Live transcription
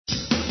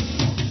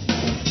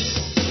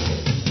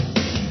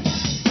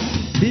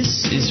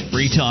This is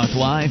Free Talk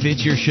Live.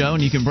 It's your show,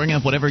 and you can bring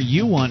up whatever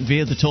you want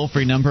via the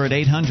toll-free number at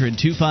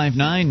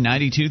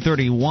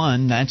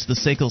 800-259-9231. That's the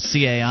SACL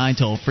CAI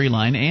toll-free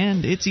line,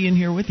 and it's Ian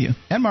here with you.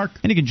 And Mark.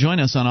 And you can join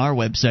us on our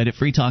website at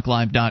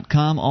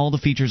freetalklive.com. All the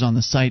features on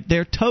the site,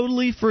 they're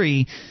totally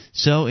free,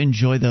 so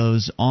enjoy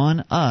those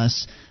on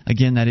us.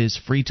 Again, that is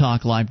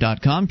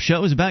freetalklive.com.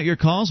 Show is about your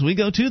calls. We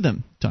go to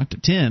them. Talk to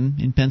Tim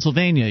in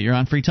Pennsylvania. You're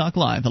on Free Talk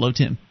Live. Hello,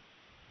 Tim.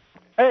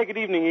 Hey, good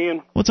evening,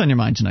 Ian. What's on your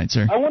mind tonight,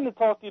 sir? I wanted to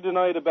talk to you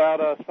tonight about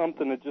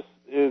something that just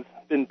has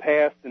been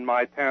passed in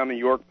my town of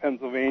York,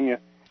 Pennsylvania.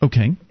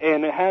 Okay.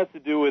 And it has to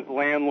do with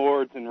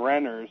landlords and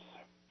renters.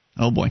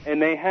 Oh, boy. And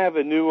they have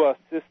a new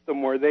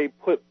system where they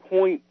put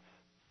points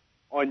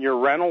on your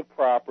rental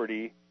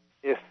property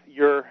if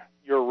your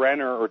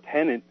renter or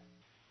tenant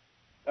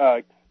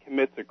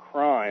commits a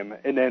crime.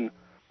 And then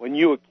when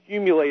you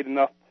accumulate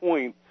enough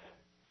points,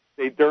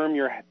 they deem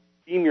your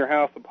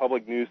house a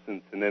public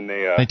nuisance, and then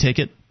they take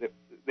it?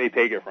 They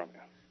take it from you.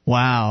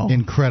 Wow.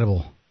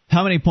 Incredible.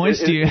 How many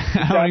points do you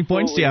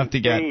have to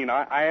get?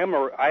 I am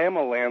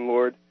a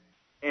landlord,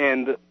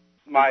 and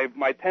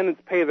my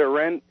tenants pay their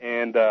rent,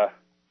 and other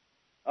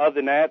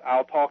than that,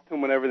 I'll talk to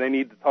them whenever they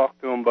need to talk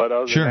to them. But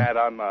other than that,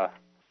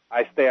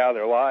 I stay out of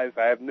their lives.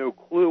 I have no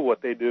clue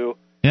what they do.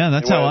 Yeah,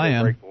 that's how I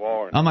am. Break the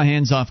law I'm a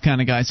hands-off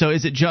kind of guy. So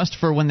is it just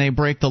for when they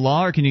break the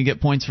law, or can you get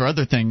points for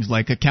other things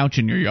like a couch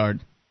in your yard?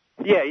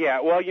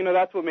 Yeah. Well,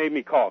 that's what made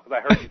me call, because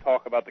I heard you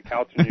talk about the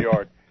couch in your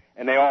yard.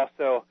 And they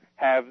also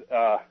have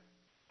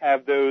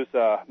those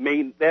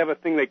they have a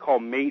thing they call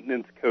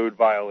maintenance code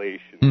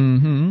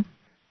violations,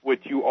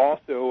 which you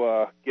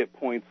also get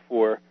points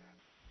for.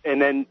 And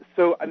then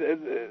so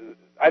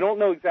I don't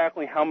know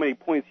exactly how many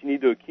points you need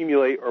to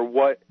accumulate or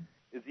what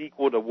is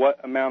equal to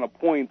what amount of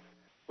points.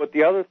 But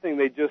the other thing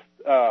they just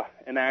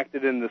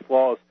enacted in this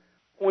law is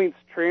points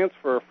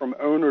transfer from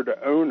owner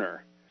to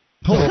owner.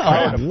 So if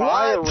I were to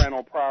buy a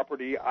rental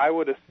property, I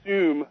would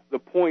assume the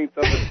points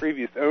of the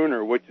previous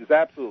owner, which is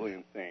absolutely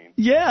insane.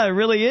 Yeah, it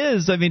really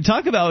is. I mean,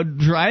 talk about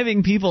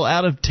driving people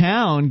out of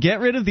town. Get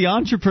rid of the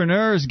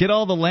entrepreneurs. Get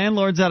all the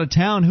landlords out of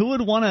town. Who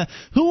would want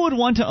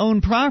to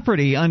own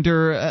property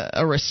under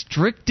a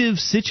restrictive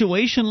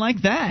situation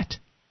like that?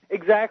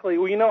 Exactly.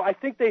 Well, I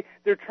think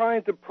they're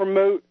trying to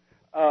promote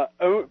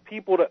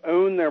people to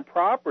own their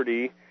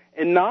property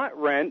and not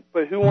rent,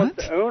 but who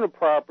wants to own a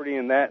property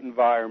in that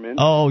environment?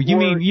 Oh, you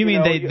mean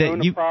they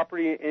own a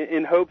property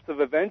in hopes of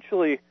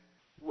eventually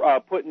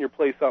putting your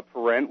place up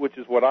for rent, which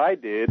is what I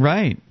did.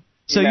 Right.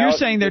 So you're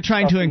saying they're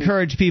trying to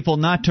encourage people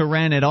not to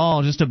rent at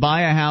all, just to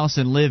buy a house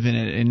and live in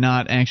it and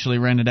not actually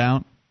rent it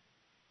out?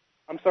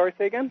 I'm sorry,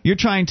 say again? You're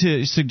trying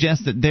to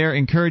suggest that they're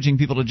encouraging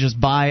people to just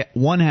buy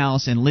one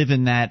house and live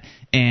in that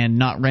and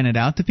not rent it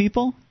out to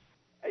people?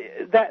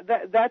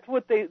 That's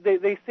what they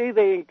say.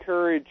 They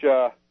encourage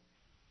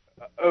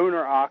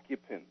owner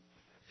occupants.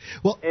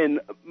 Well, and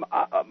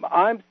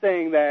I'm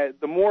saying that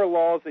the more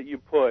laws that you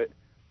put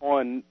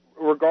on,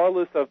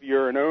 regardless of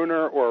you're an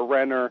owner or a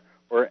renter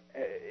or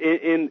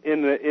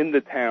in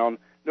the town,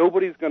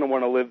 nobody's going to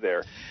want to live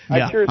there.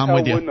 Yeah, I sure as hell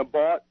wouldn't have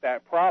bought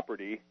that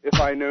property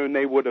if I known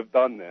they would have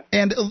done this.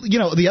 And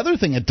the other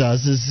thing it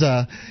does is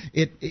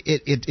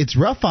it's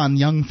rough on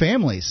young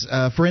families.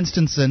 For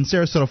instance, in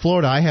Sarasota,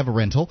 Florida, I have a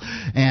rental,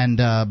 and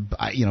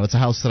it's a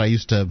house that I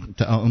used to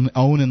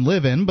own and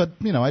live in, but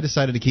I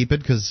decided to keep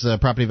it because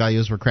property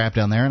values were crap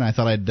down there, and I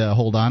thought I'd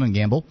hold on and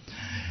gamble.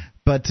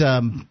 But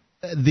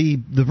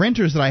the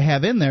renters that I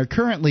have in there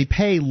currently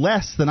pay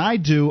less than I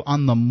do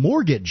on the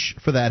mortgage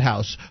for that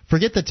house.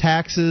 Forget the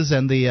taxes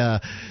and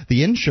the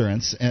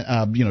insurance.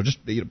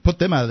 Put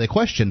them out of the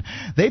question.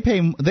 They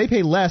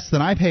pay less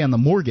than I pay on the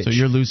mortgage. So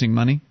you're losing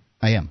money?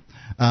 I am.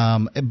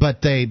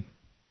 But they.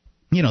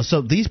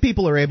 So these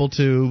people are able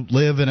to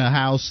live in a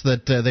house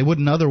that they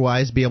wouldn't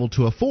otherwise be able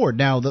to afford.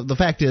 Now, the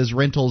fact is,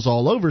 rentals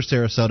all over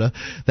Sarasota,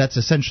 that's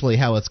essentially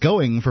how it's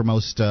going for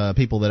most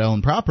people that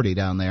own property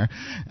down there.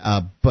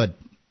 But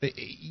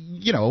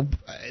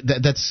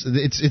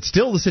it's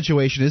still the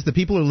situation is that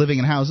people are living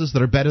in houses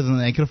that are better than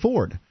they can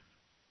afford.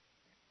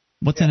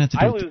 What's that have to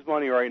do? I lose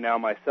money right now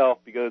myself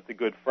because it's a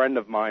good friend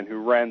of mine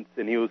who rents,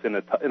 and he was in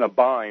a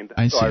bind,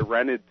 so I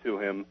rented to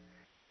him,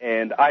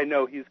 and I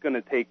know he's going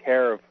to take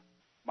care of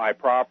my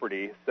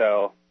property,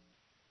 so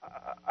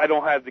I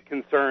don't have the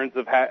concerns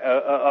of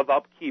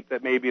upkeep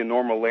that maybe a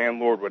normal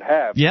landlord would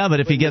have. Yeah, but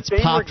if he gets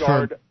popped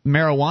for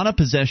marijuana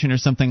possession or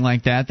something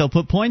like that, they'll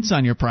put points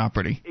on your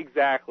property.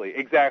 Exactly.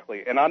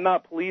 And I'm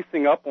not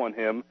policing up on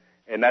him,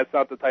 and that's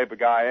not the type of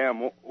guy I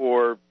am.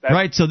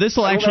 Right, so this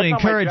will actually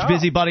encourage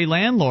busybody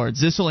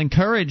landlords. This will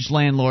encourage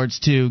landlords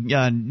to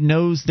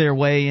nose their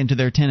way into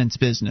their tenants'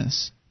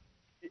 business.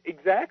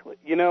 Exactly.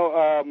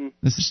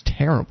 This is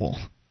terrible.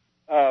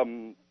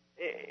 They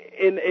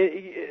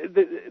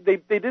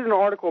did an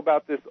article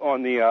about this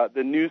on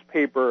the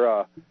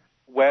newspaper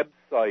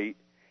website,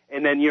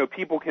 and then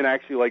people can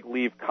actually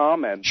leave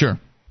comments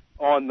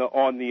on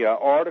the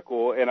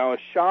article, and I was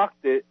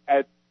shocked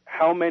at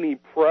how many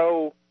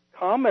pro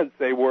comments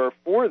they were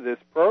for this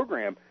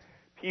program.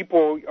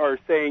 People are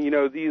saying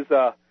these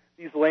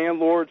these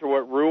landlords are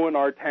what ruin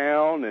our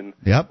town and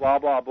blah,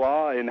 blah,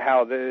 blah, and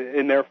how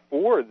and they're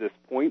for this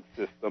point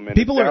system, and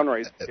it's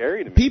downright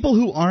scary to me. People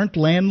who aren't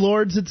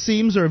landlords, it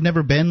seems, or have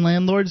never been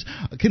landlords,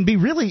 can be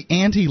really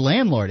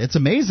anti-landlord. It's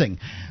amazing.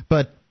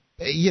 But,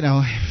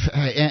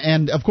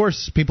 and of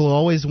course, people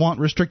always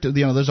want restrictive,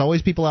 there's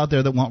always people out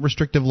there that want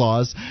restrictive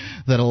laws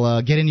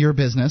that'll get in your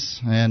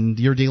business and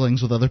your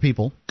dealings with other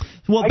people.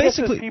 Well,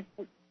 basically...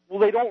 Well,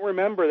 they don't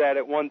remember that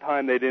at one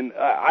time they didn't.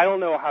 I don't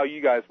know how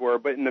you guys were,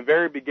 but in the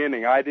very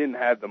beginning, I didn't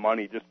have the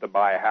money just to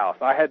buy a house.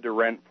 I had to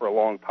rent for a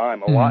long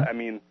time. A lot. I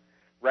mean,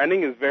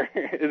 renting is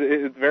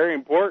it's very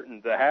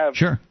important to have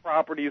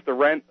properties to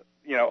rent,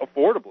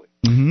 affordably.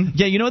 Mm-hmm.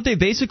 Yeah, what they've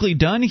basically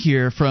done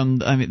here,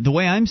 the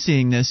way I'm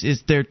seeing this,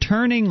 is they're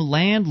turning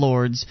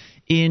landlords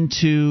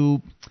into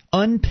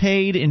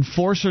unpaid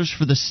enforcers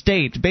for the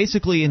state,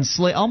 basically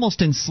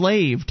almost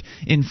enslaved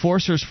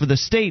enforcers for the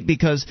state,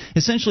 because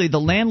essentially the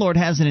landlord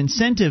has an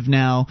incentive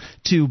now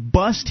to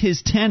bust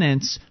his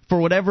tenants for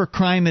whatever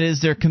crime it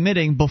is they're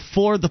committing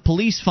before the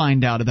police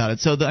find out about it.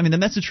 So, the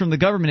message from the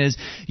government is,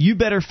 you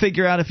better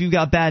figure out if you've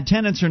got bad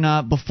tenants or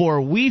not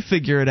before we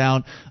figure it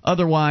out.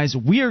 Otherwise,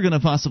 we are going to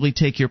possibly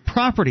take your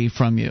property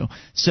from you.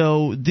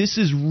 So this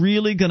is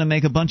really going to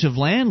make a bunch of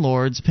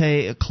landlords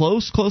pay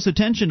close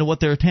attention to what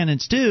their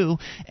tenants do,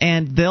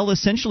 and they'll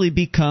essentially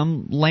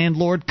become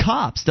landlord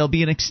cops. They'll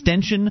be an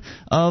extension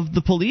of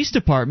the police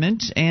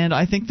department, and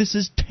I think this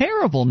is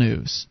terrible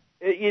news.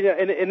 And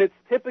it's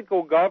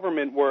typical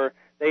government where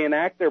they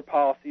enact their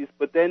policies,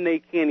 but then they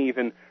can't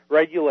even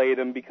regulate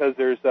them because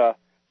there's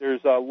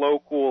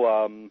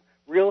local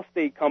real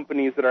estate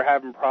companies that are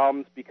having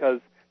problems because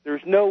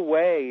there's no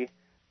way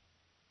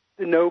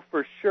to know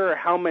for sure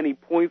how many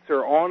points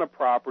are on a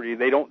property.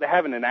 They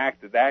haven't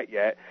enacted that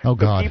yet. Oh,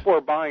 God. So people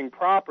are buying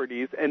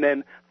properties and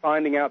then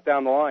finding out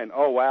down the line,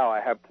 oh, wow,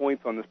 I have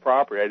points on this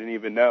property I didn't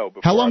even know.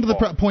 How long do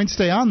the points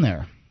stay on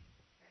there?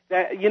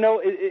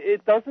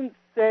 It doesn't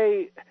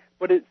say,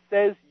 but it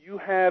says you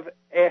have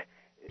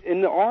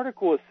in the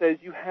article, it says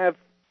you have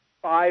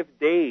 5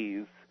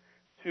 days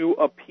to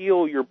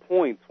appeal your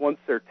points once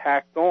they're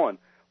tacked on.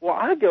 Well,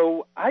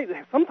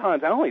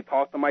 sometimes I only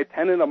talk to my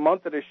tenant a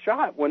month at a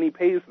shot when he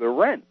pays the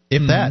rent.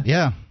 If that,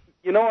 yeah.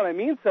 You know what I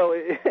mean? So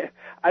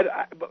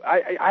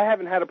I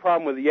haven't had a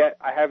problem with it yet.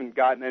 I haven't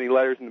gotten any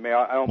letters in the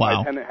mail.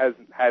 My tenant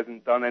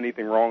hasn't done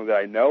anything wrong that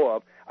I know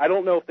of. I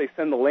don't know if they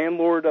send the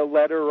landlord a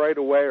letter right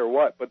away or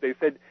what, but they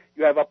said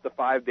you have up to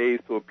 5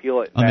 days to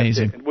appeal it.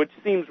 Amazing. Which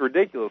seems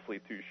ridiculously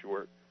too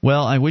short.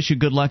 Well, I wish you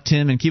good luck,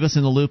 Tim, and keep us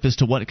in the loop as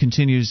to what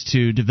continues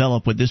to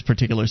develop with this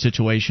particular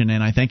situation.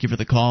 And I thank you for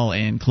the call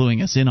and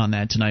cluing us in on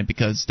that tonight,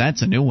 because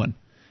that's a new one.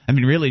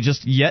 Really,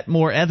 just yet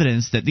more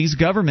evidence that these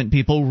government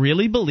people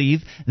really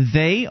believe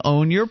they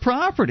own your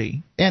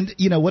property. And,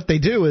 what they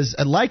do is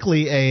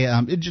likely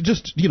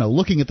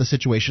looking at the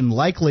situation,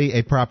 likely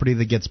a property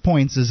that gets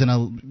points is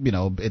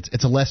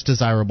it's a less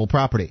desirable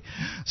property.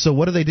 So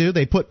what do?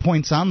 They put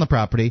points on the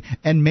property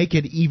and make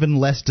it even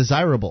less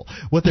desirable.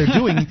 What they're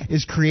doing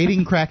is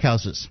creating crack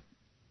houses.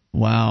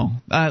 Wow.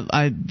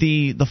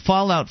 The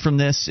fallout from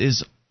this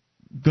is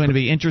going to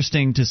be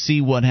interesting to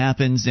see what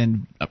happens,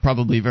 and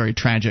probably very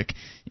tragic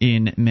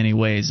in many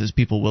ways, as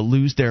people will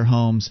lose their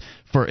homes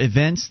for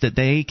events that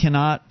they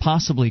cannot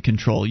possibly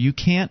control. You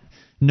can't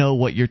know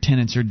what your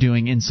tenants are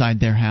doing inside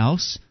their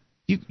house.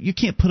 You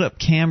can't put up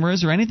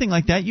cameras or anything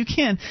like that. You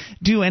can't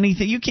do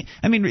anything.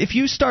 If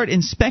you start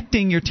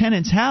inspecting your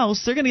tenant's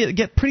house, they're going to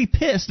get pretty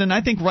pissed, and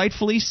I think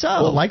rightfully so.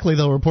 Well, likely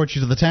they'll report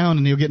you to the town,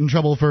 and you'll get in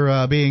trouble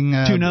for being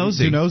too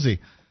nosy.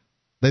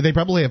 They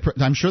probably have,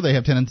 I'm sure they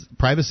have tenant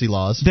privacy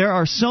laws. There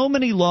are so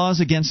many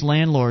laws against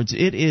landlords.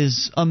 It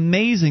is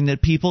amazing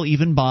that people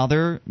even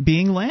bother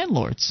being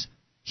landlords.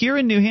 Here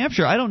in New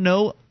Hampshire, I don't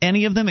know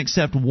any of them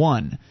except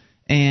one,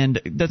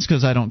 and that's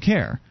because I don't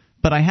care.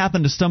 But I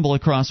happened to stumble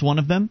across one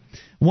of them.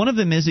 One of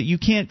them is that you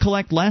can't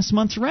collect last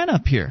month's rent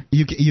up here.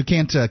 You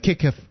can't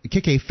kick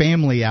a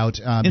family out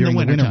during the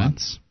winter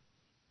months.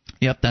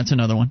 Yep, that's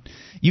another one.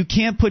 You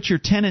can't put your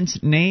tenants'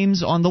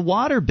 names on the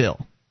water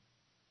bill.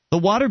 The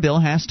water bill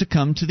has to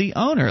come to the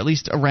owner, at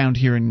least around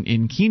here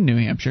in Keene, New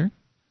Hampshire.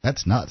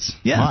 That's nuts.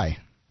 Yeah. Why?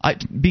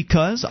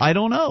 Because, I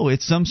don't know,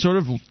 it's some sort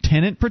of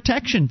tenant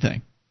protection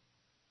thing.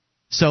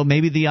 So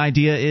maybe the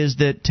idea is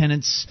that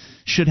tenants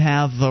should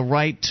have the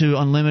right to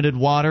unlimited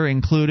water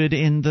included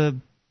in the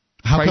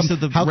price of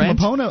the rent.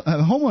 How come a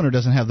homeowner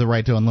doesn't have the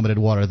right to unlimited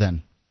water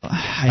then?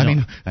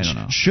 I don't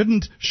know.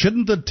 Shouldn't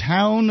the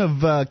town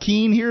of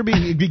Keene here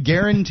be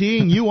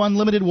guaranteeing you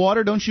unlimited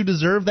water? Don't you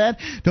deserve that?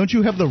 Don't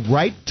you have the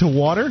right to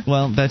water?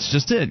 Well, that's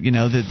just it.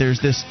 That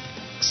there's this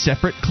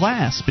separate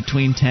class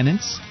between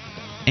tenants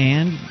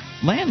and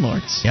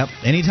landlords. Yep.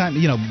 Anytime,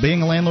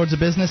 being a landlord's a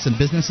business, and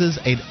businesses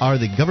are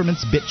the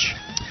government's bitch.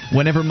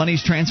 Whenever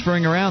money's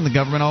transferring around, the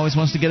government always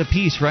wants to get a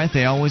piece, right?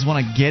 They always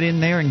want to get in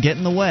there and get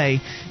in the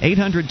way.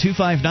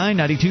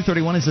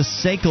 800-259-9231 is the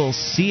SACL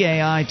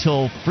CAI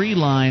toll-free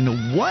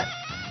line. What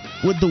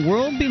would the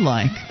world be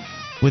like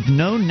with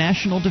no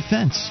national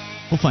defense?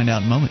 We'll find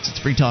out in moments. It's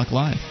Free Talk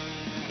Live.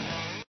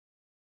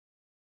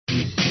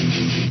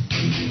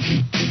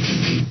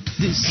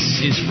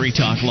 This is Free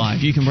Talk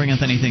Live. You can bring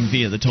up anything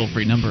via the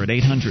toll-free number at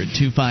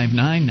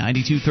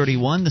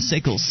 800-259-9231, the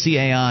SACL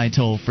CAI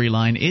toll-free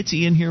line. It's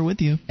Ian here with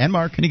you. And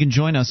Mark. And you can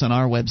join us on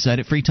our website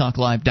at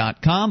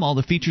freetalklive.com. All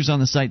the features on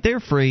the site, they're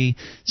free,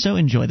 so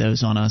enjoy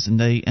those on us. And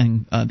they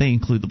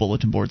include the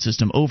bulletin board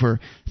system.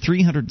 Over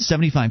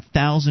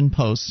 375,000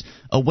 posts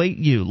await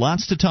you.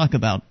 Lots to talk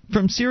about.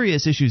 From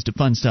serious issues to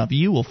fun stuff,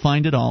 you will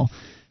find it all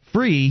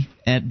free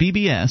at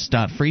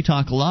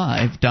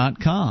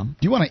bbs.freetalklive.com.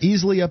 Do you want to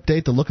easily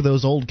update the look of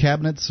those old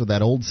cabinets or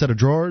that old set of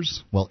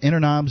drawers? Well,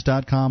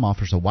 interknobs.com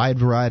offers a wide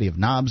variety of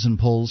knobs and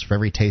pulls for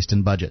every taste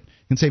and budget.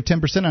 You can save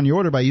 10% on your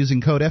order by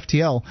using code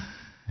FTL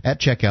at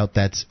checkout.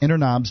 That's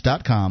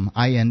interknobs.com,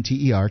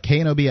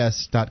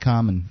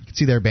 interknobs.com, and you can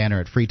see their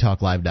banner at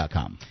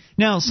freetalklive.com.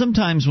 Now,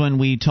 sometimes when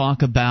we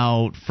talk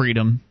about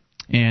freedom,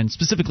 and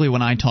specifically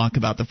when I talk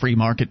about the free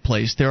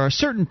marketplace, there are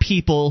certain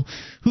people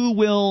who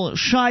will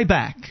shy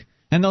back.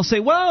 And they'll say,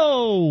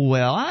 whoa,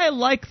 well, I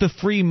like the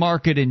free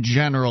market in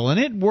general, and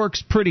it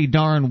works pretty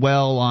darn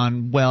well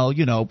on, well,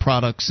 you know,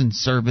 products and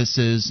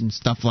services and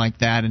stuff like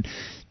that, and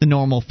the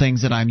normal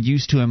things that I'm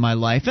used to in my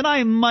life. And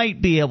I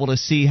might be able to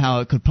see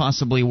how it could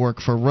possibly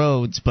work for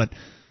roads, but,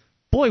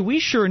 boy, we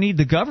sure need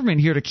the government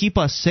here to keep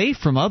us safe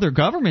from other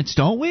governments,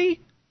 don't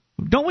we?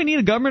 Don't we need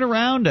a government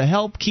around to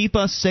help keep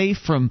us safe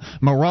from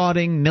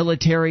marauding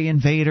military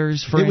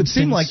invaders, for instance? It would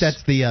seem like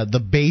that's the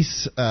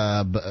base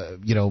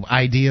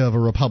idea of a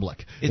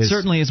republic. It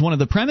certainly is one of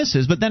the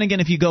premises, but then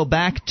again, if you go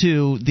back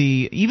to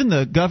even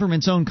the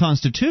government's own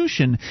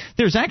constitution,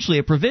 there's actually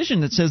a provision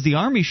that says the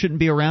army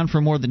shouldn't be around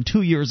for more than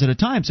 2 years at a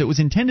time, so it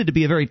was intended to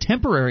be a very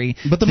temporary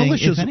but the thing,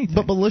 militias, if anything.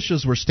 But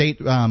militias were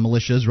state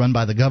militias run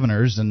by the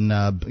governors, and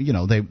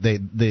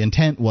the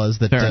intent was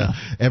that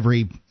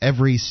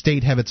every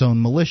state have its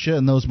own militia,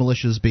 and those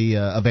militias be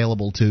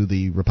available to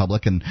the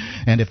Republic, and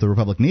if the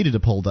Republic needed to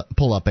pull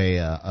up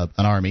an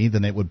army,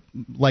 then it would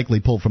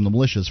likely pull from the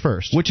militias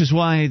first. Which is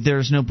why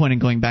there's no point in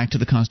going back to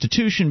the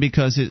Constitution,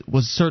 because it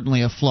was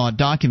certainly a flawed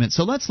document.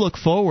 So let's look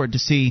forward to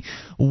see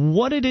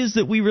what it is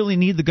that we really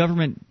need the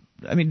government.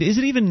 I mean, is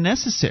it even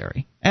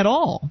necessary at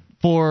all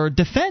for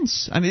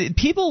defense? I mean,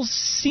 people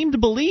seem to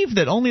believe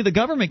that only the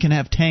government can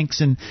have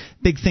tanks and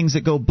big things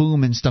that go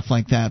boom and stuff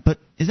like that. But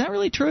is that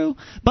really true?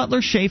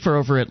 Butler Schaefer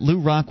over at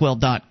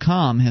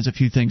LouRockwell.com has a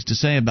few things to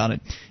say about it.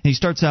 He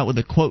starts out with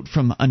a quote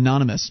from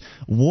Anonymous.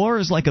 War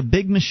is like a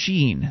big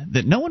machine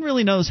that no one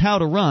really knows how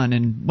to run,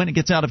 and when it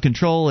gets out of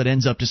control, it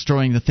ends up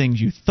destroying the things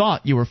you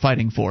thought you were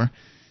fighting for,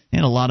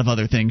 and a lot of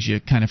other things you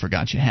kind of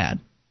forgot you had.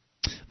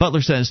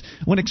 Butler says,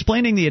 when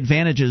explaining the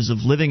advantages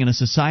of living in a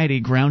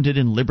society grounded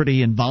in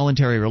liberty and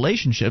voluntary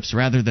relationships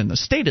rather than the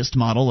statist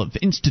model of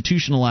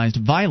institutionalized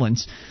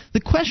violence,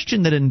 the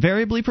question that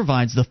invariably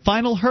provides the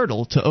final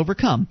hurdle to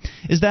overcome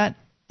is that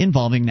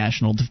involving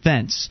national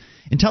defense.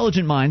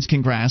 Intelligent minds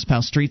can grasp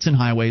how streets and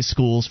highways,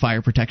 schools,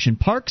 fire protection,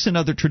 parks, and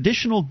other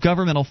traditional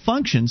governmental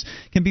functions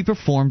can be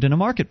performed in a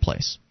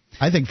marketplace.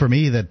 I think for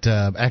me that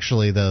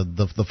actually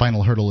the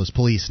final hurdle is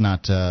police,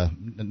 not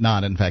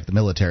in fact the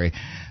military.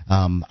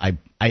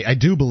 I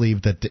do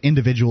believe that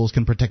individuals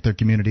can protect their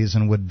communities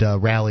and would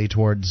rally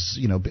towards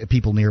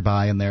people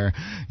nearby in their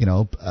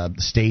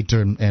state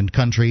and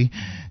country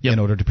in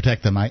order to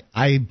protect them. I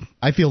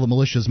feel the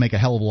militias make a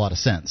hell of a lot of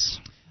sense.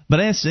 But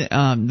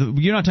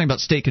you're not talking about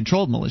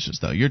state-controlled militias,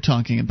 though. You're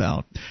talking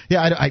about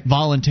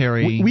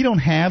voluntary. We don't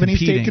have any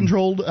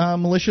state-controlled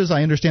militias.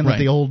 I understand that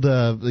the old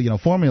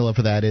formula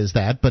for that is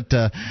that, but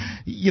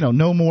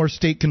no more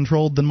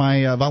state-controlled than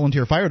my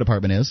volunteer fire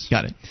department is.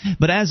 Got it.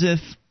 But as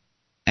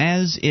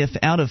if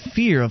out of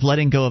fear of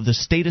letting go of the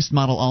statist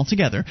model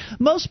altogether,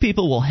 most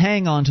people will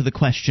hang on to the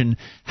question,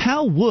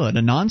 how would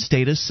a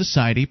non-statist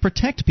society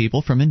protect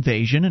people from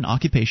invasion and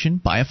occupation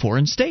by a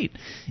foreign state?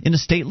 In a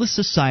stateless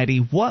society,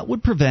 what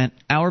would prevent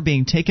our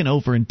being taken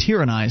over and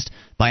tyrannized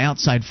by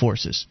outside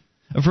forces?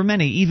 For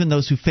many, even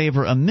those who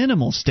favor a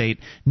minimal state,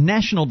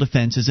 national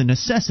defense is a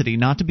necessity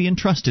not to be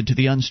entrusted to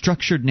the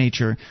unstructured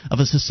nature of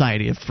a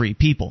society of free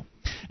people.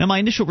 Now, my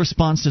initial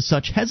response to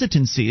such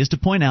hesitancy is to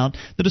point out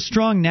that a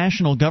strong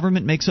national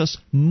government makes us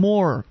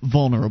more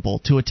vulnerable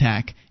to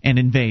attack and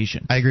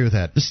invasion. I agree with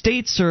that. The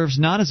state serves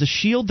not as a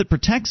shield that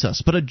protects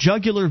us, but a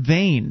jugular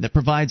vein that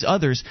provides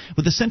others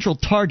with a central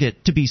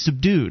target to be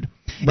subdued.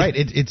 Right.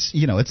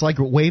 It's like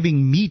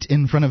waving meat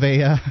in front of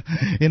a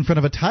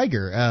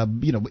tiger.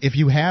 If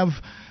you have,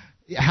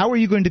 how are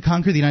you going to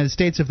conquer the United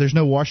States if there's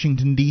no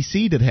Washington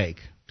D.C. to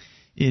take?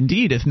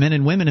 Indeed, if men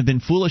and women have been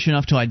foolish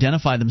enough to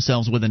identify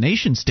themselves with a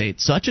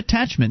nation-state, such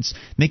attachments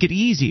make it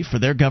easy for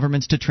their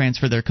governments to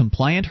transfer their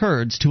compliant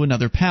herds to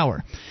another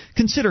power.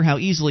 Consider how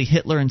easily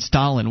Hitler and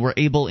Stalin were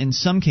able, in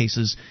some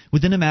cases,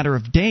 within a matter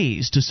of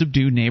days, to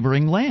subdue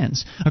neighboring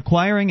lands,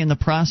 acquiring in the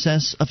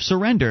process of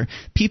surrender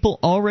people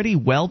already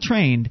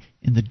well-trained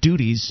in the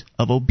duties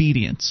of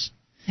obedience.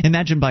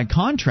 Imagine, by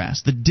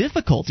contrast, the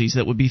difficulties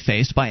that would be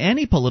faced by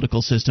any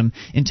political system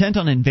intent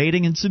on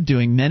invading and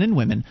subduing men and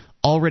women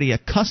already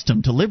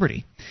accustomed to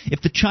liberty.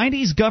 If the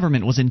Chinese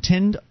government was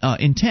intent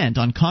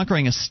on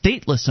conquering a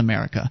stateless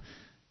America,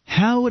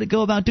 how would it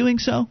go about doing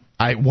so?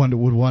 I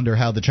would wonder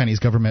how the Chinese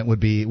government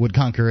would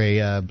conquer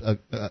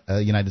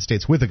a United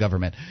States with a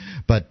government,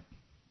 but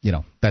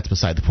that's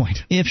beside the point.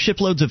 If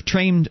shiploads of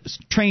trained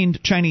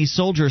Chinese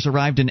soldiers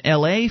arrived in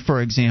L.A.,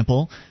 for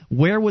example,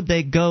 where would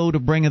they go to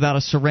bring about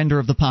a surrender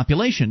of the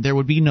population? There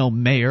would be no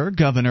mayor,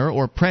 governor,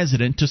 or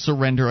president to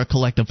surrender a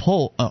collective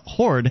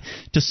horde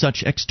to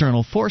such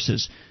external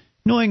forces.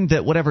 Knowing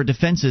that whatever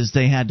defenses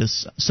they had to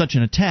such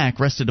an attack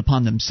rested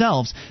upon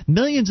themselves,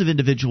 millions of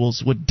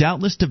individuals would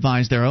doubtless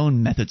devise their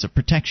own methods of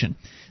protection.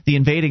 The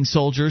invading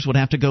soldiers would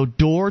have to go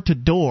door to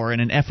door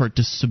in an effort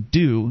to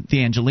subdue the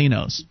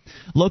Angelenos.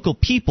 Local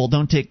people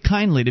don't take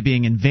kindly to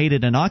being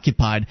invaded and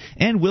occupied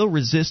and will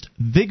resist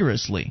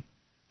vigorously,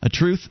 a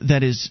truth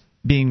that is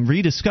being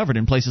rediscovered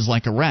in places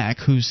like Iraq,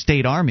 whose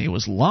state army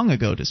was long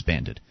ago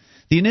disbanded.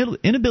 The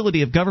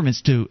inability of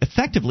governments to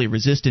effectively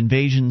resist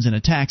invasions and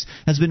attacks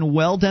has been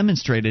well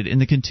demonstrated in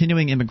the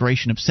continuing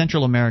immigration of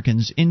Central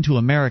Americans into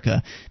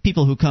America,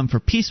 people who come for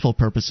peaceful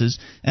purposes,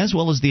 as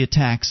well as the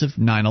attacks of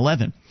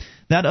 9/11.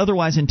 That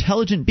otherwise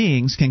intelligent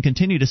beings can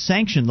continue to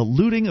sanction the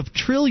looting of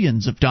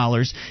trillions of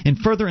dollars in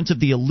furtherance of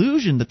the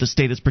illusion that the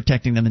state is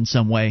protecting them in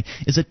some way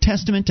is a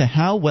testament to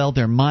how well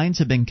their minds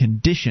have been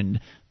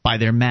conditioned by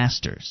their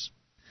masters.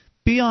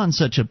 Beyond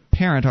such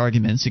apparent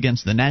arguments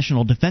against the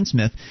national defense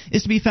myth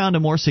is to be found a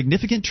more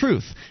significant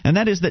truth, and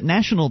that is that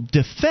national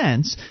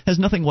defense has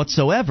nothing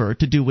whatsoever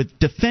to do with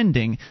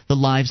defending the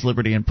lives,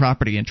 liberty, and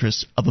property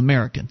interests of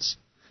Americans.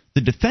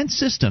 The defense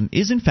system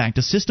is, in fact,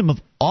 a system of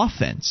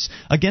offense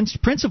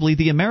against principally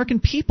the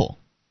American people.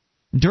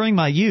 During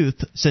my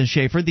youth, says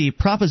Schaefer, the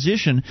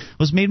proposition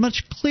was made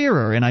much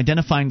clearer in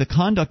identifying the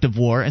conduct of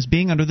war as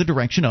being under the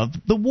direction of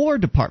the War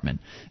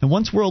Department. And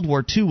once World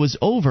War II was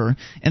over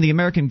and the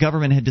American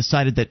government had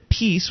decided that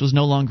peace was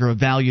no longer a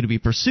value to be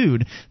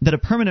pursued, that a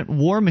permanent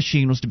war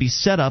machine was to be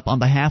set up on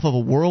behalf of a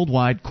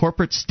worldwide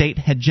corporate state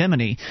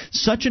hegemony,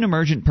 such an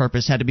emergent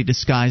purpose had to be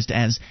disguised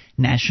as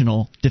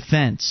national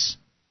defense.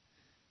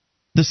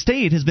 The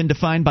state has been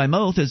defined by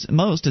most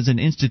as an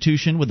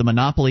institution with a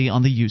monopoly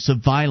on the use of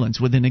violence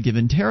within a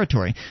given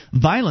territory.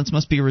 Violence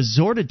must be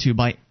resorted to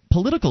by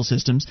political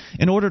systems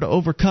in order to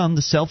overcome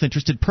the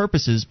self-interested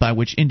purposes by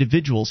which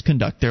individuals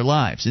conduct their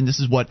lives. And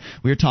this is what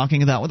we were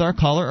talking about with our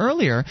caller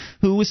earlier,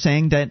 who was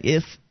saying that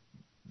if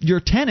your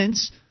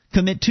tenants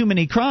commit too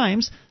many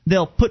crimes,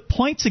 they'll put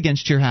points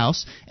against your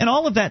house, and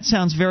all of that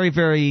sounds very,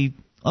 very,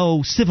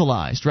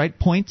 civilized, right?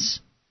 Points.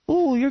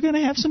 Oh, you're going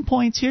to have some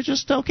points here.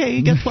 Just, okay,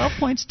 you get 12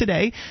 points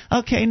today.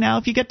 Okay, now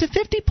if you get to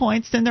 50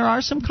 points, then there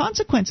are some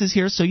consequences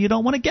here, so you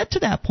don't want to get to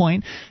that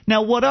point.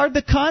 Now, what are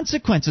the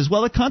consequences?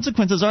 Well, the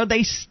consequences are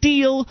they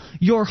steal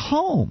your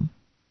home.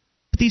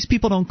 But these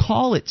people don't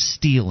call it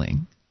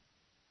stealing.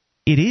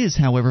 It is,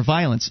 however,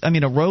 violence. I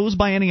mean, a rose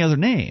by any other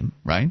name,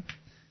 right?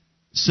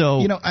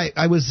 So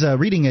I was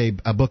reading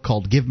a book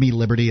called "Give Me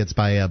Liberty." It's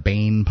by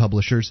Bain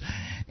Publishers,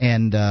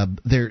 and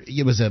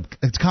it's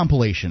a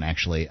compilation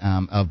actually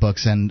of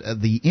books. And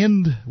the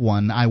end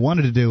one I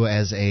wanted to do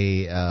as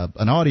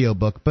an audio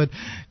book, but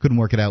couldn't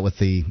work it out with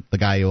the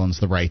guy who owns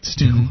the rights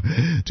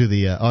to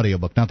the audio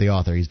book, not the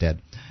author. He's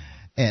dead.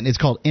 And it's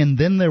called "And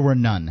Then There Were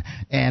None."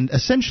 And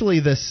essentially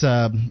this,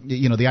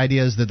 the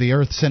idea is that the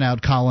Earth sent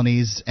out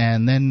colonies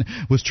and then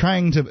was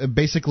trying to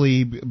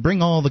basically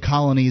bring all the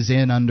colonies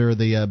in under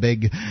the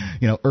big,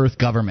 Earth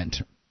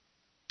government.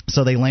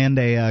 So they land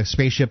a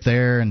spaceship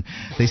there, and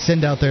they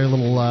send out their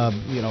little,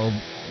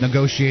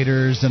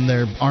 negotiators and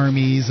their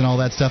armies and all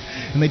that stuff,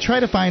 and they try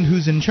to find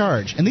who's in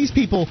charge. And these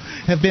people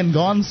have been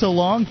gone so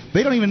long,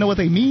 they don't even know what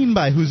they mean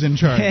by who's in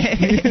charge.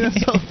 They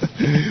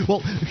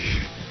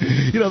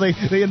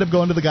end up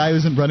going to the guy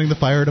who's running the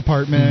fire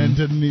department,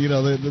 and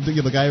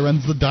the guy who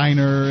runs the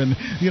diner, and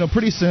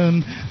pretty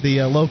soon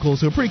the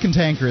locals, who are pretty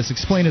cantankerous,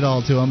 explain it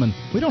all to them, and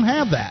we don't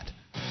have that.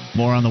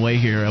 More on the way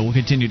here. We'll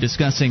continue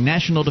discussing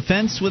national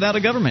defense without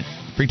a government.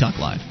 Free Talk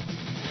Live.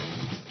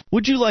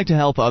 Would you like to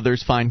help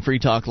others find Free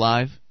Talk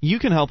Live? You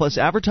can help us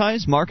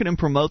advertise, market, and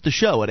promote the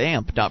show at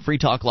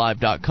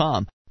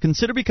amp.freetalklive.com.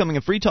 Consider becoming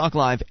a Free Talk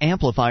Live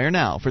amplifier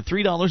now for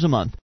 $3 a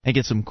month and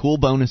get some cool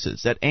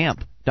bonuses at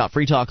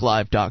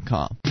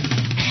amp.freetalklive.com.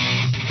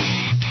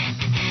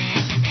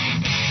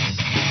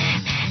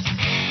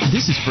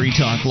 This is Free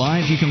Talk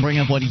Live. You can bring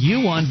up what you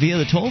want via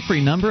the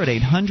toll-free number at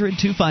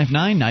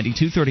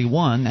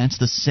 800-259-9231. That's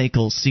the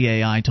SACL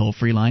CAI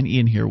toll-free line.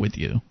 Ian here with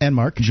you. And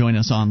Mark. Join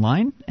us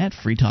online at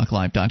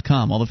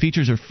freetalklive.com. All the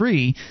features are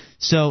free,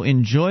 so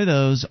enjoy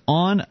those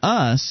on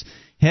us.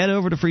 Head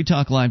over to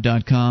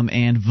freetalklive.com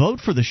and vote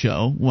for the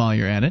show while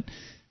you're at it.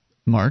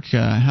 Mark,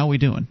 how are we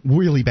doing?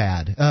 Really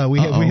bad. We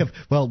have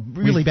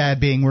really bad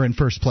being we're in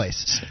first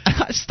place.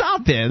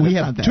 Stop it. We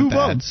have 2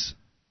 votes.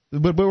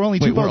 But we're only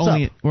 2 votes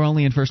up. We're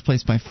only in first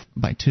place by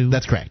 2.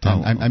 That's correct.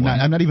 I'm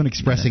not even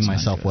expressing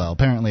myself well.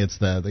 Apparently, it's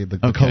the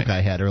Coke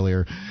I had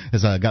earlier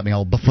has got me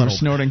all befuddled. You were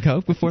snorting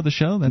Coke before the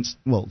show. That's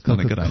not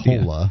a good idea.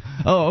 Coca-Cola.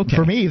 Oh, okay.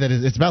 For me,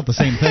 it's about the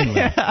same thing.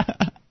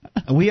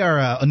 We are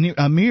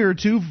a mere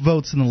 2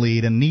 votes in the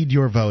lead, and need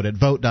your vote at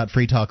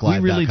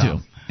vote.freetalklive.com. We really do.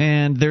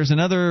 And there's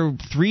another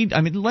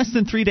less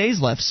than 3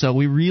 days left, so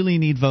we really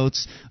need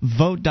votes.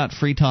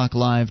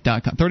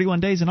 Vote.freetalklive.com. 31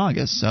 days in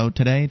August, so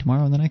today,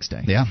 tomorrow, and the next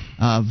day. Yeah.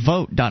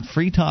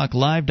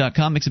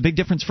 Vote.freetalklive.com makes a big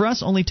difference for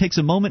us, only takes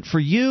a moment for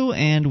you,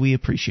 and we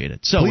appreciate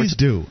it. So please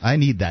do. I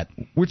need that.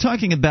 We're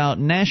talking about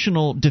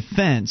national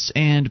defense,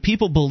 and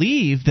people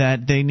believe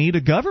that they need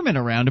a government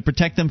around to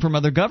protect them from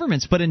other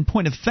governments. But in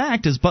point of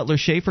fact, as Butler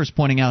Schaefer's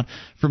pointing out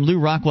from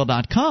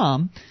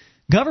LouRockwell.com,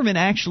 government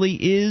actually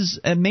is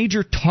a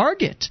major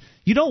target.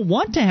 You don't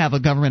want to have a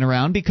government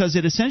around because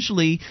it's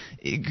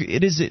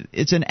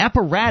an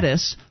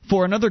apparatus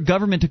for another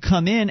government to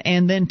come in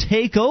and then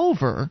take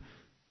over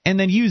and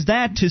then use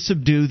that to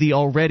subdue the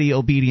already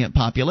obedient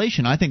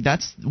population. I think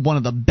that's one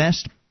of the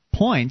best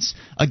points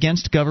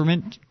against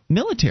government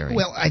military.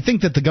 Well, I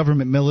think that the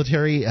government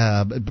military,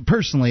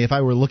 personally, if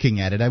I were looking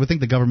at it, I would think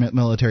the government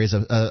military is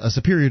a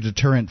superior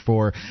deterrent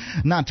for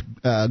not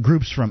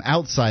groups from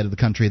outside of the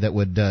country that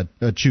would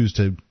choose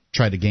to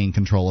try to gain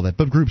control of it,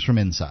 but groups from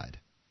inside.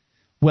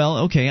 Well,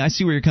 okay, I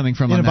see where you're coming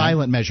from. In a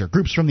violent measure.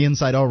 Groups from the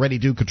inside already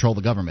do control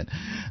the government,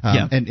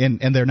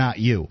 and they're not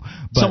you.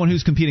 But someone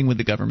who's competing with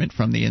the government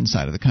from the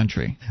inside of the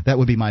country. That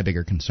would be my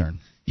bigger concern.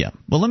 Yeah.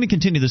 Well, let me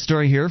continue the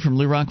story here from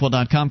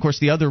LouRockwell.com. Of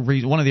course,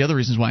 one of the other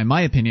reasons why, in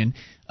my opinion,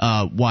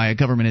 why a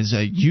government is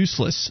a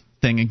useless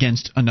thing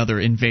against another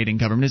invading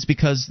government is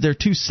because they're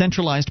two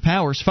centralized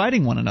powers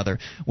fighting one another.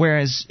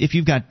 Whereas if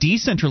you've got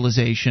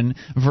decentralization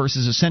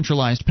versus a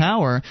centralized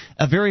power,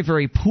 a very,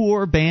 very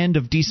poor band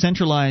of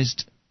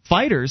decentralized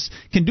fighters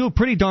can do a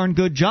pretty darn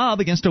good job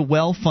against a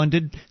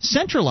well-funded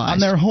centralized on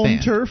their home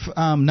band. turf,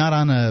 not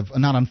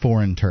on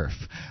foreign turf.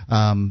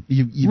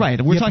 Right.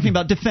 We're talking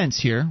about defense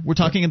here. We're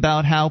talking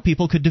about how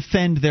people could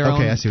defend their own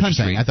country. Okay, I see what you're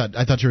saying.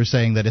 I thought you were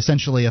saying that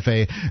essentially if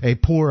a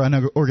poor,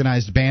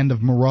 unorganized band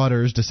of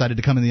marauders decided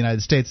to come in the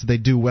United States,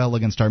 they'd do well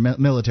against our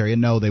military,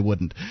 and no, they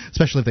wouldn't,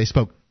 especially if they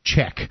spoke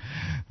Czech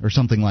or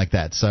something like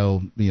that.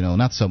 So,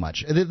 not so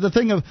much.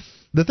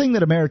 The thing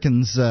that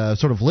Americans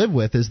sort of live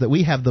with is that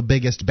we have the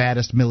biggest,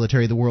 baddest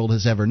military the world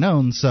has ever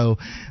known. So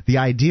the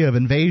idea of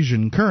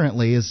invasion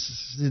currently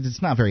it's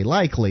not very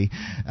likely.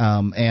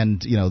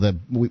 And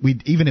we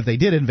even if they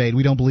did invade,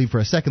 we don't believe for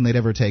a second they'd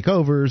ever take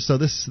over. So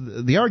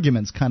the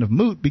argument's kind of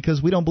moot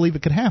because we don't believe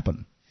it could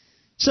happen.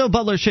 So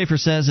Butler Schaefer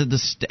says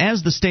that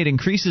as the state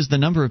increases the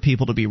number of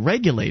people to be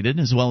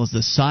regulated, as well as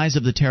the size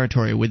of the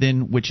territory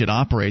within which it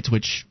operates,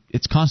 which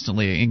it's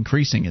constantly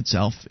increasing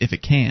itself if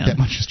it can. That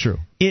much is true.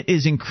 It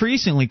is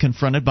increasingly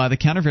confronted by the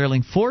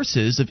countervailing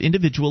forces of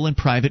individual and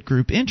private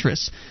group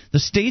interests. The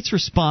state's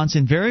response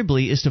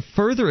invariably is to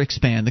further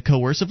expand the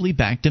coercively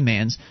backed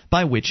demands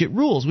by which it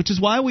rules, which is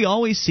why we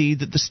always see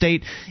that the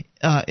state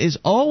is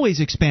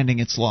always expanding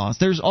its laws.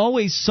 There's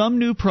always some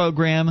new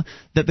program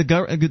that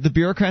the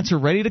bureaucrats are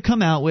ready to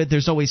come out with.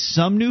 There's always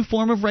some new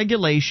form of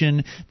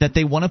regulation that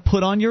they want to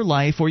put on your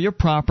life or your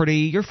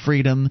property, your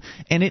freedom,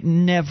 and it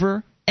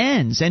never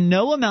ends. And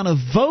no amount of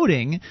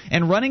voting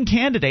and running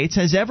candidates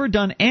has ever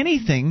done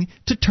anything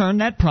to turn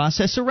that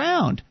process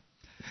around.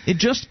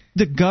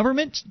 The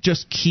government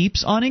just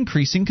keeps on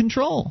increasing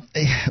control.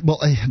 Well,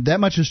 that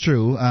much is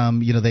true.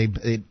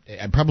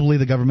 Probably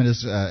the government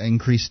has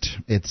increased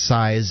its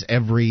size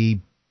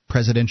every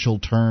presidential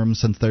term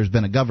since there's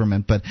been a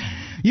government, but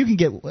you can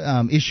get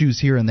issues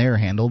here and there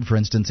handled. For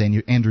instance,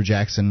 Andrew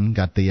Jackson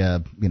got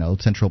the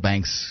central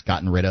banks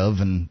gotten rid of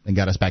and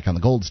got us back on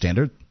the gold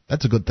standard.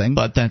 That's a good thing.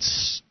 But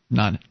that's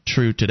not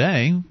true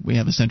today. We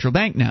have a central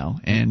bank now,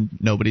 and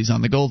nobody's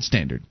on the gold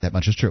standard. That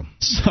much is true.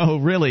 So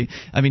really,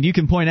 you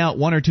can point out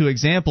one or two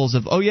examples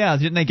of,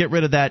 didn't they get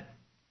rid of that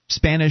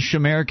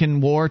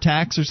Spanish-American war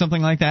tax or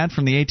something like that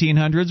from the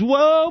 1800s?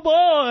 Whoa,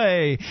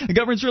 boy! The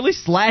government's really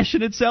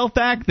slashing itself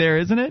back there,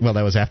 isn't it? Well,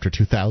 that was after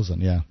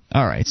 2000, yeah.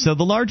 All right, so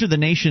the larger the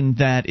nation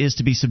that is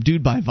to be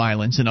subdued by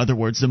violence, in other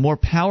words, the more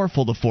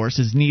powerful the force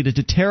is needed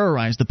to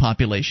terrorize the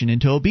population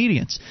into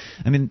obedience.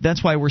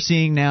 That's why we're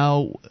seeing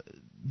now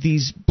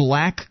these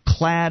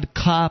black-clad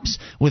cops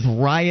with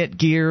riot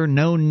gear,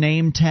 no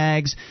name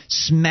tags,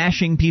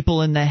 smashing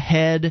people in the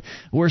head.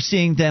 We're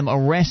seeing them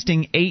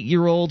arresting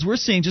 8-year-olds. We're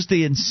seeing just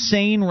the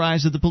insane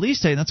rise of the police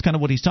state. That's kind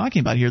of what he's talking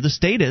about here. The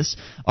statists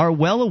are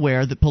well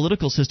aware that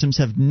political systems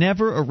have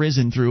never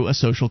arisen through a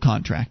social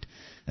contract.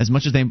 As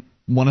much as they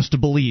want us to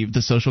believe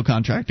the social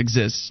contract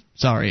exists.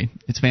 Sorry,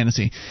 it's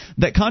fantasy.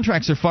 That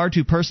contracts are far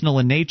too personal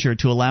in nature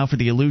to allow for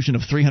the illusion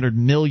of 300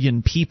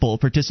 million people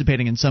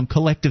participating in some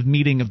collective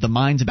meeting of the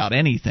minds about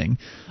anything,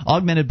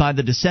 augmented by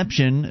the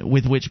deception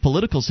with which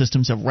political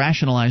systems have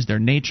rationalized their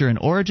nature and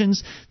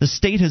origins. The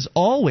state has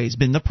always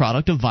been the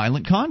product of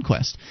violent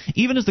conquest.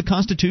 Even as the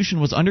Constitution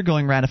was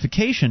undergoing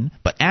ratification,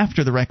 but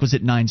after the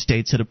requisite 9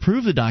 states had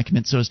approved the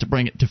document so as to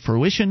bring it to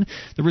fruition,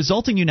 the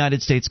resulting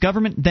United States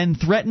government then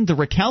threatened the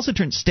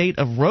recalcitrant state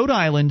of Rhode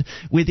Island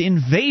with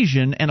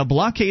invasion and a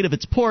blockade of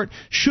its port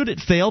should it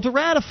fail to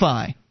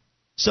ratify.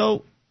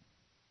 So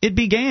it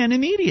began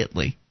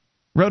immediately.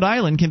 Rhode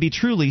Island can be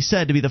truly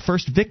said to be the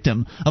first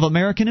victim of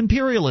American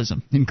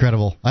imperialism.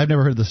 Incredible. I've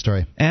never heard this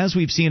story. As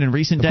we've seen in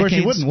recent decades. Of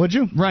course you wouldn't, would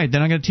you? Right, they're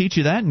not going to teach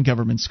you that in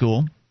government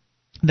school.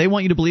 They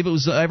want you to believe it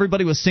was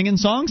everybody was singing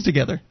songs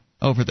together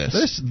over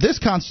this. This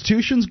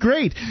Constitution's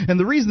great. And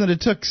the reason that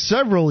it took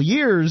several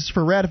years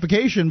for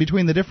ratification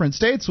between the different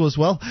states was,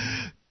 well,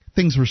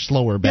 things were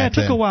slower back then.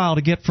 Yeah, it took a while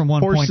to get from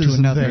one point to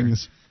another.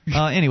 Things.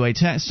 Anyway,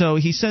 so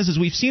he says, as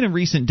we've seen in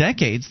recent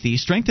decades, the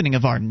strengthening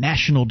of our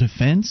national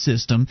defense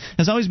system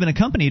has always been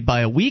accompanied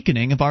by a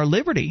weakening of our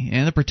liberty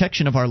and the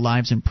protection of our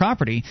lives and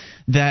property,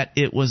 that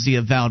it was the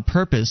avowed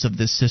purpose of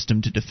this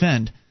system to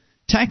defend.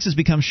 Taxes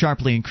become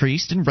sharply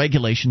increased, and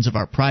regulations of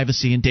our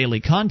privacy and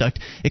daily conduct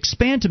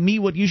expand to meet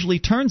what usually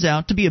turns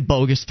out to be a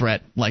bogus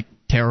threat, like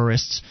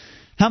terrorists.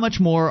 How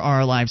much more are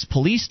our lives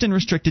policed and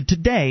restricted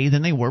today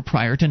than they were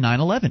prior to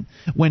 9/11?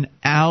 When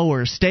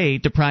our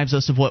state deprives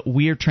us of what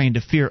we're trained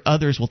to fear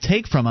others will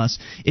take from us,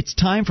 it's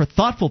time for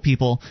thoughtful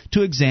people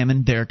to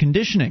examine their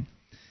conditioning.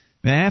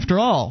 After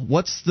all,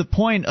 what's the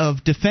point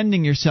of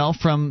defending yourself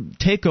from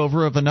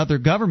takeover of another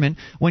government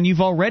when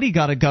you've already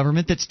got a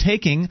government that's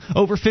taking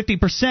over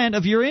 50%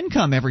 of your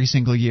income every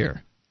single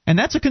year? And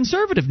that's a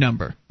conservative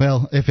number.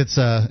 Well, if it's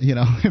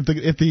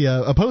if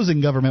the opposing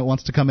government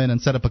wants to come in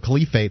and set up a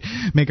caliphate,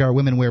 make our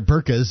women wear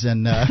burqas,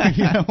 and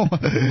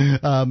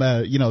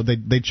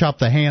they chop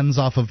the hands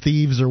off of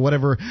thieves or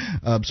whatever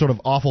sort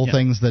of awful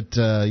things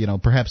that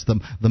perhaps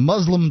the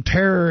Muslim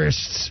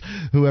terrorists,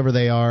 whoever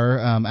they are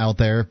out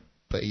there,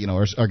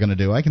 are going to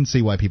do. I can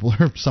see why people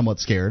are somewhat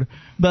scared.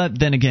 But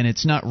then again,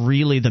 it's not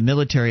really the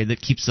military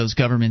that keeps those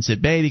governments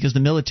at bay, because the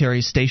military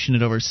is stationed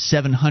at over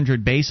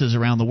 700 bases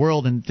around the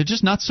world, and they're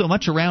just not so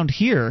much around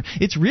here.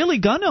 It's really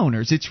gun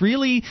owners. It's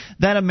really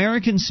that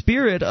American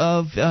spirit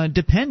of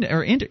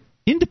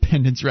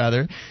independence,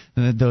 rather,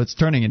 though it's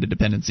turning into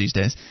dependence these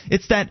days.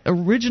 It's that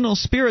original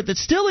spirit that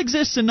still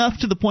exists enough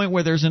to the point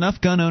where there's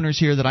enough gun owners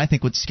here that I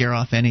think would scare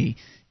off any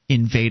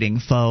invading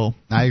foe.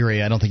 I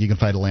agree. I don't think you can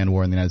fight a land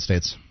war in the United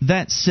States.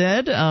 That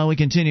said, we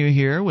continue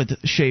here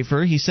with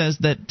Schaefer. He says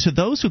that to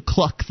those who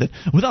cluck that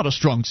without a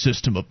strong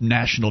system of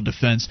national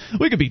defense,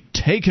 we could be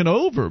taken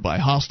over by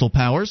hostile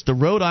powers, the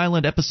Rhode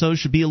Island episode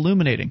should be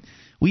illuminating.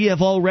 We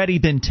have already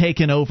been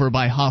taken over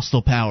by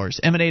hostile powers,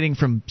 emanating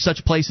from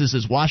such places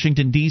as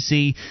Washington,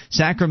 D.C.,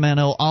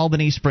 Sacramento,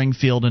 Albany,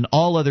 Springfield, and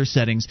all other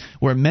settings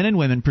where men and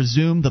women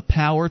presume the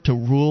power to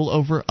rule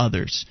over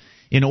others.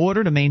 In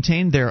order to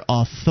maintain their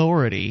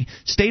authority,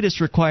 statists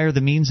require the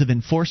means of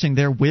enforcing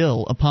their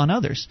will upon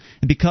others.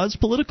 And because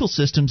political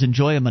systems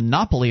enjoy a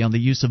monopoly on the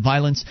use of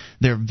violence,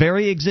 their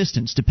very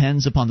existence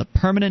depends upon the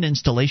permanent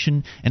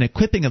installation and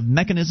equipping of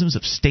mechanisms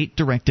of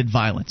state-directed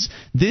violence.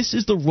 This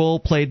is the role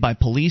played by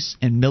police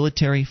and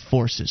military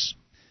forces.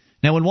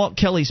 Now, when Walt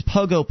Kelly's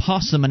Pogo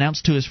Possum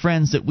announced to his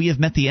friends that we have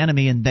met the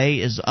enemy and they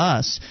is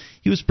us,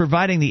 he was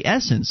providing the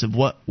essence of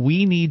what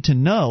we need to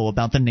know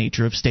about the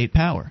nature of state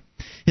power.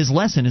 His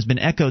lesson has been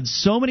echoed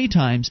so many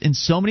times in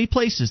so many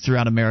places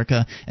throughout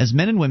America as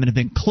men and women have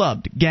been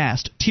clubbed,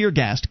 gassed,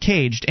 tear-gassed,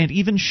 caged, and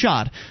even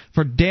shot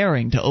for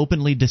daring to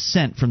openly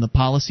dissent from the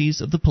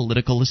policies of the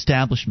political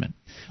establishment.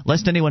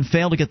 Lest anyone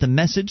fail to get the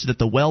message that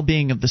the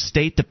well-being of the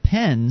state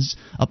depends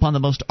upon the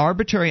most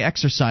arbitrary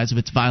exercise of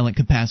its violent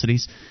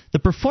capacities, the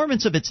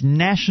performance of its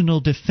national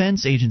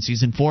defense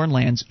agencies in foreign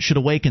lands should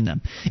awaken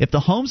them. If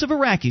the homes of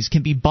Iraqis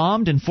can be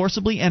bombed and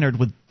forcibly entered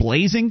with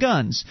blazing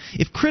guns,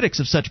 if critics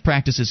of such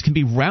practices can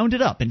be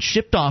rounded up and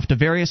shipped off to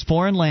various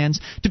foreign lands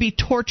to be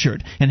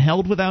tortured and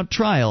held without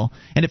trial,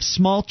 and if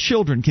small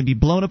children can be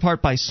blown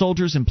apart by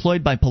soldiers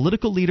employed by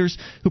political leaders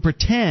who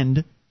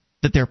pretend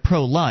that they're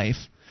pro-life,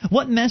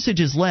 what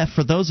message is left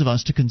for those of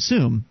us to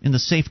consume in the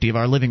safety of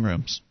our living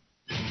rooms?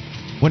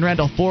 When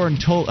Randolph Bourne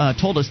told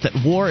us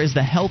that war is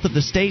the health of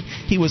the state,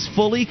 he was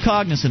fully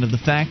cognizant of the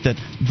fact that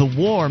the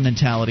war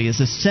mentality is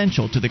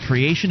essential to the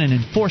creation and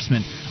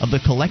enforcement of the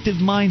collective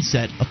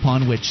mindset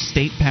upon which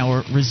state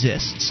power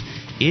resists.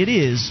 It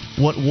is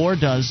what war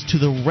does to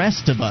the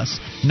rest of us,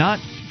 not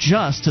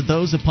just to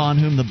those upon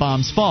whom the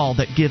bombs fall,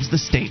 that gives the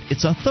state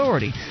its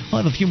authority.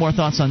 We'll have a few more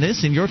thoughts on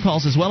this and your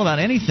calls as well about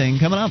anything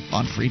coming up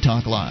on Free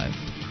Talk Live.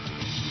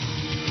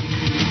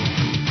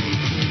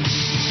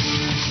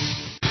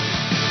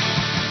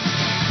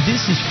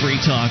 This is Free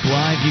Talk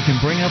Live. You can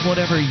bring up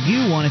whatever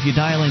you want if you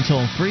dial in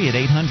toll-free at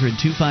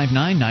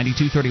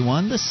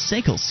 800-259-9231, the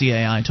SACL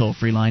CAI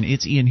toll-free line.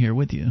 It's Ian here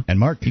with you. And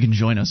Mark. You can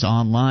join us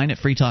online at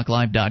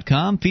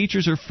freetalklive.com.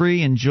 Features are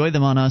free. Enjoy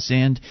them on us,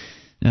 and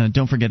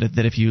don't forget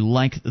that if you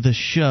like the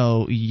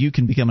show, you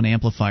can become an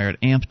amplifier at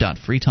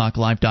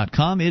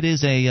amp.freetalklive.com. It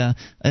is a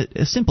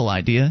simple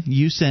idea.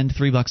 You send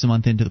 $3 a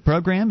month into the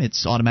program.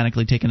 It's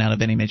automatically taken out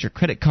of any major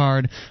credit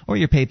card or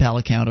your PayPal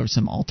account or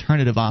some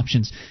alternative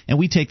options, and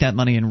we take that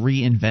money and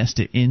reinvest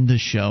it in the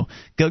show.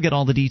 Go get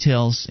all the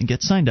details and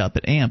get signed up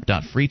at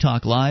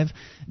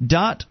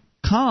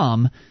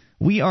amp.freetalklive.com.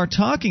 We are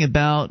talking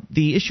about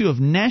the issue of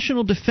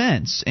national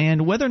defense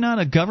and whether or not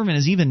a government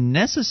is even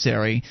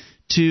necessary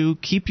to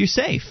keep you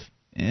safe.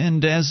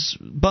 And as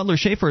Butler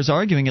Schaefer is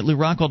arguing at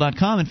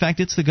LouRockwell.com, in fact,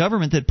 it's the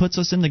government that puts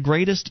us in the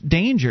greatest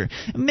danger.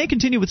 I may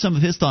continue with some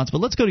of his thoughts, but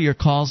let's go to your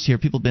calls here.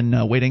 People have been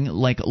waiting,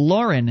 like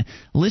Lauren,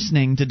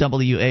 listening to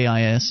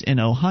WAIS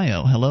in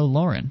Ohio. Hello,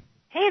 Lauren.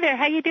 Hey there,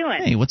 how you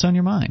doing? Hey, what's on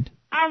your mind?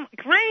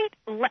 Great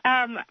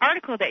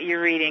article that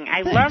you're reading.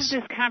 I love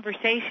this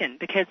conversation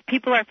because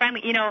people are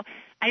finally,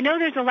 I know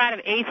there's a lot of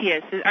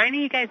atheists. Are any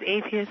of you guys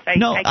atheists?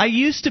 I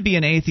used to be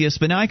an atheist,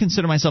 but now I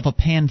consider myself a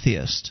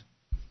pantheist.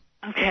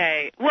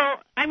 Okay. Well,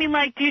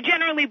 do you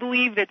generally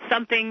believe that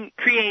something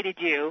created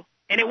you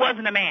and it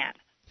wasn't a man?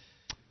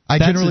 I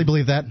generally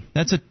believe that.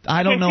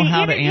 I don't know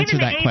how to answer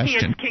that question.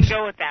 Even the atheists can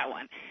go with that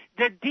one.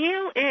 The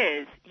deal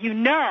is,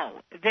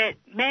 that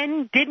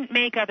men didn't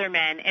make other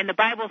men, and the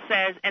Bible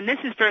says, and this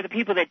is for the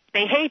people that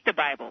they hate the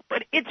Bible,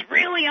 but it's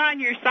really on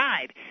your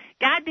side.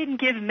 God didn't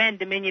give men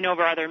dominion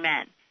over other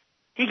men.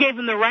 He gave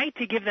them the right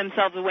to give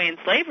themselves away in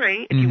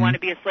slavery. If you want to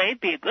be a slave,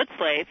 be a good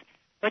slave,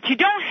 but you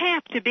don't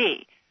have to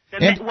be.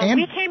 When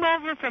we came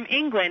over from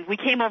England, we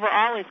came over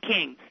all as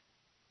kings.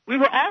 We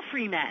were all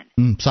free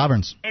men.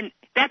 Sovereigns. And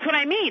that's what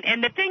I mean.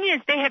 And the thing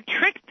is, they have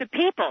tricked the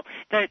people.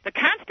 The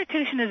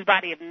Constitution is a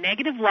body of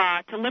negative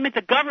law to limit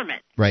the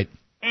government. Right.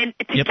 And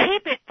to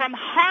keep it from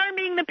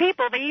harming the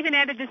people. They even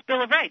added this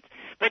Bill of Rights.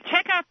 But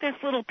check out this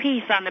little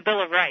piece on the Bill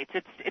of Rights.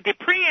 It's the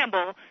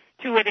preamble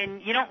to it,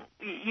 and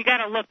you got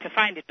to look to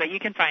find it, but you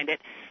can find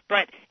it.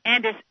 But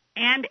this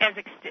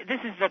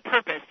is the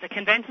purpose. The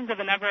conventions of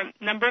a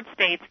number of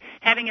states,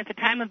 having at the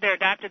time of their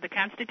adopted the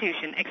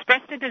Constitution,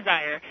 expressed a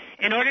desire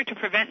in order to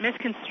prevent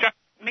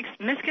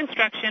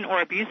misconstruction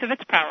or abuse of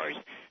its powers,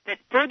 that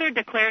further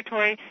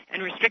declaratory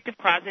and restrictive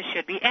clauses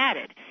should be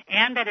added,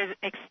 and that is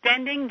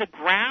extending the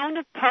ground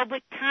of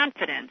public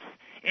confidence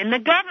in the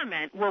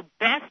government will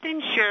best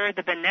ensure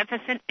the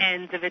beneficent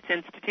ends of its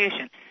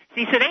institution.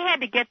 See, so they had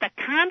to get the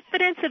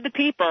confidence of the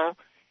people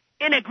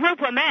in a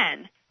group of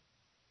men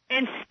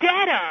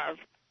instead of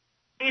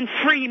in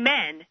free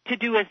men to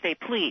do as they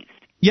pleased.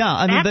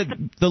 Yeah,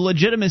 the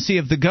legitimacy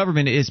of the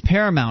government is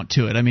paramount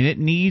to it. It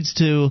needs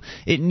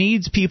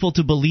people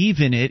to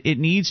believe in it. It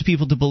needs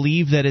people to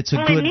believe that it's a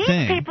good thing.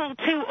 It needs people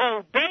to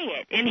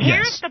obey it. And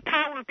here's the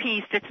power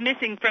piece that's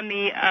missing from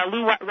the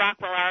Lou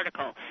Rockwell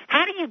article.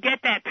 How do you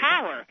get that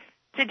power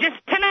to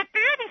not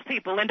fear these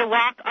people and to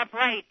walk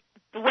upright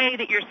the way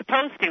that you're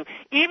supposed to?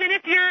 Even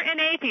if you're an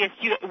atheist,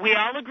 we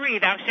all agree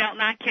thou shalt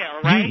not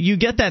kill, right? You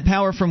get that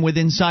power from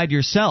within inside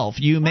yourself.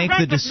 You make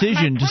the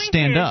decision to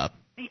stand up.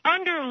 The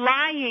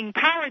underlying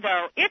power,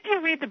 though, if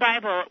you read the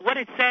Bible, what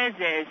it says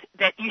is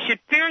that you should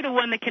fear the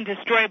one that can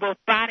destroy both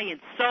body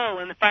and soul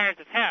in the fires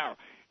of hell.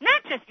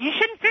 You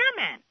shouldn't fear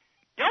men.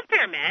 Don't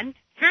fear men.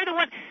 Fear the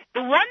one.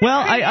 Well,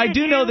 I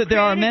do know that there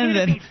are men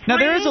that... Now,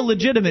 there is a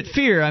legitimate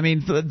fear.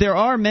 There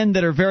are men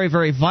that are very,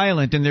 very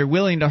violent, and they're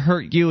willing to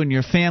hurt you and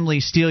your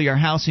family, steal your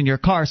house and your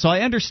car. So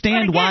I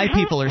understand why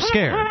people are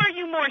scared. Who are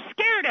you more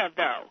scared of,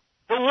 though?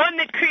 The one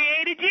that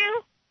created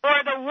you?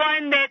 Or the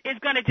one that is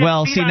going to just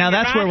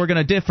that's where we're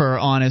going to differ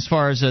on as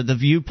far as the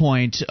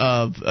viewpoint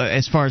of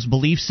as far as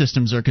belief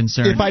systems are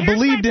concerned. If I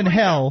believed in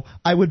hell,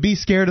 I would be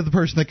scared of the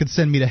person that could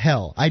send me to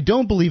hell. I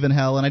don't believe in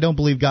hell, and I don't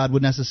believe God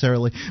would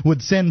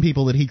send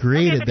people that He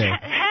created there.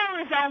 Hell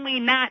is only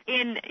not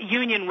in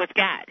union with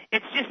God.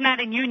 It's just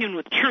not in union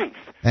with truth.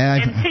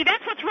 And see,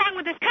 that's what's wrong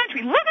with this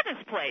country. Look at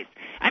this place.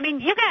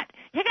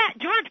 You got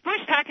George Bush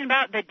talking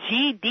about the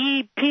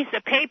GD piece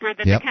of paper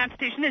that the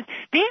Constitution is.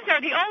 These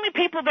are the only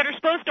people that are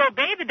supposed to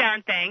obey the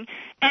darn thing,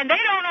 and they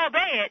don't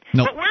obey it.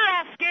 Nope. But we're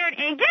all scared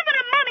and giving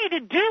them money to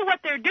do what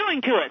they're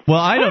doing to us. Well,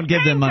 I don't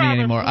give them money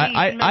anymore.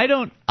 I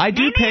don't. I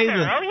do pay the.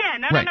 Oh yeah,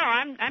 no.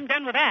 I'm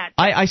done with that.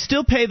 I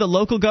still pay the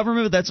local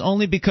government, but that's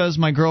only because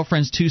my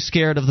girlfriend's too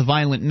scared of the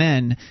violent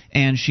men,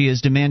 and she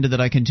has demanded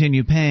that I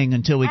continue paying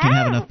until we can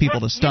have enough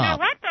people to stop. You know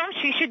what, though?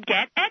 She should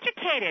get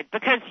educated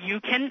because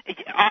you can.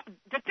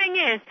 The thing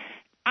is,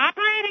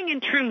 operating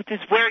in truth is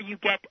where you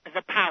get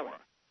the power.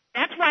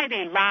 That's why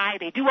they lie.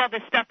 They do all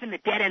this stuff in the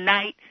dead of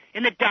night,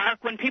 in the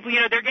dark, when people,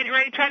 they're getting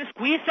ready to try to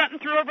squeeze something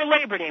through over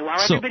Labor Day while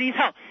everybody's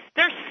home.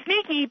 They're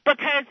sneaky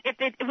because if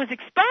it was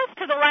exposed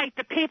to the light,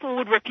 the people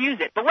would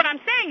refuse it. But what I'm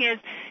saying is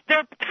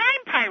they're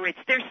time pirates.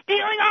 They're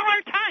stealing all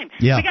our time.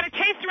 Yeah. We got to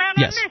chase around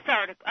on this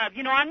article,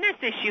 on this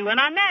issue and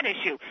on that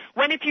issue.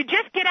 When if you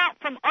just get out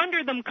from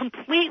under them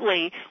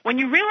completely, when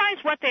you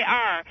realize what they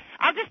are,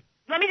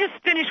 let me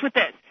just finish with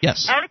this.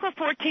 Yes. Article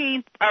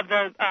 14 of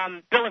the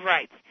Bill of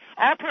Rights.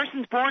 All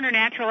persons born or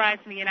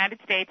naturalized in the United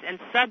States and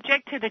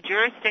subject to the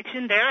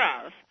jurisdiction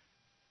thereof.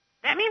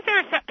 That means there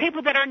are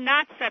people that are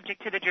not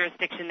subject to the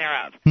jurisdiction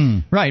thereof.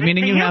 Right,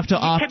 meaning you have to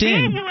opt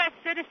in. To be a U.S.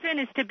 citizen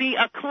is to be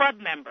a club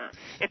member.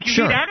 If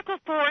you read Article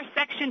 4,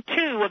 Section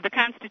 2 of the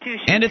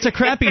Constitution... And it's a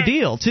crappy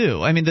deal,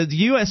 too. The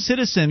U.S.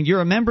 citizen,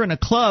 you're a member in a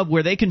club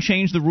where they can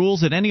change the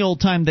rules at any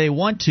old time they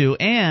want to,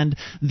 and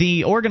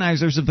the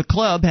organizers of the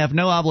club have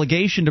no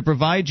obligation to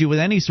provide you with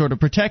any sort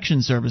of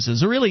protection services.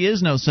 There really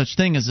is no such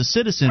thing as a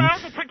citizen. Well,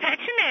 the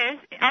protection is,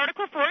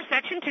 Article 4,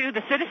 Section 2,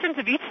 the citizens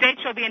of each state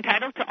shall be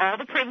entitled to all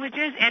the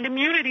privileges and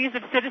immunities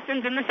of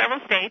citizens in the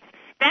several states.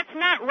 That's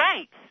not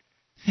rights.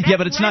 Yeah,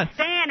 but it's not.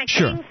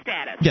 King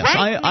status. Yes,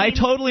 right? I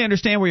totally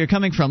understand where you're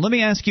coming from. Let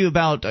me ask you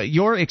about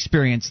your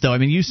experience, though.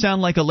 You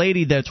sound like a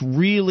lady that's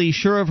really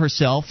sure of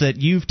herself that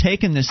you've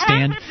taken this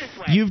stand.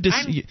 I'm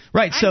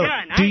right. So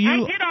done. do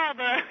you? I did all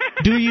the.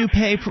 Do you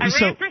pay? I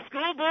ran for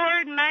school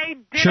board and I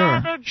did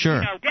all the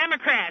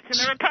Democrats and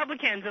the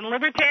Republicans and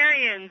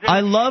libertarians. And,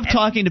 I love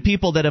talking to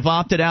people that have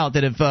opted out,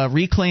 that have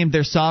reclaimed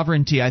their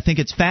sovereignty. I think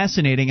it's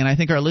fascinating, and I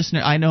think our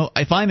listener, I know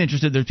if I'm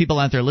interested, there's people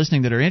out there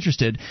listening that are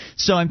interested.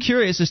 So I'm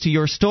curious as to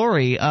your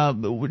story.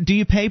 Do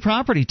you pay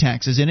property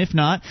taxes? And if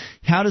not,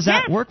 how does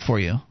that work for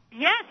you?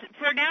 Yes,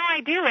 for now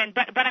I do,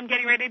 but I'm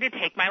getting ready to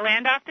take my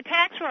land off the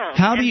tax rolls.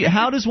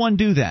 How does one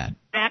do that?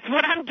 That's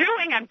what I'm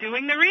doing. I'm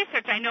doing the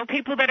research. I know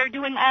people that are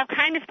doing all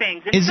kind of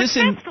things. Is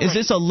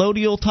this a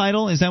lodial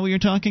title? Is that what you're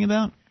talking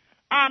about?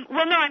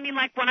 Well, no, I mean,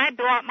 like when I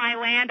bought my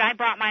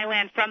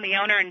land from the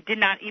owner and did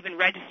not even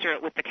register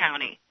it with the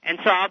county. And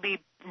so I'll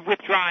be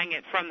withdrawing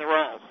it from the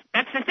rolls.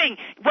 That's the thing.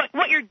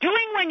 What you're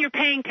doing when you're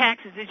paying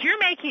taxes is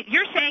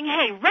you're saying,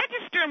 hey,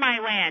 register my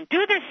land.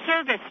 Do this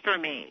service for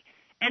me.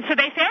 And so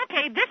they say,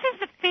 okay, this is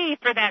the fee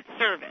for that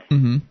service.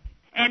 Mm-hmm.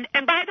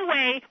 And by the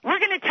way, we're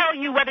going to tell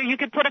you whether you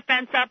could put a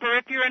fence up or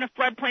if you're in a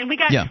floodplain.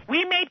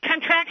 We made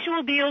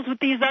contractual deals with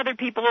these other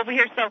people over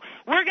here, so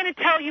we're going to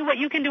tell you what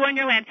you can do on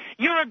your land.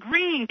 You're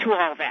agreeing to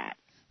all that.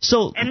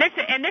 So and this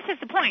is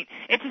the point.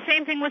 It's the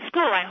same thing with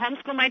school. I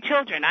homeschool my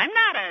children. I'm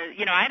not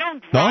I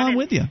don't. I'm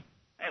with you.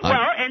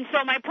 Well, and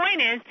so my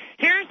point is,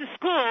 here's a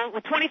school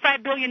with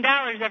 $25 billion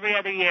every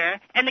other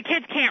year, and the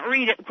kids can't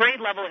read at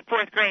grade level at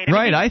fourth grade.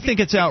 Right. I think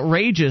it's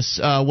outrageous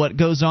what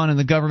goes on in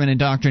the government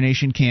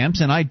indoctrination camps,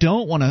 and I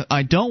don't want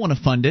to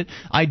fund it.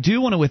 I do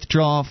want to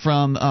withdraw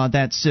from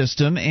that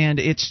system, and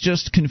it's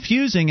just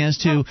confusing as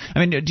to.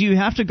 I mean, do you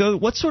have to go?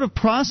 What sort of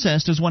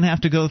process does one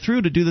have to go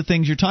through to do the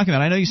things you're talking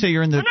about? I know you say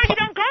you're in the. Well, no, you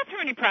don't go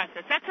through any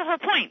process. That's the whole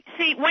point.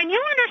 See, when you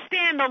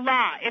understand the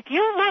law, if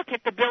you look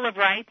at the Bill of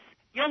Rights,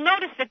 you'll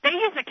notice that they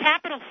use a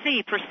capital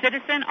C for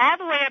citizen all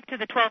the way up to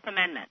the 12th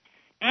Amendment.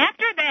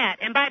 After that,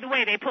 and by the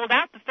way, they pulled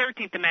out the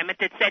 13th Amendment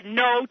that said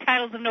no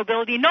titles of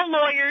nobility, no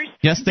lawyers,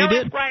 yes, they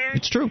did. Esquires,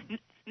 it's true.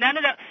 None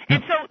of that.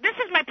 And so this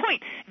is my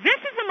point.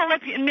 This is a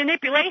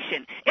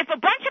manipulation. If a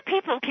bunch of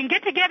people can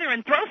get together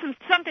and throw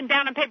something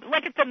down on paper,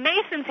 like if the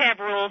Masons have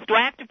rules, do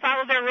I have to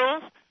follow their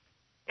rules?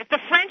 If the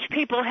French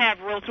people have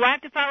rules, do I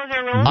have to follow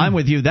their rules? I'm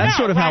with you. That's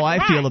sort of how I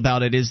feel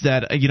about it. Is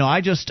that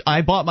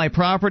I bought my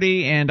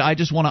property and I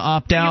just want to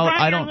opt out.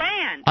 I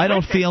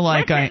don't feel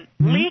like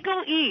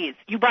legal ease.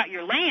 You bought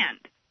your land.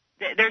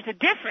 There's a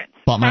difference.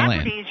 Bought my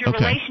Property land. is your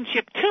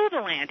relationship to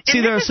the land.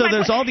 See,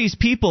 there's all these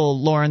people,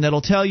 Lauren,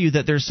 that'll tell you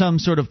that there's some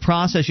sort of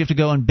process you have to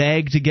go and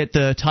beg to get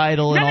the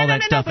title and all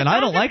that stuff, and I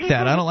don't like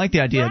that. I don't like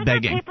the idea of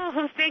begging. Those are people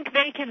who think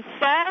they can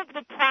solve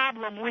the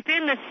problem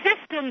within the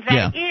system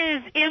that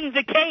is in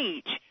the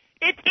cage.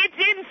 It's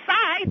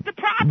inside the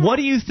problem. What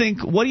do you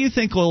think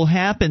will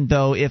happen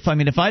though if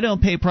I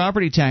don't pay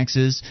property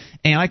taxes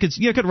and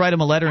you could write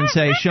them a letter and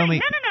say, show me.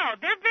 No,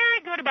 they're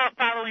very good about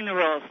following the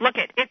rules. Look,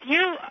 this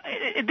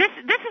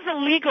is a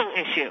legal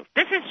issue.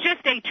 This is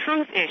just a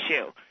truth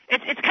issue.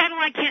 It's kind of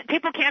like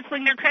people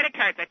canceling their credit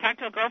cards. I talked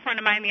to a girlfriend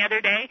of mine the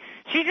other day.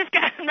 She just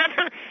got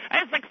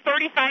it's like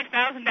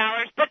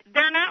 $35,000, but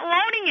they're not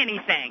loaning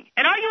anything.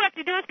 And all you have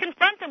to do is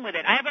confront them with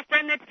it. I have a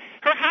friend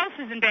her house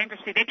is in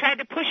bankruptcy. They tried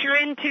to push her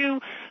into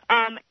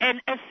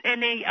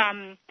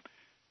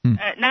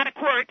not a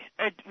court,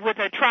 with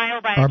a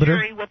trial by Arbiter? a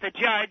jury with a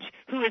judge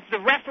who is the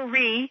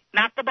referee,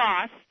 not the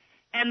boss,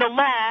 and the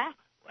law,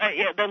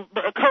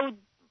 the code,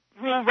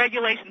 rule,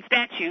 regulation,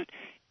 statute,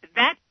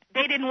 that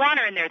they didn't want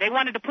her in there. They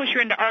wanted to push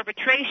her into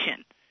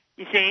arbitration.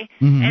 You see,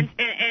 and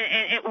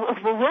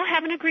we'll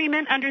have an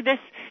agreement under this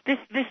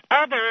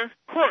other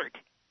court.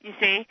 You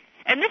see,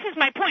 and this is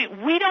my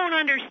point. We don't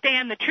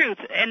understand the truth,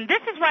 and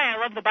this is why I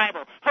love the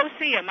Bible.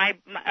 Hosea, my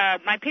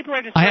people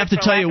are just. I have to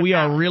tell you, we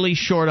are really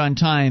short on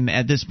time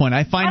at this point.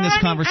 I find this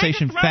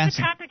conversation fascinating. I just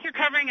love the topic you're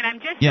covering, and I'm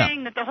just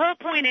saying that the whole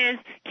point is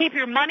keep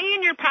your money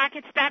in your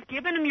pocket. Stop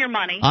giving them your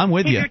money. I'm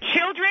with you. Keep your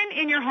children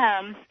in your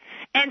homes.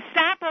 And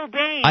stop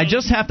obeying. I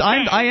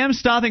am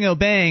stopping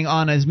obeying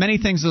on as many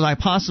things as I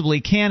possibly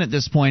can at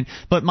this point.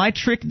 But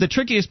the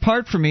trickiest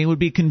part for me would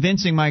be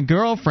convincing my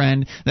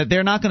girlfriend that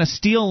they're not going to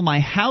steal my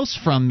house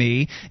from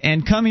me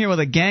and come here with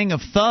a gang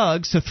of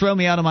thugs to throw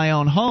me out of my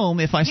own home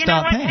if I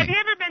stop paying. Have you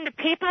ever been to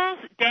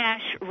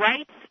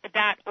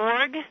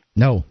peoples-rights.org?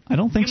 No, I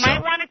don't think so. You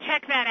might want to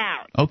check that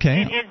out.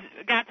 Okay. It's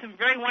got some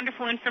very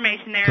wonderful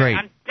information there. Great.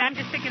 I'm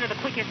just thinking of the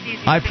quickest,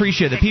 easiest. I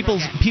appreciate it.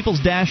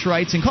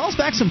 People's-rights, and call us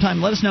back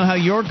sometime. Let us know how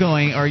you're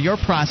going or your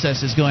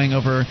process is going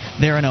over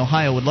there in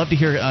Ohio. Would love to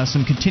hear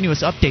some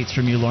continuous updates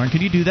from you, Lauren.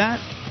 Could you do that?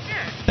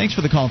 Sure. Thanks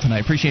for the call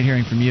tonight. Appreciate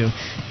hearing from you.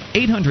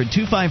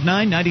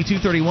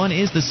 800-259-9231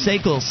 is the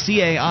SACL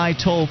CAI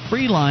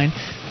toll-free line.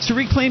 To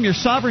reclaim your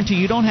sovereignty,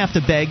 you don't have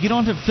to beg. You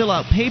don't have to fill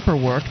out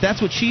paperwork.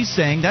 That's what she's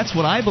saying. That's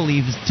what I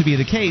believe is to be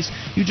the case.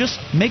 You just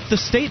make the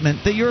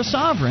statement that you're a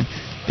sovereign.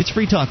 It's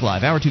Free Talk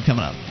Live. Hour 2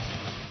 coming up.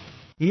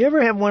 You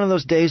ever have one of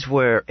those days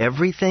where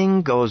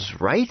everything goes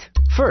right?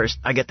 First,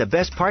 I get the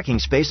best parking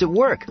space at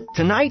work.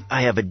 Tonight,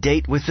 I have a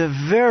date with the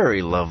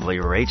very lovely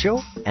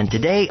Rachel. And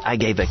today, I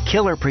gave a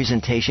killer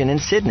presentation in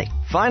Sydney.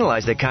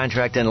 finalized a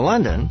contract in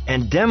London,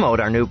 and demoed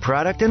our new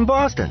product in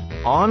Boston.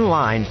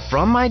 Online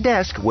from my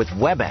desk with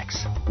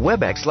WebEx.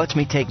 WebEx lets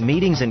me take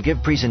meetings and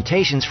give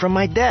presentations from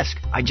my desk.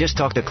 I just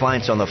talk to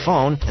clients on the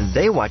phone, and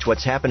they watch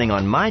what's happening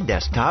on my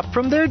desktop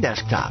from their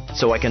desktop.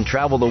 So I can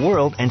travel the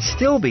world and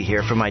still be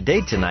here for my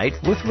date tonight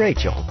with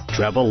Rachel.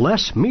 Travel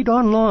less, meet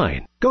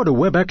online. Go to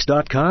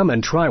Webex.com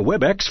and try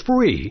Webex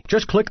free.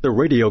 Just click the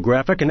radio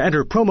graphic and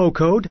enter promo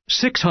code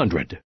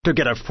 600 to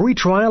get a free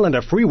trial and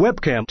a free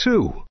webcam,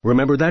 too.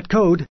 Remember that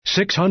code,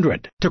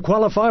 600, to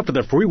qualify for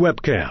the free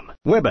webcam.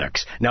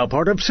 Webex, now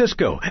part of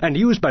Cisco and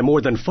used by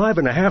more than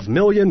 5.5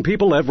 million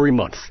people every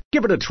month.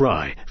 Give it a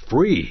try,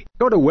 free.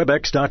 Go to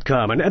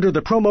Webex.com and enter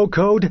the promo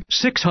code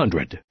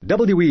 600.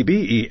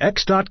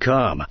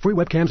 Webex.com. Free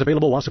webcams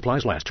available while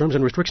supplies last. Terms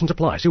and restrictions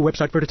apply. See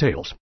website for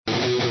details.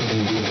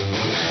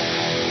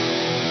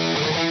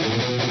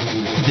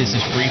 This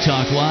is Free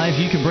Talk Live.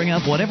 You can bring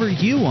up whatever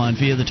you want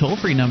via the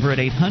toll-free number at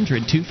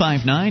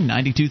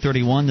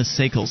 800-259-9231, the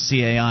SACL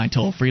CAI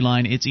toll-free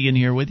line. It's Ian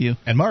here with you.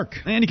 And Mark.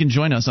 And you can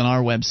join us on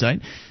our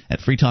website at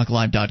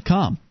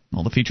freetalklive.com.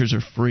 All the features are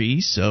free,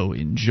 so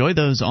enjoy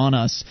those on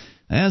us.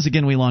 As,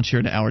 again, we launch here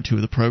into Hour 2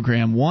 of the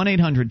program.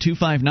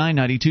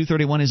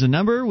 1-800-259-9231 is a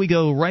number. We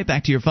go right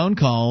back to your phone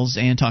calls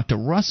and talk to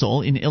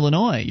Russell in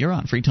Illinois. You're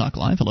on Free Talk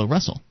Live. Hello,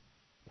 Russell.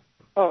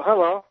 Oh,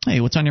 hello. Hey,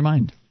 what's on your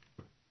mind?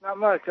 Not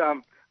much.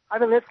 I've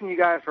been listening to you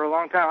guys for a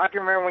long time. I can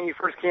remember when you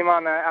first came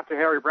on after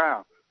Harry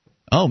Brown.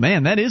 Oh,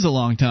 man, that is a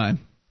long time.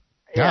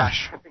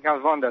 Gosh. Yeah, I think I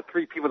was one of the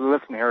 3 people to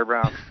listen to Harry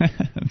Brown.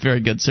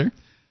 Very good, sir.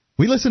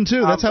 We listened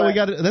too. That's how we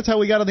got. That's how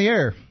we got on the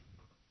air.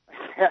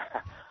 Yeah.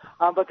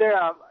 But there,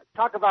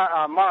 talk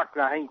about Mark.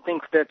 He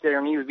thinks that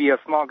there needs to be a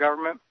small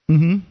government.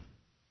 Mm-hmm.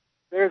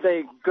 There's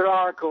a good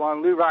article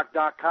on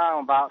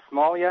LouRock.com about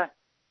Somalia.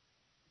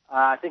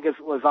 I think it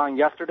was on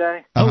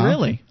yesterday. Oh,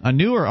 really? A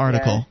newer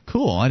article. Yeah.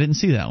 Cool. I didn't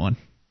see that one.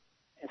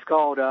 It's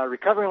called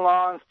Recovering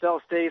Lawns,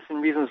 Failed States,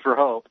 and Reasons for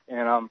Hope.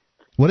 And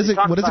what is it?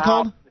 What is it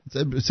called?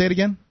 Say it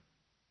again.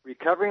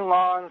 Recovering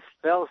Lawns,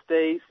 Failed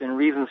States, and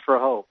Reasons for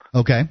Hope.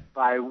 Okay.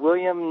 By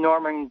William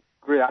Norman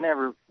Grigg. I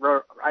never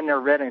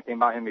read anything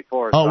about him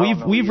before. Oh,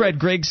 we've read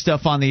Grigg's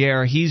stuff on the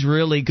air. He's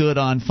really good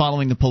on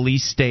following the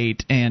police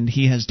state, and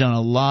he has done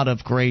a lot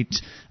of great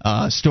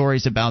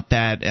stories about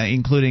that,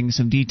 including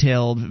some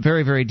detailed,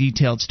 very, very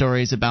detailed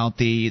stories about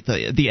the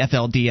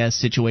FLDS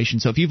situation.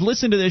 So if you've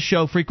listened to this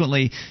show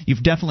frequently,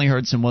 you've definitely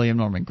heard some William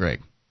Norman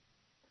Grigg.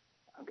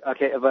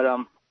 Okay, but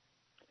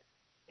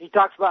he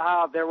talks about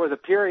how there was a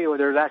period where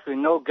there was actually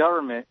no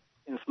government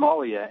in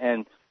Somalia,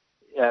 and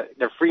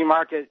the free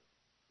market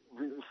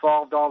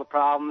solved all the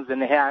problems,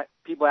 and they had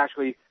people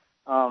actually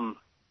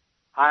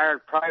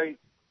hired private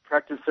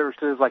protective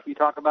services like you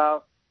talk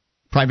about.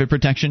 Private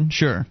protection,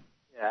 sure.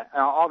 Yeah,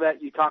 all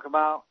that you talk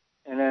about.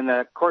 And then,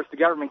 of course, the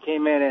government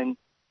came in and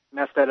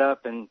messed that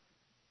up and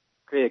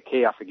created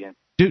chaos again.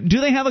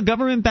 Do they have a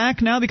government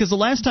back now? Because the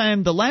last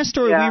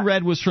story we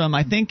read was from,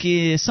 I think,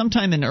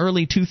 sometime in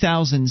early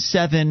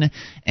 2007,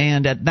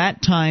 and at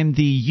that time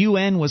the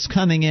UN was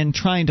coming in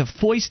trying to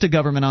foist a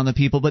government on the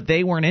people, but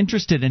they weren't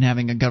interested in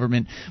having a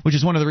government, which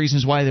is one of the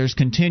reasons why there's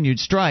continued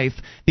strife,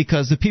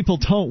 because the people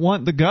don't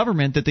want the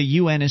government that the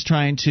UN is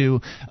trying to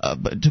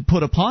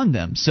put upon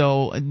them.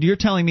 So you're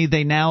telling me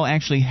they now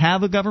actually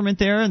have a government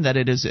there, and that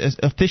it is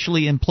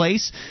officially in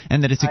place,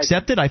 and that it's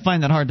accepted? I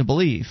find that hard to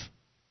believe.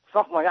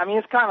 Something like, I mean,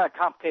 it's kind of a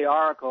complicated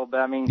article, but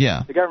I mean,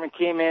 the government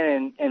came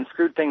in and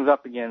screwed things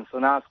up again, so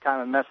now it's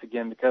kind of a mess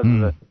again because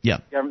of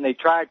the government. They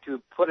tried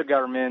to put a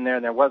government in there,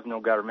 and there was no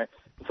government.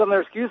 And some of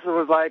their excuses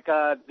was like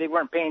they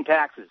weren't paying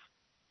taxes.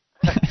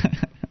 Of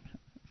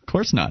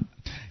course not.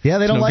 Yeah,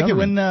 they don't like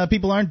government. It when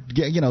people aren't,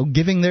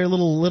 giving their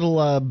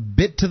little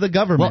bit to the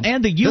government. Well,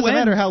 and the UN doesn't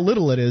matter how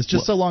little it is,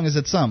 just so long as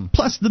it's some.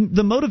 Plus,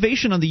 the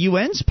motivation on the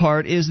UN's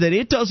part is that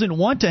it doesn't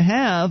want to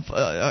have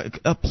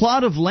a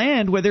plot of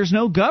land where there's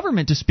no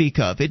government to speak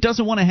of. It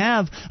doesn't want to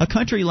have a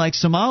country like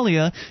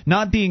Somalia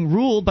not being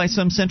ruled by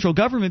some central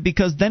government,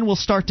 because then we'll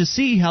start to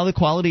see how the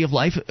quality of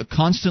life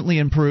constantly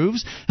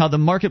improves, how the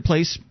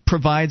marketplace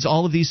provides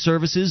all of these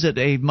services at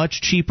a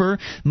much cheaper,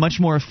 much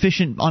more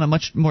efficient, on a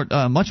much more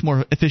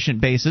efficient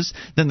basis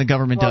than the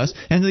government does,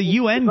 and the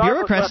UN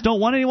bureaucrats don't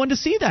want anyone to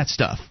see that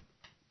stuff.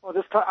 Well,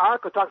 this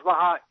article talks about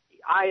how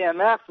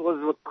IMF was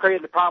what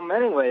created the problem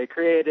anyway. It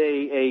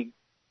created a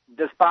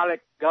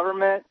despotic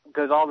government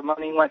because all the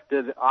money went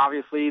to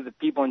obviously the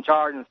people in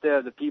charge instead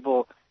of the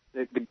people,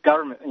 the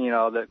government,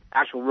 the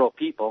actual real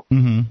people,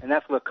 and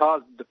that's what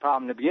caused the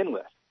problem to begin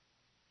with.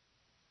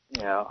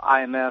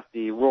 IMF,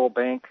 the World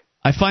Bank.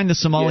 I find the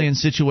Somalian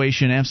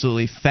situation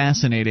absolutely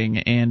fascinating,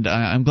 and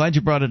I'm glad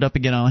you brought it up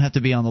again. I'll have to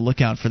be on the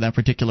lookout for that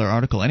particular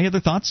article. Any other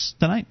thoughts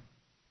tonight?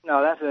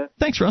 No, that's it.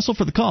 Thanks, Russell,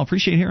 for the call.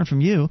 Appreciate hearing from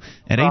you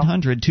at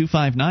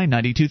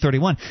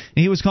 800-259-9231.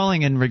 He was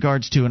calling in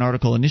regards to an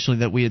article initially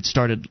that we had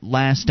started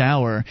last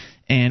hour,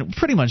 and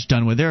pretty much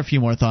done with. There are a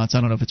few more thoughts.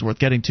 I don't know if it's worth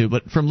getting to,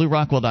 but from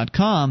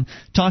LouRockwell.com,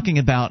 talking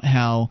about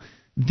how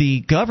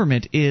the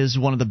government is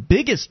one of the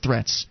biggest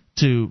threats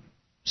to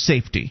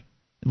safety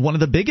one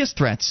of the biggest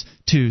threats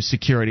to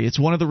security. It's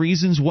one of the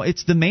reasons why,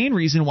 it's the main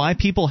reason why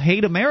people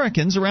hate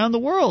Americans around the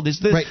world is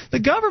the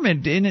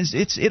government, and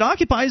it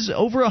occupies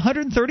over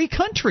 130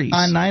 countries.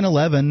 On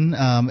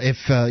 9/11,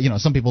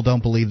 if some people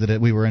don't believe that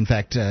we were in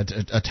fact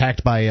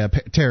attacked by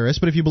terrorists,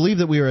 but if you believe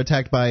that we were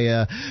attacked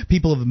by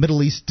people of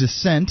Middle East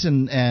descent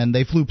and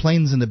they flew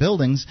planes into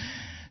buildings,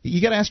 you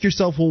got to ask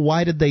yourself, well,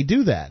 why did they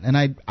do that? And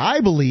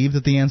I believe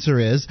that the answer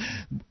is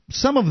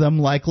some of them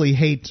likely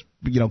hate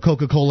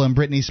Coca-Cola and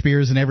Britney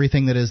Spears and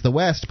everything that is the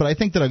West, but I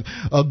think that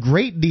a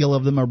great deal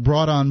of them are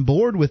brought on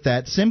board with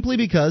that simply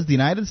because the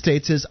United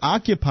States is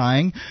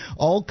occupying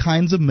all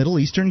kinds of Middle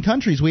Eastern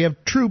countries. We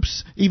have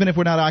troops, even if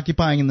we're not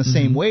occupying in the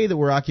same way that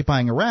we're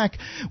occupying Iraq,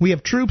 we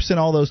have troops in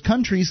all those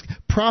countries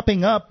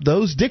propping up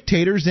those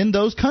dictators in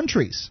those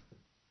countries.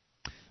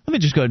 Let me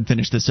just go ahead and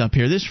finish this up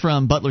here. This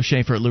from Butler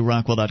Schaefer at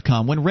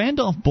LouRockwell.com. When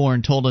Randolph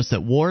Bourne told us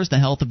that war is the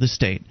health of the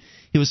state,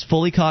 he was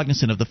fully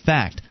cognizant of the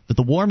fact that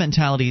the war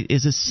mentality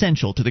is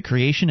essential to the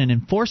creation and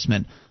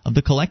enforcement of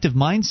the collective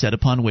mindset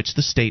upon which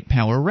the state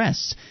power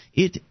rests.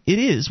 It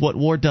is what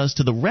war does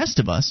to the rest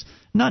of us,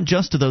 not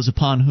just to those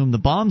upon whom the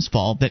bombs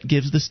fall, that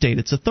gives the state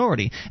its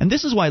authority. And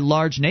this is why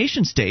large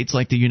nation-states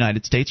like the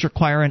United States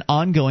require an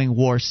ongoing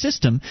war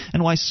system,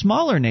 and why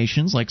smaller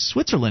nations like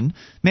Switzerland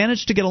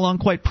manage to get along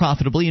quite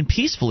profitably and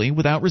peacefully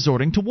without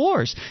resorting to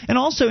wars. And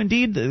also,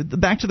 indeed,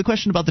 back to the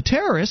question about the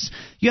terrorists,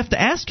 you have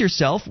to ask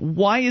yourself,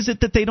 why is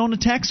it that they don't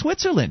attack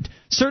Switzerland?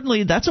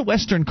 Certainly, that's a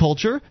Western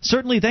culture.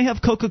 Certainly, they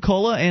have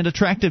Coca-Cola and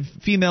attractive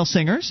female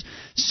singers.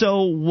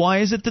 So why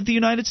is it that the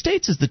United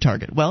States is the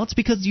target? Well, it's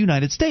because the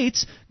United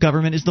States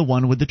government is the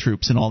one with the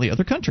troops in all the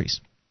other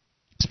countries,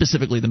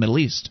 specifically the Middle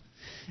East.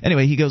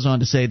 Anyway, he goes on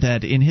to say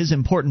that in his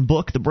important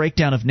book, The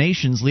Breakdown of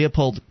Nations,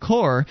 Leopold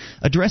Kohr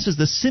addresses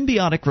the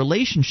symbiotic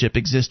relationship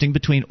existing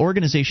between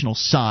organizational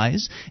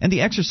size and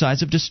the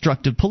exercise of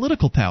destructive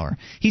political power.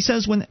 He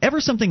says whenever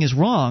something is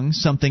wrong,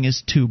 something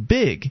is too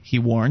big, he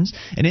warns,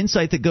 an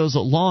insight that goes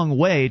a long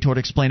way toward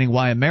explaining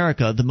why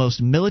America, the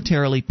most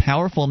militarily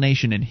powerful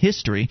nation in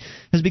history,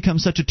 has become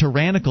such a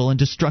tyrannical and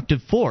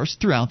destructive force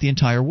throughout the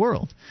entire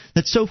world.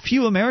 That so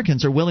few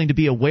Americans are willing to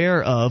be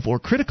aware of or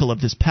critical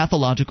of this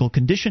pathological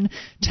condition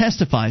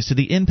testifies to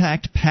the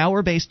impact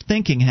power-based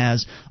thinking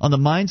has on the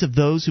minds of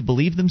those who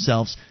believe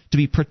themselves to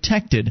be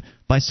protected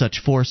by such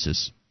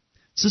forces.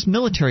 It's this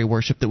military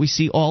worship that we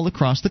see all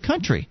across the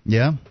country.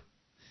 Yeah.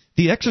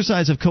 The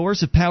exercise of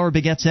coercive power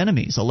begets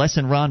enemies, a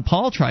lesson Ron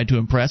Paul tried to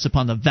impress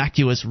upon the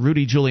vacuous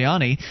Rudy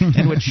Giuliani,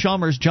 and which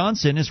Chalmers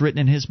Johnson has written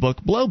in his book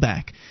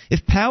Blowback.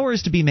 If power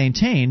is to be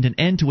maintained, an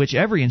end to which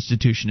every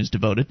institution is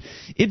devoted,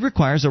 it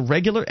requires a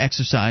regular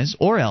exercise,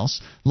 or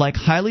else, like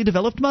highly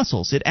developed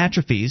muscles, it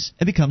atrophies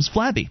and becomes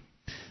flabby.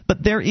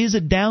 But there is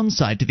a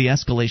downside to the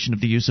escalation of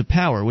the use of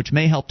power, which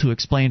may help to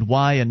explain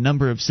why a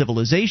number of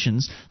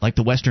civilizations, like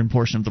the western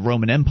portion of the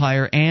Roman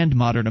Empire and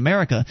modern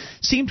America,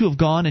 seem to have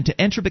gone into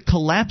entropic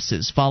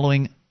collapses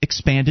following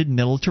expanded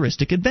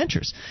militaristic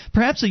adventures.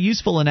 Perhaps a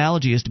useful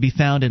analogy is to be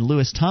found in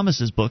Lewis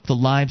Thomas's book, The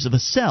Lives of a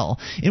Cell,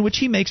 in which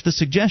he makes the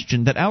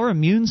suggestion that our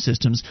immune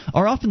systems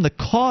are often the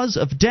cause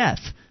of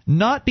death,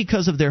 not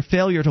because of their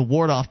failure to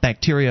ward off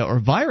bacteria or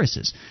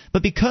viruses,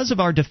 but because of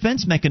our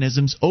defense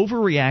mechanisms'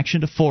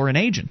 overreaction to foreign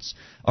agents.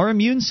 Our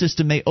immune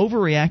system may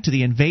overreact to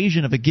the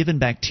invasion of a given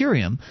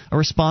bacterium, a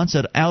response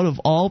out of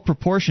all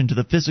proportion to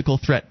the physical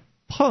threat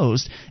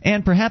posed,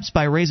 and perhaps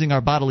by raising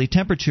our bodily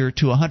temperature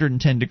to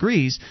 110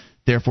 degrees,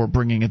 therefore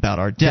bringing about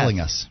our death. Killing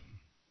us.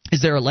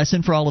 Is there a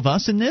lesson for all of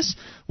us in this?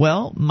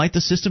 Well, might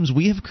the systems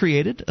we have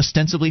created,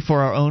 ostensibly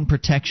for our own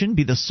protection,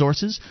 be the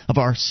sources of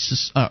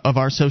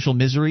our social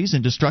miseries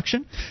and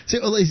destruction? See,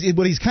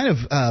 what he's kind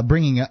of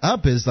bringing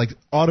up is like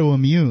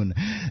autoimmune.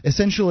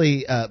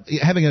 Essentially,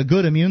 having a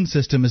good immune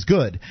system is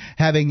good.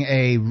 Having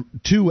a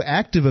too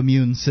active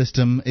immune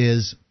system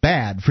is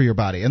bad for your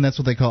body, and that's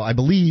what they call, I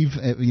believe,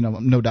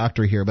 no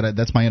doctor here, but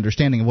that's my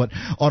understanding of what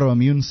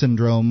autoimmune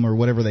syndrome or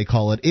whatever they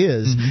call it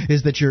is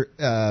that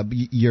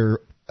your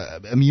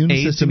immune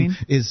AIDS, system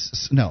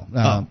is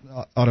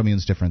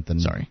autoimmune's different than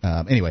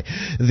anyway,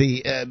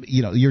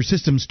 your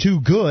system's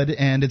too good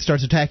and it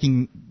starts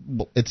attacking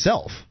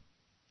itself.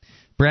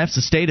 Perhaps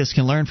the statists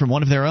can learn from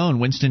one of their own,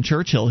 Winston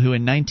Churchill, who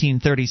in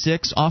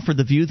 1936 offered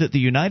the view that the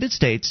United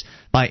States,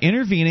 by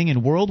intervening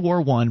in World War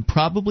I,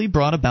 probably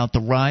brought about the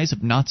rise of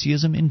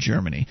Nazism in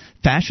Germany,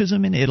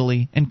 fascism in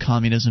Italy, and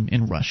communism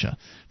in Russia.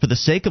 For the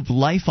sake of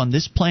life on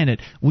this planet,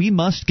 we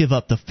must give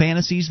up the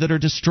fantasies that are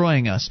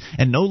destroying us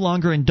and no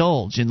longer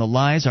indulge in the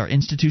lies our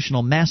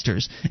institutional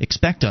masters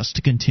expect us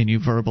to continue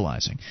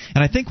verbalizing.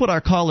 And I think what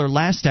our caller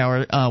last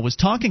hour was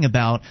talking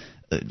about,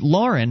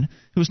 Lauren,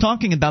 who was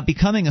talking about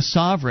becoming a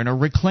sovereign or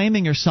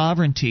reclaiming your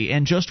sovereignty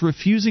and just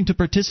refusing to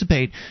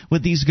participate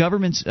with these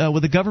governments,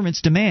 with the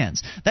government's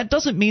demands. That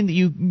doesn't mean that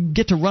you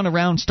get to run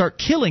around and start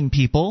killing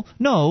people.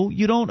 No,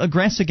 you don't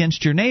aggress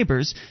against your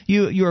neighbors.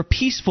 You're a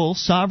peaceful,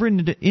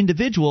 sovereign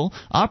individual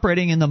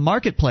operating in the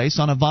marketplace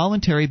on a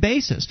voluntary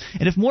basis.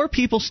 And if more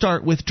people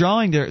start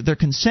withdrawing their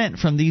consent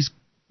from these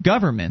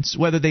governments,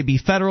 whether they be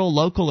federal,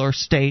 local, or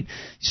state,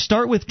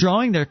 start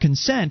withdrawing their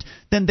consent,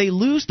 then they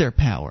lose their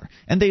power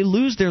and they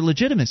lose their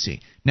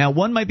legitimacy. Now,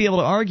 one might be able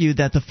to argue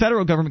that the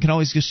federal government can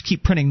always just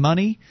keep printing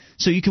money,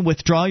 so you can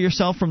withdraw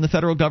yourself from the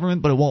federal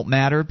government, but it won't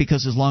matter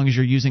because as long as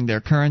you're using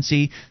their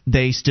currency,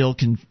 they still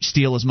can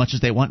steal as much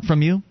as they want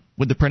from you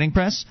with the printing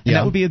press, and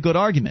that would be a good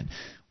argument,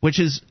 which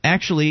is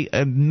actually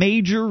a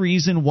major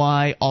reason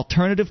why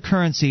alternative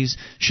currencies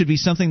should be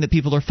something that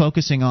people are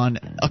focusing on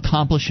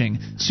accomplishing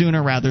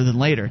sooner rather than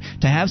later.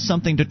 To have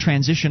something to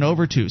transition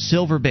over to,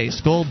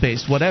 silver-based,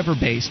 gold-based,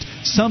 whatever-based,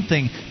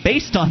 something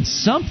based on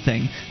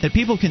something that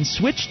people can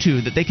switch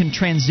to, that they can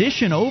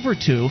transition over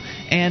to,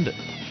 and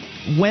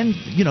when,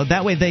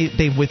 that way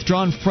they've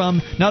withdrawn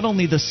from not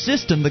only the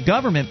system, the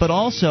government, but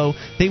also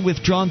they've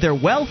withdrawn their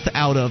wealth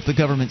out of the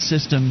government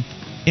system.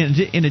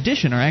 In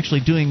addition, are actually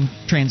doing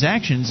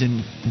transactions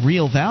in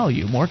real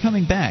value. More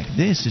coming back.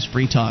 This is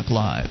Free Talk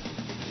Live.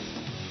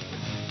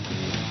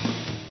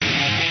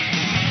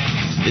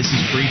 This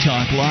is Free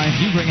Talk Live.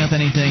 You bring up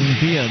anything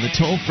via the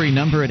toll-free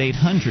number at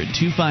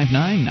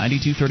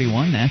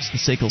 800-259-9231. That's the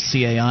SACL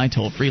CAI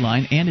toll-free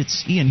line. And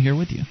it's Ian here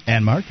with you.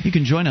 And Mark. You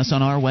can join us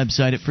on our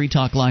website at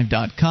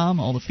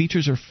freetalklive.com. All the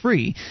features are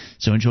free,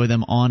 so enjoy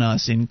them on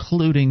us,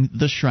 including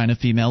the Shrine of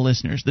Female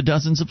Listeners, the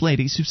dozens of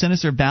ladies who sent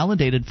us their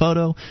validated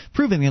photo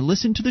proving they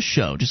listen to the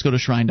show. Just go to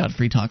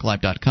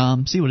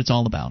shrine.freetalklive.com, see what it's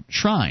all about.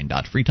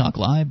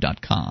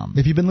 Shrine.freetalklive.com.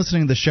 If you've been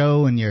listening to the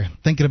show and you're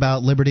thinking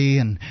about liberty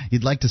and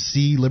you'd like to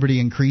see liberty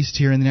increased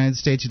here in the United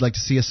States, you'd like to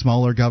see a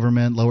smaller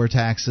government, lower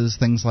taxes,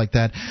 things like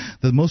that,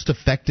 the most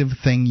effective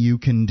thing you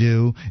can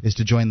do is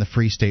to join the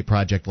Free State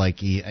Project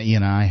like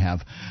Ian and I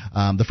have.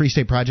 The Free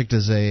State Project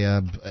is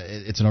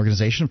it's an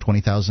organization of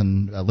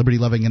 20,000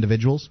 liberty-loving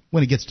individuals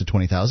when it gets to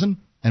 20,000,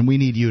 and we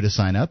need you to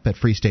sign up at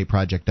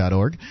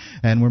freestateproject.org,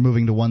 and we're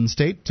moving to one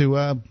state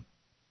to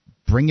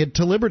bring it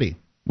to liberty.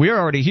 We're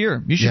already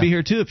here. You should be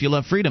here too if you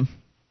love freedom.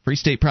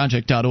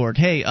 freestateproject.org.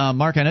 Hey,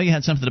 Mark, I know you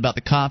had something about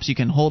the cops. You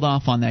can hold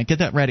off on that. Get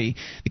that ready,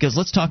 because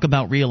let's talk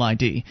about Real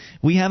ID.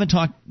 We haven't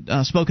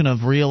spoken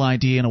of Real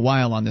ID in a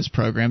while on this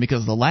program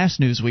because the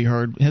last news we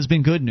heard has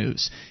been good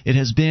news. It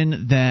has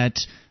been that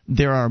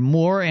there are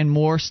more and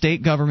more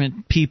state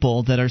government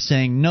people that are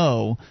saying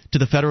no to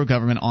the federal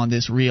government on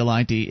this Real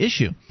ID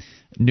issue.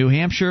 New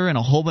Hampshire and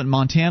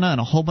Montana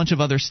and a whole bunch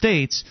of other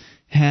states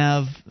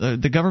have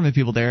the government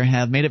people there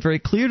have made it very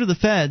clear to the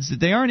feds that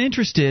they aren't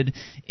interested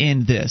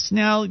in this.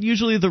 Now,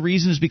 usually the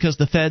reason is because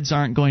the feds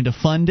aren't going to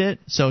fund it,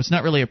 so it's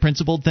not really a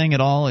principled thing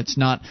at all. It's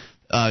not.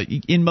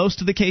 In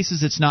most of the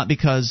cases, it's not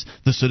because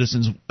the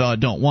citizens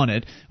don't want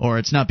it, or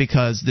it's not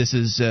because this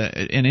is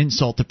an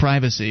insult to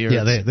privacy,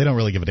 or they don't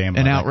really give a damn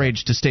about an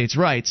outrage to states'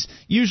 rights.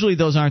 Usually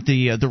those aren't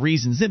the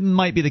reasons. It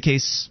might be the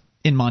case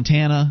in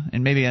Montana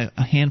and maybe a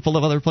handful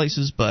of other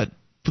places, but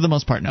for the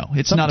most part, no.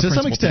 It's not a to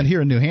some extent thing. Here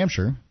in New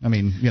Hampshire. I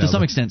mean, to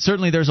some extent.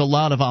 Certainly there's a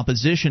lot of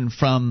opposition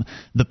from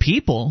the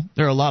people.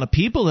 There are a lot of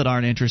people that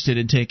aren't interested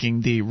in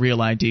taking the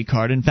Real ID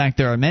card. In fact,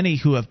 there are many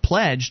who have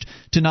pledged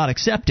to not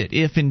accept it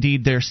if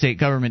indeed their state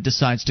government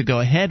decides to go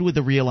ahead with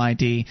the Real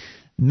ID.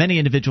 Many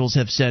individuals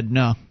have said,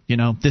 no,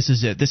 this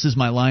is it. This is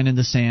my line in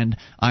the sand.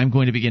 I'm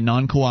going to begin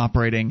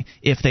non-cooperating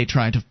if they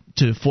try to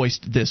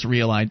foist this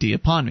Real ID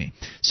upon me.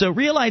 So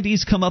Real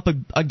ID's come up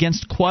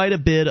against quite a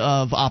bit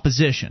of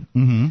opposition.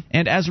 Mm-hmm.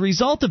 And as a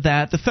result of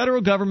that, the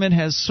federal government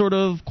has sort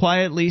of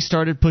quietly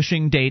started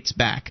pushing dates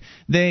back.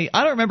 I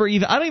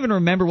don't even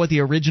remember what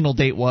the original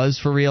date was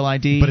for Real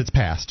ID. But it's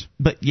passed.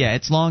 But yeah,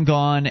 it's long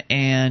gone,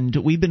 and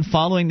we've been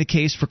following the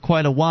case for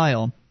quite a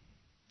while.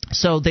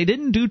 So they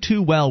didn't do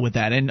too well with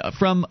that. And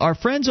from our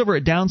friends over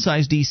at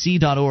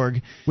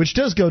downsizedc.org, which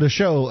does go to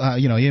show,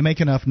 you make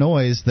enough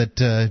noise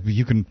that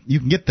you can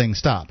get things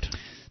stopped.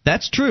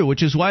 That's true,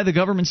 which is why the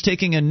government's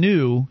taking a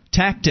new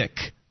tactic.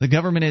 The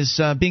government is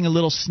being a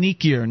little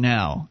sneakier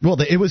now. Well,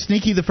 it was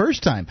sneaky the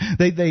first time.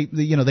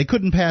 They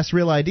couldn't pass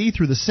Real ID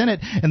through the Senate,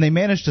 and they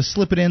managed to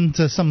slip it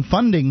into some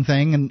funding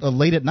thing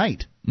late at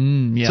night.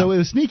 Yeah. So it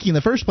was sneaky in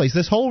the first place.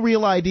 This whole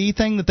Real ID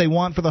thing that they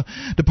want for the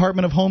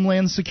Department of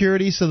Homeland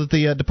Security, so that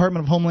the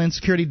Department of Homeland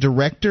Security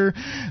director,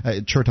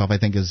 Chertoff, I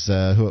think is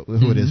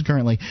who it is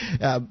currently,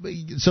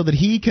 so that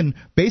he can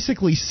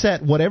basically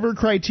set whatever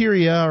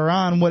criteria are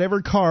on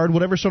whatever card,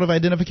 whatever sort of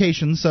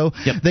identification. So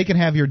they can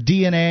have your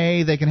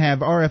DNA, they can have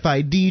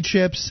RFID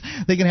chips,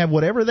 they can have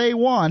whatever they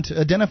want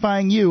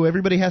identifying you.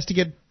 Everybody has to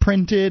get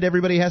printed,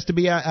 everybody has to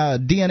be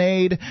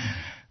DNA'd.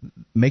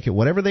 Make it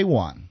whatever they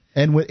want.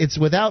 And it's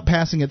without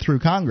passing it through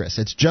Congress.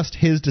 It's just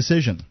his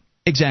decision.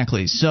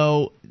 Exactly.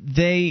 So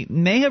they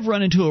may have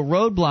run into a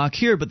roadblock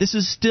here, but this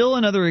is still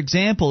another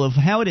example of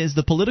how it is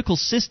the political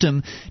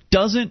system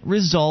doesn't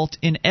result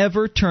in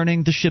ever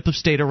turning the ship of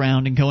state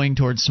around and going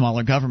towards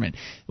smaller government.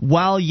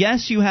 While,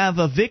 yes, you have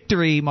a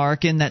victory,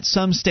 Mark, in that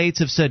some states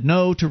have said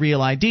no to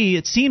Real ID,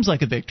 it seems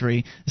like a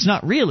victory. It's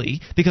not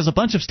really, because a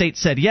bunch of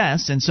states said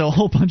yes, and so a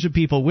whole bunch of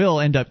people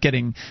will end up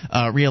getting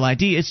Real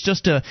ID. It's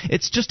just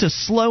a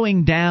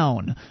slowing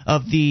down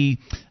of the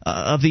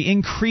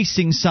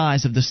increasing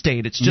size of the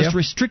state. It's just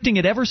restricting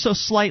it ever so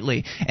slightly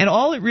slightly. And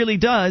all it really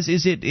does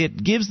is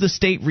it gives the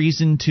state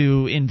reason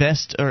to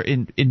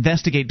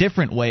investigate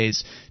different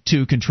ways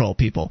to control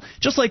people.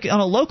 Just like on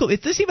a local,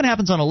 if this even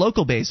happens on a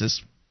local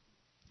basis.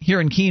 Here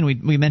in Keene,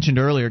 we mentioned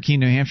earlier, Keene,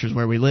 New Hampshire is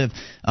where we live.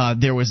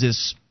 There was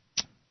this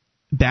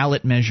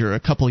ballot measure a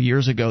couple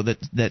years ago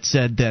that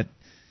said that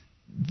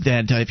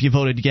if you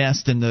voted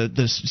yes, then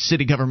the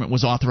city government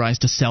was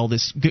authorized to sell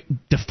this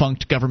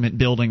defunct government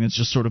building that's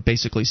just sort of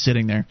basically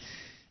sitting there.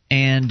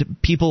 And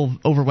people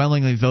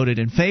overwhelmingly voted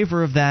in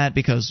favor of that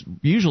because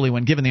usually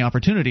when given the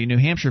opportunity, New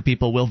Hampshire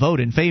people will vote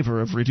in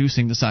favor of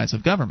reducing the size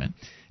of government.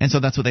 And so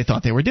that's what they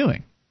thought they were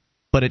doing.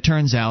 But it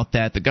turns out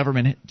that the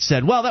government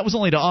said, well, that was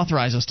only to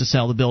authorize us to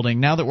sell the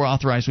building. Now that we're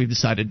authorized, we've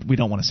decided we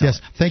don't want to sell it.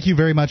 Yes, thank you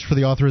very much for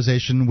the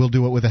authorization. We'll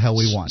do what the hell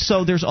we want.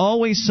 So there's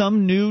always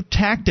some new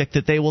tactic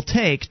that they will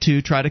take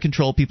to try to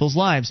control people's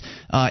lives.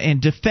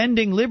 And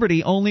defending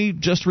liberty only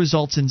just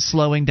results in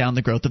slowing down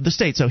the growth of the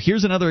state. So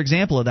here's another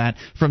example of that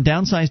from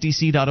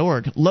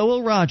downsizedc.org.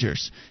 Lowell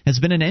Rogers has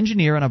been an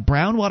engineer on a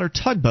brownwater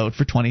tugboat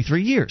for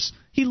 23 years.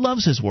 He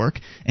loves his work,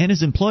 and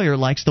his employer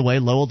likes the way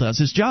Lowell does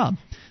his job.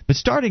 But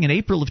starting in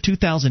April of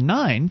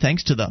 2009,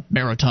 thanks to the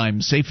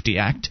Maritime Safety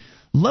Act,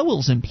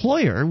 Lowell's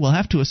employer will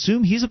have to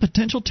assume he's a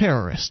potential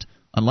terrorist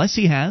unless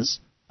he has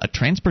a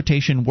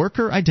Transportation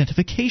Worker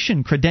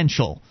Identification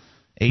Credential,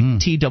 a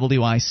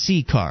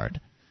TWIC card.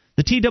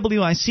 The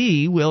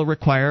TWIC will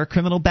require a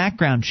criminal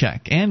background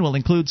check and will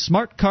include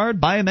smart card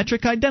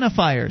biometric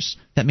identifiers.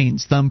 That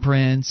means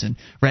thumbprints and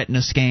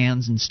retina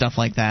scans and stuff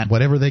like that.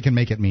 Whatever they can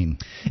make it mean.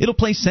 It'll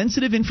place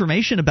sensitive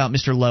information about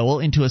Mr. Lowell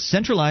into a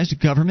centralized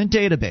government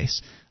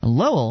database.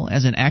 Lowell,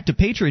 as an act of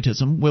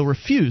patriotism, will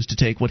refuse to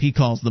take what he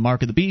calls the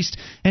mark of the beast,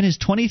 and his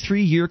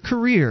 23-year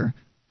career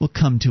will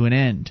come to an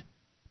end.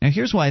 Now,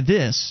 here's why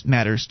this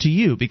matters to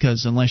you,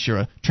 because unless you're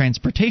a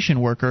transportation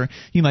worker,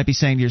 you might be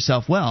saying to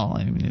yourself, well,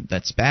 I mean,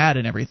 that's bad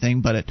and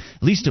everything, but at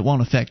least it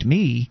won't affect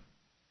me.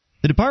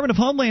 The Department of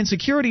Homeland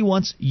Security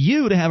wants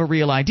you to have a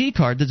real ID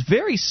card that's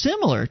very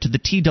similar to the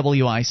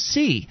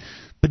TWIC.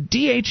 But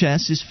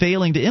DHS is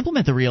failing to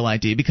implement the Real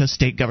ID because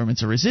state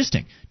governments are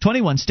resisting.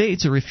 21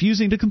 states are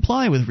refusing to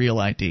comply with Real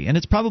ID, and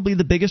it's probably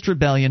the biggest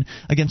rebellion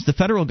against the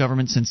federal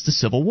government since the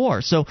Civil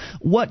War. So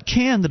what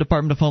can the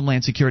Department of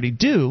Homeland Security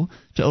do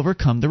to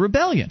overcome the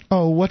rebellion?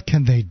 Oh, what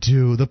can they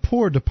do? The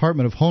poor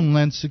Department of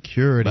Homeland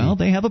Security. Well,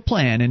 they have a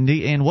plan,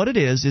 and what it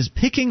is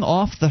picking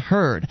off the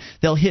herd.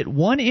 They'll hit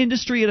one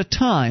industry at a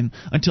time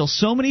until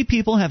so many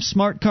people have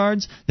smart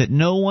cards that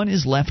no one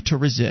is left to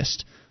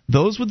resist.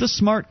 Those with the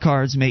smart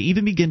cards may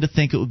even begin to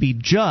think it would be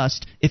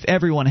just if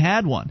everyone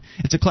had one.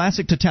 It's a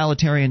classic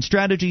totalitarian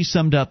strategy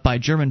summed up by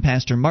German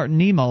pastor Martin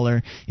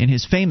Niemöller in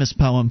his famous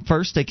poem,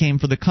 First They Came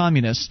for the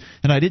Communists,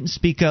 and I didn't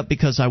speak up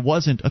because I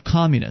wasn't a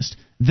communist.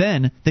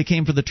 Then they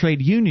came for the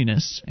trade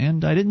unionists,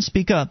 and I didn't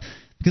speak up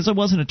because I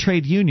wasn't a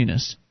trade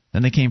unionist.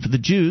 Then they came for the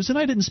Jews, and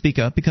I didn't speak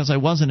up because I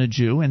wasn't a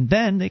Jew, and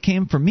then they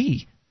came for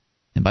me.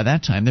 And by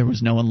that time, there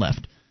was no one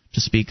left to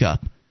speak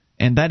up.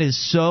 And that is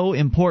so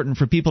important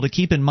for people to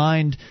keep in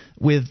mind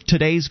with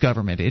today's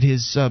government. It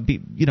is,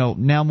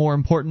 now more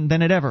important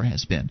than it ever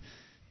has been.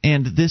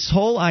 And this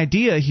whole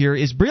idea here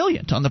is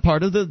brilliant on the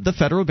part of the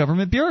federal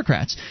government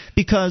bureaucrats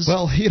because...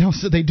 Well,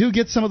 so they do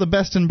get some of the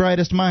best and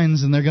brightest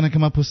minds, and they're going to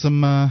come up with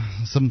some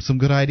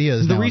good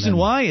ideas. The reason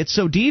why it's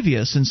so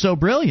devious and so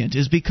brilliant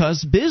is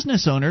because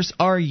business owners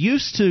are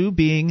used to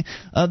being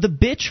the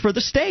bitch for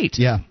the state.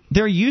 Yeah.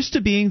 They're used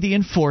to being the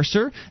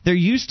enforcer. They're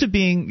used to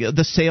being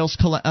the sales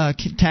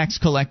tax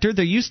collector.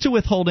 They're used to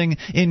withholding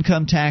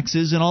income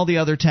taxes and all the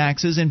other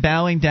taxes and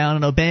bowing down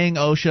and obeying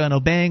OSHA and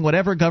obeying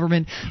whatever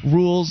government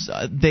rules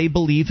they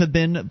believe have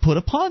been put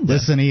upon them.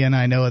 Listen, Ian,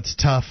 I know it's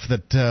tough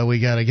that we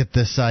got to get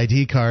this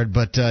ID card,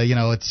 but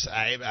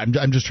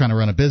I'm just trying to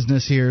run a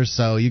business here,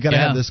 so you got to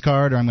have this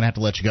card, or I'm going to have to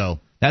let you go.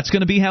 That's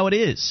going to be how it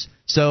is.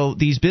 So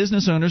these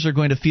business owners are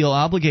going to feel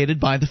obligated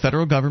by the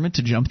federal government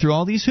to jump through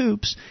all these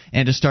hoops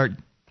and to start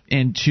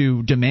and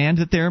to demand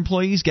that their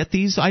employees get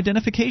these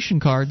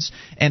identification cards,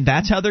 and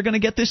that's how they're going to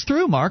get this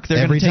through, Mark.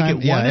 They're going to take it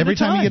one at a time. Every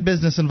time you get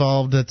business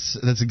involved,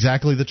 that's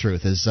exactly the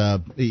truth.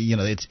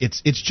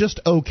 It's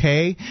just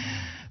okay.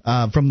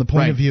 From the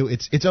point of view,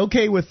 it's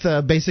okay with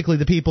basically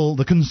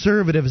the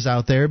conservatives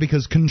out there,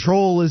 because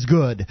control is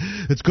good.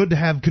 It's good to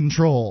have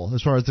control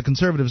as far as the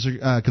conservatives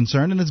are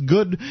concerned, and it's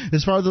good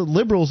as far as the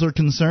liberals are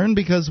concerned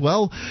because,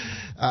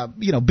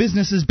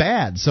 business is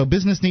bad, so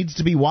business needs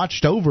to be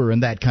watched over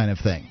and that kind of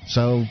thing.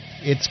 So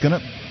that's gonna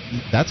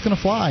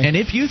fly. And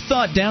if you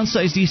thought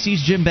Downsized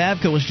DC's Jim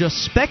Babka was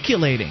just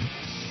speculating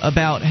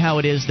about how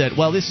it is that,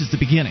 this is the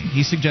beginning.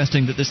 He's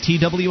suggesting that this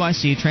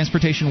TWIC,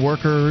 Transportation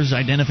Workers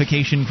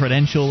Identification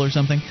Credential or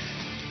something,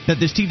 that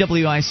this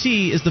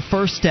TWIC is the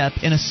first step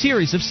in a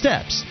series of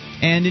steps.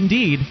 And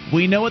indeed,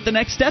 we know what the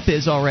next step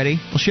is already.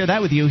 We'll share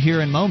that with you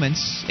here in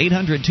moments.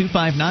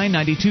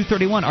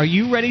 800-259-9231. Are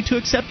you ready to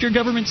accept your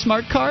government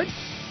smart card?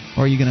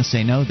 Or are you going to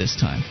say no this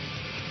time?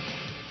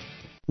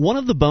 One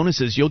of the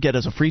bonuses you'll get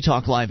as a Free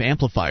Talk Live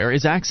amplifier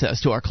is access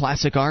to our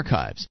classic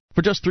archives.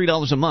 For just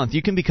 $3 a month,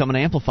 you can become an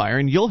amplifier,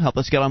 and you'll help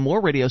us get on more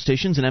radio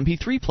stations and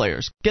MP3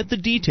 players. Get the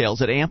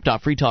details at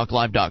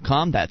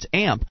amp.freetalklive.com. That's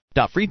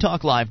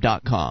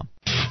amp.freetalklive.com.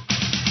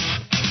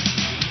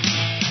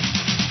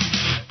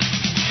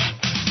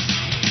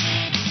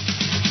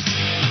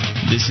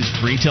 This is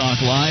Free Talk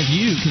Live.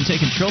 You can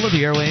take control of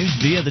the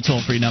airwaves via the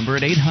toll-free number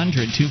at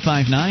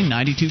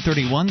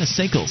 800-259-9231, the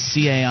SACL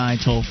CAI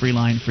toll-free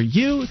line for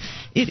you.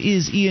 It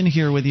is Ian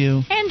here with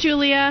you. And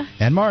Julia.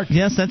 And Mark.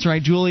 Yes, that's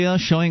right, Julia,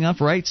 showing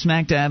up right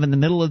smack dab in the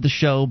middle of the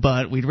show,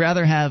 but we'd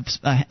rather have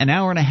an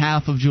hour and a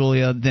half of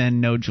Julia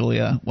than no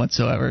Julia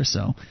whatsoever,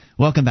 so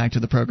welcome back to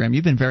the program.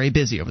 You've been very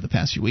busy over the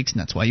past few weeks, and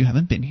that's why you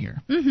haven't been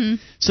here. Mm-hmm.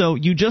 So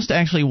you just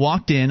actually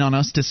walked in on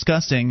us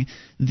discussing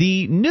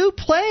the new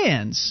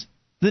plans.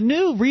 The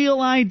new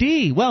Real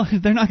ID. Well,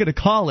 they're not going to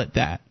call it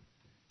that.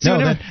 So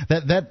no,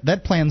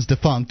 that plan's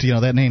defunct. You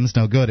know, that name's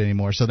no good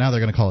anymore. So now they're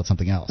going to call it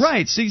something else.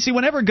 Right. So you see,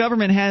 whenever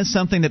government has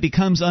something that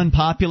becomes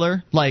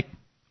unpopular, like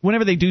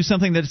whenever they do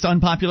something that's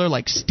unpopular,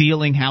 like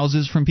stealing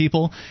houses from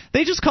people,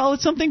 they just call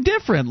it something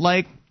different,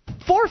 like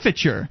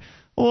forfeiture,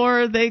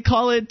 or they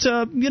call it,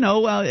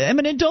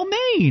 eminent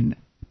domain.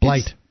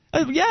 Blight.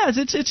 Yes,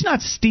 it's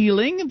not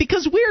stealing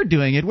because we're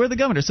doing it. We're the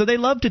governor. So they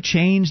love to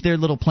change their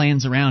little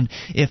plans around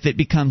if it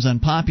becomes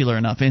unpopular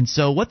enough. And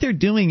so what they're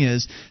doing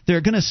is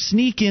they're going to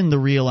sneak in the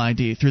Real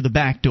ID through the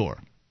back door.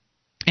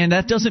 And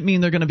that doesn't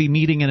mean they're going to be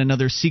meeting in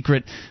another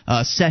secret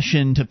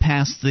session to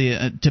pass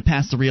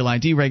the Real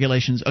ID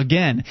regulations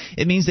again.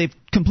 It means they've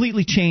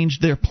completely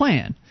changed their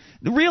plan.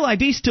 The Real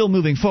ID is still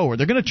moving forward.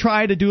 They're going to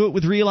try to do it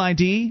with Real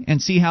ID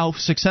and see how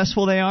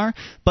successful they are.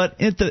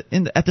 But at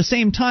the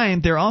same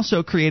time, they're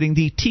also creating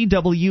the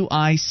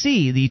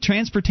TWIC, the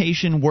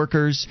Transportation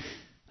Workers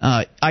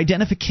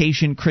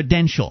Identification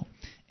Credential.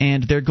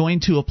 And they're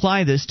going to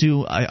apply this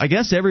to, I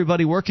guess,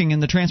 everybody working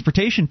in the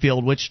transportation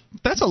field, which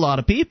that's a lot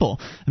of people.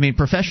 I mean,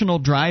 professional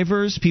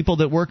drivers, people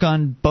that work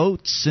on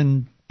boats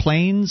and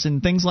planes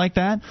and things like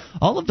that,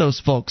 all of those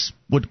folks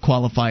would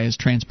qualify as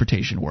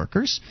transportation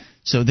workers.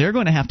 So they're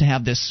going to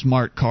have this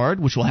smart card,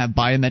 which will have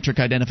biometric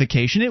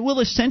identification. It will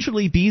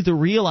essentially be the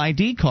Real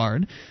ID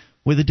card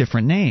with a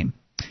different name.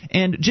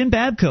 And Jim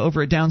Babka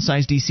over at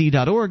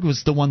DownsizeDC.org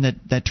was the one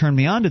that turned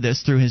me on to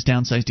this through his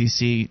Downsize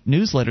DC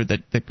newsletter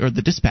or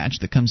the dispatch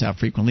that comes out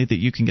frequently that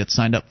you can get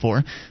signed up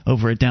for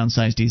over at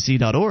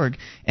DownsizeDC.org.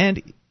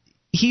 And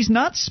he's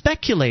not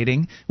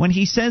speculating when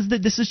he says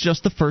that this is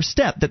just the first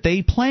step, that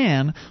they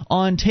plan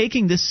on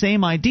taking this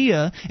same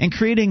idea and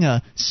creating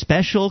a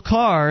special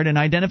card, an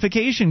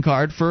identification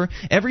card for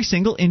every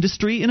single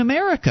industry in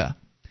America.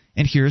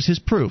 And here's his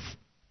proof.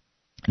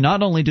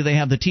 Not only do they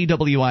have the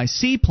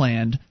TWIC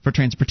planned for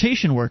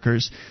transportation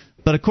workers,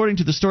 but according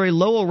to the story,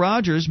 Lowell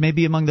Rogers may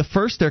be among the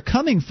first they're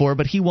coming for,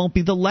 but he won't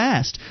be the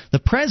last. The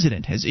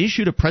president has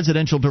issued a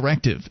presidential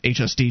directive,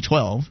 HSD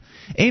 12,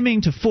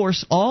 aiming to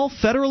force all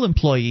federal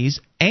employees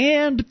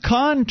and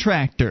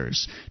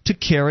contractors to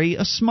carry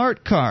a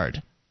smart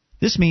card.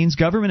 This means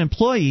government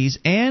employees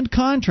and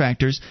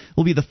contractors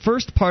will be the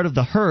first part of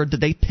the herd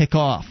that they pick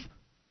off.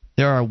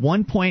 There are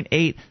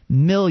 1.8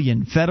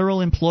 million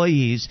federal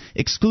employees,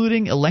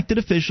 excluding elected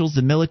officials,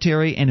 the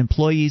military, and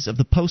employees of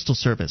the Postal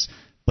Service.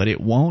 But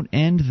it won't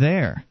end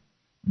there.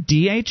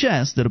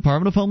 DHS, the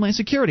Department of Homeland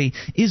Security,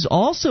 is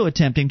also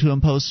attempting to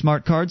impose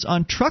smart cards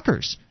on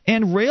truckers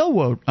and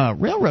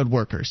railroad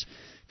workers,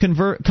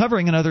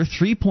 covering another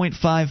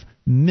 3.5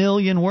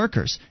 million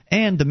workers.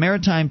 And the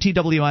maritime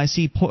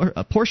TWIC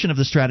portion of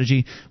the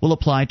strategy will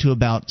apply to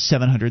about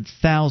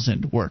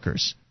 700,000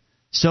 workers.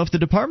 So if the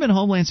Department of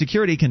Homeland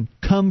Security can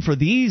come for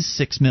these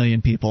 6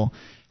 million people,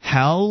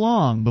 how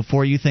long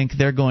before you think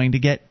they're going to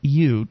get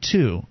you,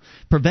 too?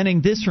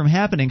 Preventing this from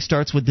happening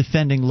starts with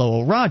defending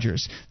Lowell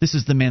Rogers. This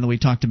is the man that we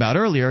talked about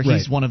earlier. Right.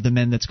 He's one of the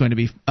men that's going to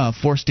be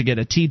forced to get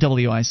a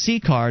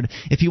TWIC card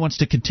if he wants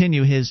to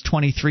continue his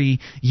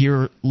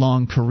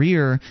 23-year-long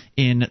career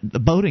in the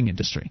boating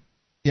industry.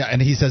 Yeah,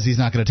 and he says he's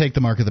not going to take the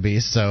mark of the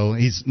beast, so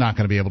he's not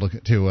going to be able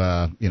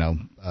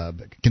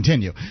to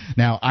continue.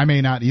 Now, I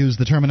may not use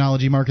the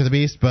terminology mark of the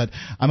beast, but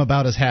I'm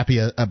about as happy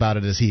about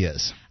it as he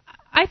is.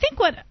 I think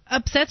what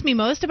upsets me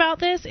most about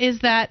this is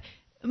that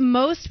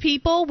most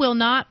people will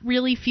not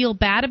really feel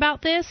bad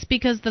about this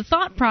because the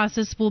thought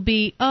process will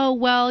be, oh,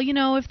 well,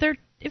 if they're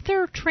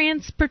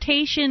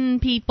transportation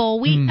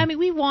people,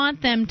 we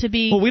want them to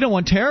be. Well, we don't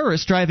want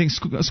terrorists driving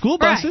school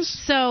buses.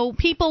 Right. So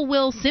people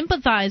will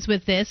sympathize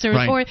with this, or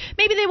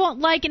maybe they won't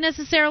like it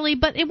necessarily,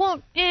 but it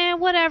won't.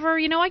 Whatever.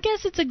 I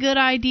guess it's a good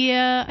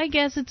idea. I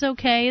guess it's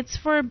okay. It's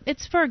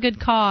for a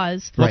good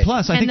cause. Well,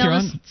 plus I think they'll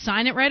just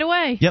sign it right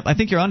away. Yep, I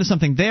think you're onto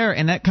something there,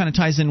 and that kind of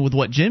ties in with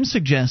what Jim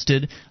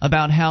suggested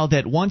about how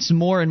that once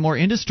more and more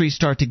industries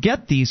start to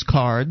get these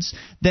cards,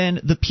 then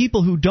the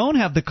people who don't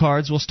have the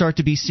cards will start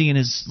to be seen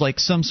as like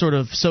some sort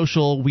of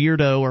social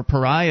weirdo or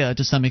pariah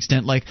to some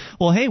extent, like,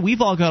 well, hey,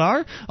 we've all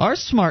got our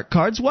smart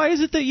cards. Why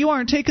is it that you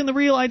aren't taking the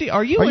Real ID?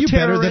 Are you a terrorist?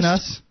 Better than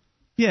us?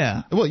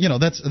 Yeah. Well,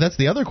 that's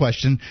the other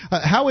question.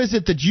 How is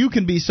it that you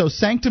can be so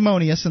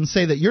sanctimonious and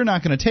say that you're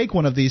not going to take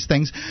one of these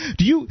things?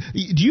 Do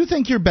you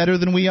think you're better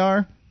than we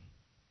are?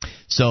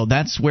 So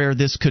that's where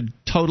this could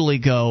totally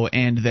go,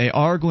 and they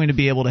are going to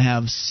be able to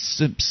have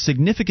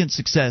significant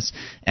success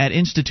at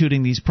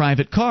instituting these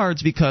private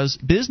cards because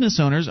business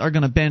owners are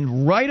going to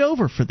bend right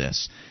over for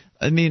this.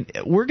 I mean,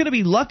 we're going to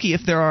be lucky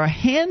if there are a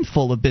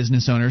handful of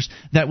business owners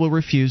that will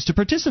refuse to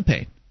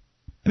participate.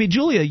 I mean,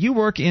 Julia, you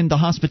work in the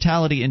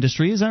hospitality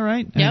industry, is that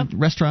right? Yep.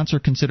 And restaurants are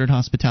considered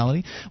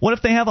hospitality. What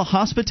if they have a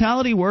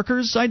hospitality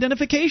workers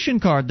identification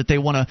card that they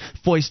want to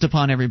foist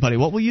upon everybody?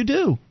 What will you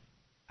do?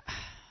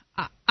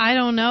 I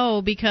don't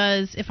know,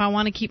 because if I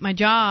want to keep my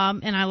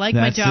job and I like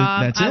my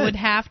job, I would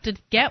have to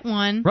get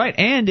one. Right,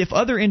 and if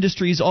other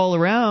industries all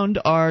around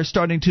are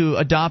starting to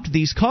adopt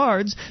these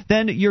cards,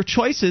 then your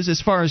choices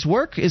as far as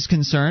work is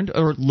concerned,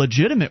 or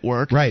legitimate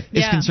work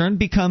is concerned,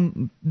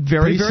 become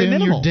very, very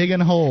minimal. You're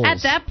digging holes.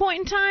 At that point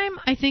in time,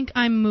 I think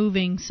I'm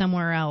moving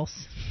somewhere else.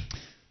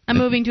 I'm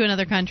moving to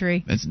another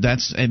country.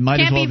 It might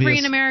Can't as well be free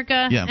in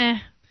America. Yeah.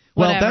 Whatever.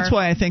 Well, that's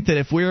why I think that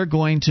if we're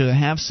going to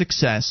have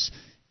success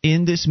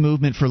in this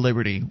movement for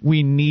liberty,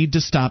 we need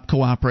to stop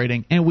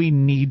cooperating, and we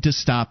need to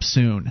stop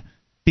soon.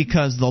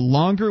 Because the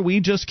longer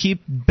we just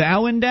keep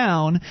bowing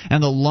down,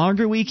 and the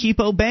longer we keep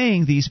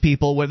obeying these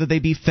people, whether they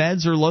be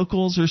feds or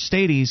locals or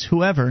staties,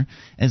 whoever,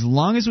 as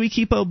long as we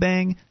keep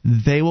obeying,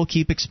 they will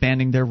keep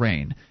expanding their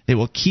reign. They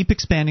will keep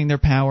expanding their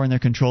power and their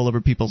control over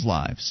people's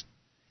lives.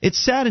 It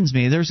saddens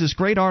me. There's this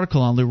great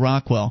article on Lew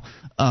Rockwell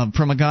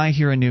from a guy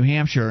here in New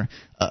Hampshire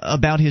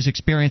about his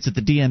experience at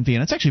the DMV,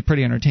 and it's actually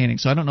pretty entertaining,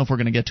 so I don't know if we're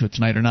going to get to it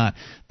tonight or not.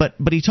 But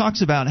he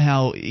talks about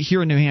how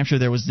here in New Hampshire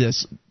there was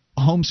this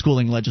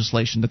homeschooling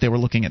legislation that they were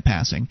looking at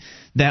passing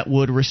that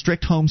would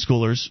restrict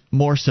homeschoolers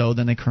more so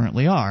than they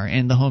currently are.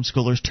 And the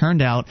homeschoolers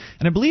turned out,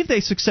 and I believe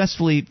they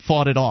successfully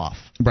fought it off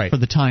for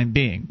the time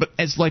being. But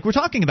as like we're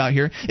talking about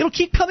here, it'll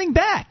keep coming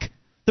back.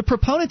 The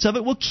proponents of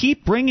it will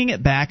keep bringing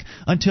it back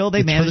until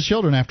they manage for the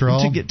children, after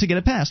all, to get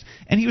it passed.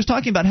 And he was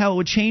talking about how it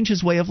would change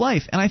his way of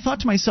life. And I thought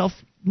to myself,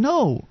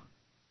 no,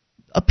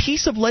 a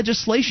piece of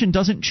legislation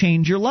doesn't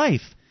change your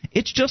life.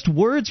 It's just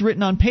words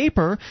written on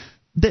paper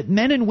that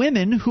men and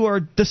women who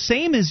are the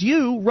same as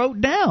you wrote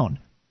down.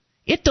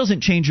 It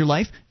doesn't change your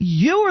life.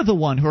 You're the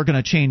one who are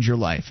going to change your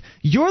life.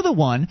 You're the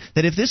one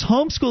that if this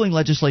homeschooling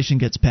legislation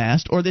gets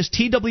passed, or this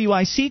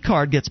TWIC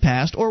card gets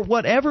passed, or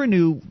whatever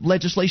new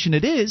legislation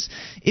it is,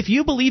 if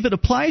you believe it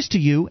applies to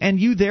you and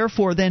you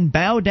therefore then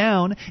bow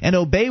down and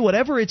obey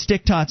whatever its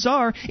diktats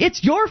are,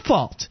 it's your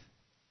fault.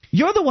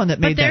 You're the one that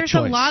made that choice. But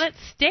there's a lot at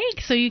stake,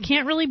 so you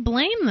can't really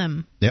blame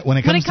them. Yeah, when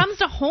it comes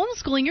to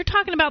homeschooling, you're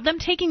talking about them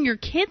taking your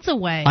kids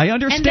away. I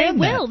understand that.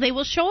 And they will. They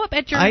will show up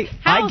at your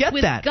house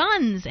with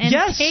guns and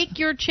take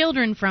your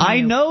children from you.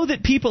 I know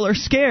that people are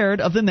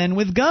scared of the men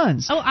with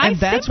guns. Oh, I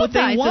that's what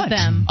they want. With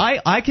them.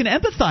 I can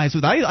empathize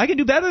with I can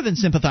do better than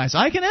sympathize.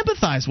 I can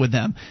empathize with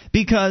them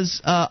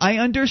because I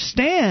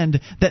understand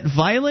that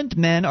violent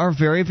men are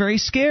very, very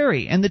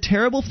scary, and the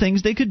terrible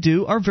things they could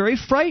do are very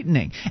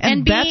frightening.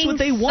 And that's what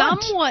they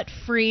want. Somewhat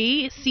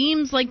free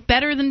seems like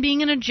better than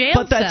being in a jail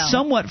cell. But that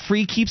cell. somewhat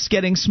free keeps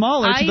getting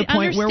smaller to the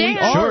point where we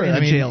are in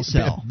a jail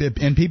cell.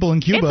 And people in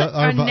Cuba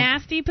are a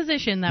nasty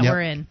position that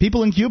we're in.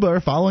 People in Cuba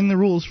are following the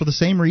rules for the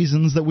same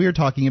reasons that we're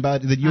talking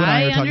about, that you and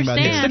I are talking about.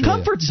 It's the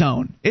comfort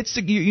zone. It's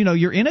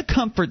you're in a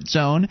comfort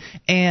zone,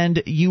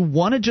 and you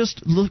want to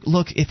just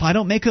look. If I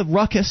don't make a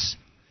ruckus.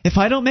 If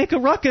I don't make a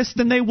ruckus,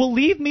 then they will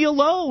leave me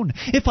alone.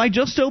 If I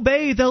just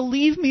obey, they'll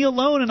leave me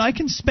alone, and I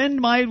can spend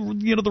my,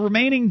 the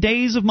remaining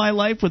days of my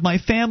life with my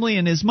family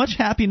and as much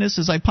happiness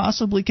as I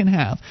possibly can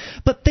have.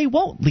 But they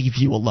won't leave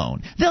you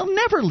alone. They'll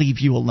never leave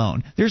you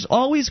alone. There's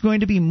always going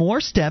to be more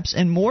steps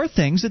and more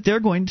things that they're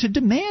going to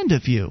demand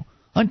of you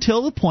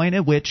until the point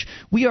at which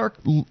we are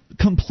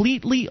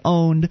completely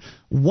owned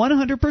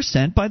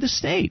 100% by the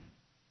state.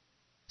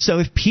 So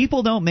if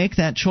people don't make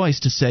that choice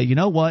to say, you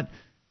know what,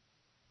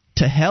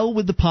 to hell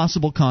with the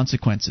possible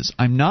consequences.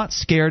 I'm not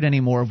scared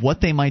anymore of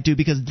what they might do,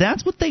 because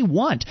that's what they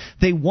want.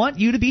 They want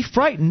you to be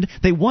frightened.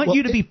 They want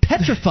you to be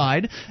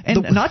petrified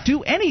and not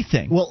do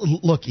anything. Well,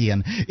 look,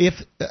 Ian, if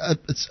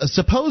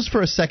suppose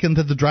for a second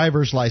that the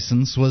driver's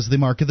license was the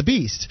mark of the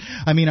beast.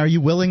 I mean, are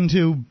you willing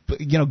to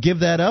give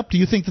that up? Do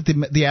you think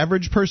that the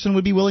average person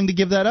would be willing to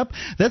give that up?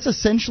 That's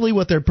essentially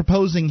what they're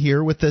proposing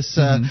here with this.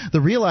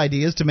 The real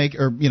idea is to make,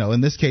 or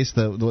in this case,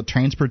 the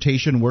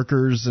transportation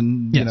workers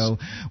and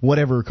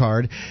whatever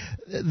card.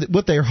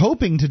 What they're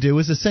hoping to do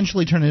is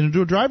essentially turn it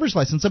into a driver's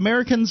license.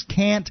 Americans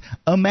can't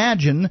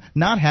imagine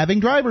not having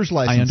driver's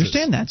licenses. I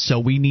understand that. So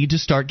we need to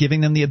start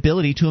giving them the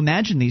ability to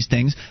imagine these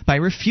things by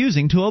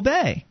refusing to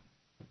obey.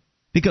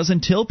 Because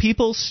until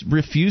people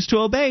refuse to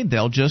obey,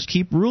 they'll just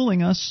keep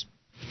ruling us.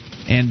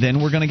 And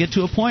then we're going to get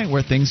to a point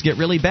where things get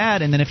really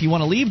bad. And then if you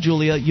want to leave,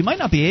 Julia, you might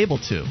not be able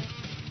to.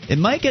 It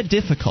might get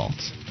difficult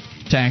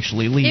to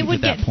actually leave at that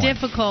point. It would get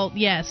difficult,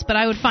 yes, but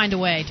I would find a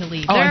way to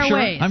leave.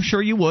 I'm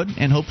sure you would,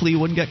 and hopefully you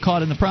wouldn't get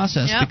caught in the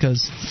process,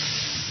 because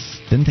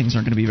then things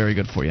aren't going to be very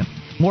good for you.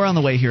 More on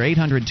the way here.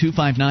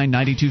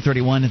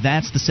 800-259-9231.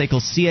 That's the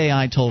SACL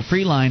CAI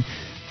toll-free line.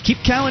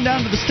 Keep counting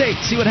down to the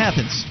states. See what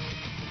happens.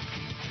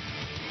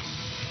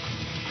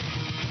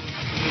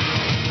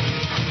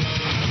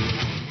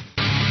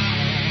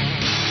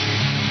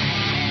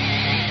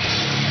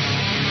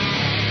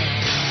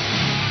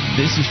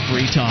 This is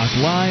Free Talk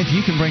Live.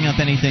 You can bring up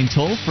anything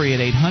toll-free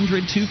at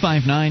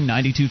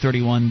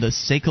 800-259-9231, the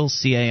SACL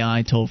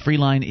CAI toll-free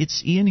line.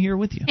 It's Ian here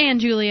with you. And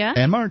Julia.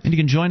 And Mark. And you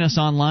can join us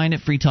online at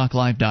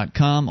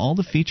freetalklive.com. All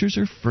the features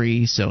are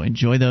free, so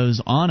enjoy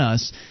those on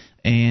us.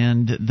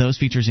 And those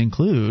features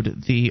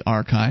include the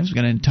archives. We've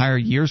got an entire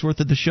year's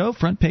worth of the show,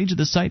 front page of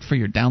the site for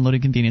your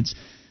downloading convenience.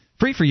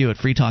 Free for you at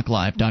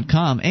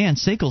freetalklive.com. And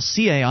SACL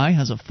CAI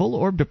has a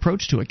full-orbed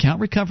approach to account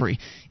recovery.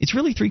 It's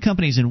really three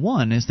companies in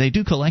one, as they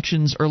do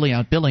collections, early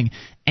out billing,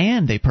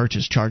 and they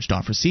purchase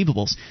charged-off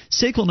receivables.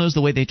 SACL knows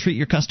the way they treat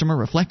your customer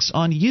reflects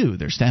on you.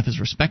 Their staff is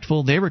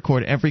respectful, they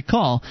record every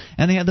call,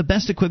 and they have the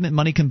best equipment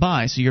money can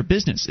buy, so your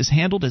business is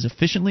handled as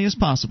efficiently as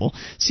possible.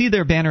 See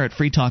their banner at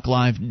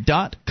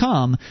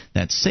freetalklive.com.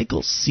 That's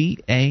SACL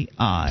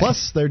CAI.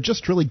 Plus, they're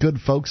just really good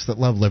folks that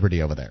love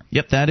liberty over there.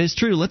 Yep, that is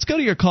true. Let's go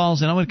to your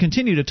calls, and I'm going to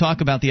continue to talk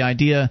about the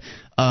idea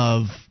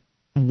of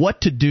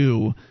what to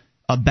do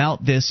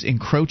about this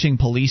encroaching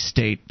police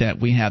state that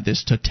we have,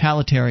 this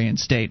totalitarian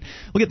state.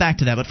 We'll get back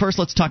to that, but first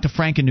let's talk to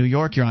Frank in New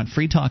York. You're on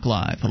Free Talk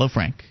Live. Hello,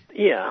 Frank.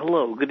 Yeah,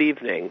 hello. Good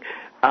evening.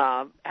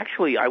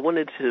 Actually, I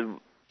wanted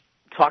to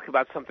talk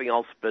about something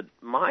else, but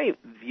my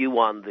view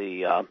on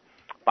the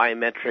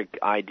biometric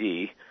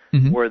ID,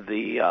 or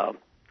the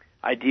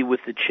ID with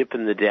the chip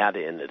and the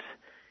data in it,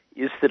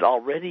 is that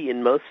already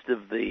in most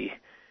of the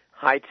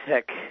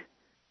high-tech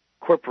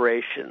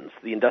corporations,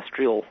 the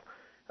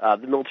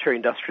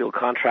military-industrial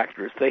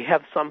contractors, they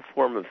have some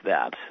form of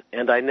that.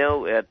 And I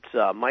know at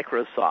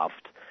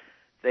Microsoft,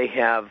 they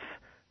have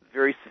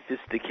very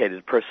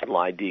sophisticated personal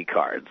ID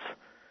cards.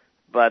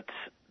 But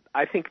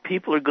I think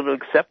people are going to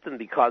accept them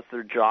because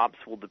their jobs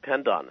will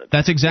depend on it.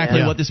 That's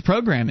exactly what this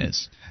program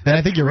is. And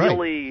I think you're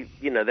right.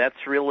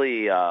 That's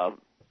really, I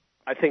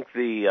think,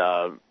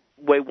 the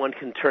way one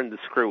can turn the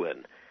screw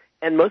in.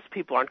 And most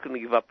people aren't going to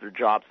give up their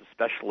jobs,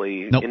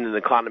 especially in an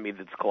economy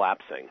that's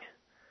collapsing.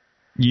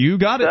 You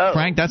got it,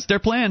 Frank. That's their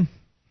plan.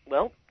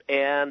 Well,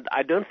 and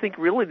I don't think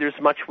really there's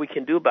much we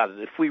can do about it.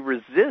 If we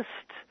resist,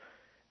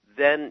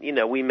 then,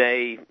 we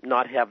may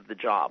not have the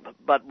job.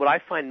 But what I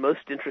find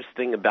most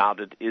interesting about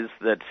it is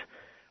that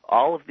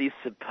all of these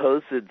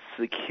supposed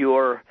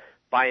secure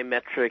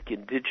biometric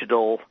and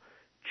digital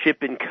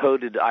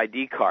chip-encoded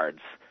ID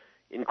cards,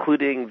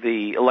 including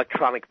the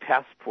electronic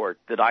passport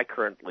that I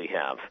currently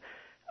have,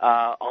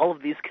 all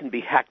of these can be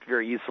hacked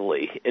very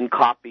easily and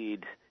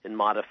copied and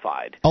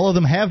modified. All of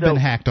them have been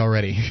hacked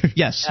already.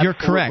 Yes, you're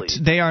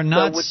correct. They are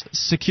not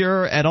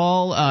secure at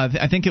all.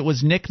 I think it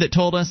was Nick that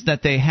told us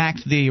that they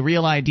hacked the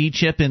Real ID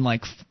chip in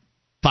like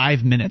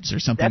 5 minutes or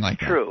something like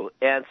that. That's true.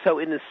 And so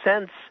in a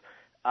sense,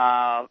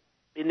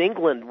 in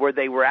England, where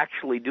they were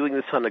actually doing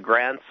this on a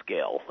grand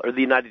scale, or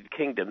the United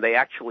Kingdom, they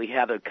actually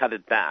had to cut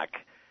it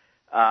back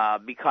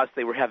because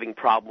they were having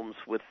problems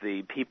with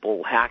the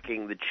people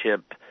hacking the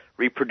chip,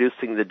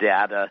 reproducing the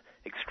data,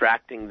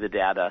 extracting the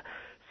data,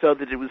 so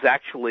that it was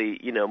actually,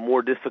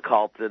 more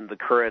difficult than the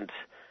current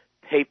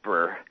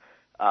paper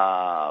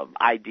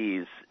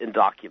IDs and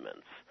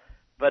documents.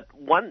 But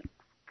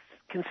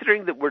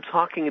considering that we're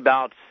talking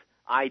about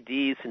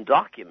IDs and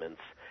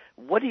documents,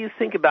 what do you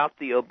think about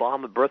the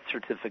Obama birth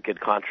certificate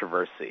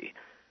controversy?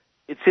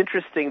 It's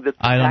interesting that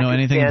the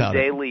Pakistan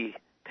Daily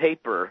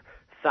paper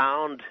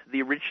found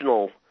the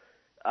original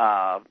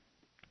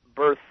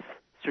birth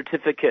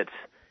certificate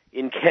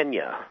in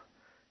Kenya,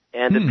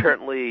 and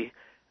apparently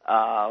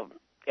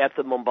at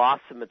the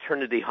Mombasa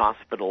Maternity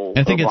Hospital.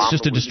 I think it's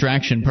just a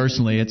distraction,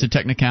 personally. It's a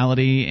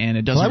technicality, and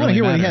it doesn't really matter. I want to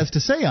hear what he has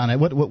to say on it.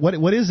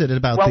 What is it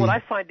about what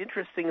I find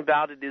interesting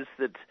about it is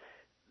that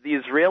the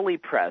Israeli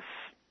press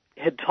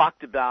had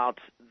talked about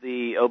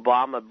the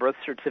Obama birth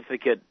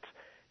certificate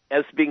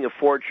as being a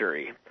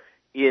forgery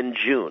in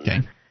June.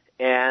 Okay.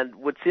 And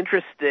what's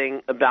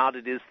interesting about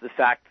it is the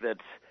fact that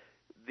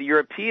the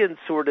Europeans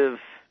sort of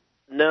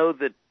know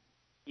that,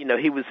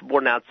 he was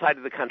born outside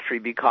of the country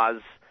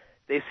because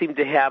they seem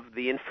to have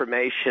the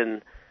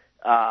information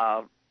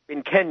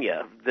in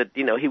Kenya that,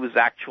 he was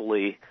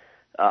actually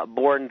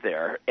born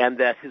there, and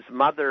that his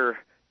mother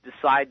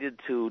decided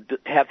to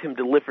have him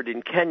delivered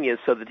in Kenya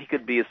so that he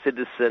could be a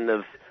citizen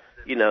of,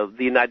 the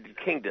United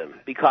Kingdom,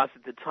 because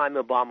at the time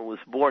Obama was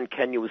born,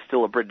 Kenya was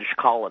still a British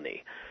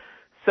colony.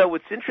 So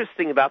what's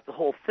interesting about the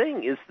whole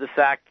thing is the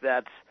fact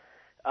that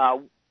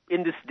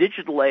in this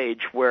digital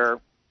age where,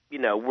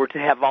 we're to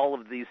have all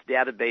of these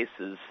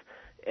databases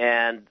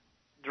and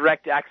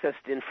direct access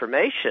to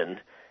information,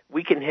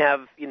 we can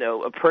have,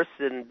 a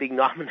person being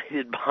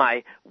nominated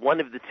by one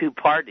of the two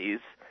parties,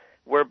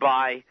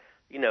 whereby,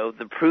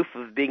 the proof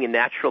of being a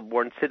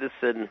natural-born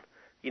citizen,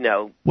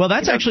 Well,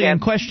 that's actually in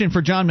question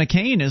for John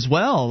McCain as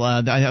well.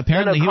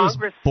 Apparently he was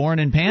born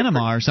in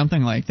Panama or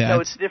something like that. No,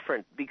 it's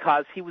different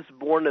because he was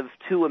born of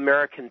two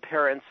American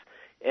parents,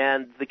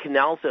 and the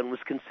Canal Zone was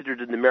considered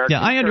an American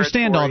territory. Yeah, I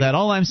understand all that.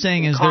 All I'm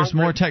saying is there's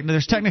more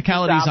there's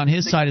technicalities on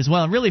his side as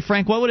well. And really,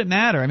 Frank, what would it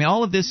matter? I mean,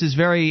 all of this is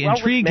very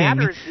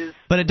intriguing,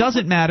 but it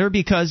doesn't matter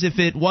because if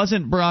it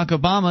wasn't Barack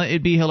Obama,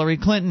 it'd be Hillary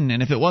Clinton,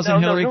 and if it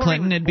wasn't Hillary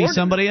Clinton, it'd be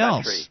somebody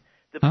else.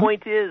 The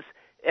point is,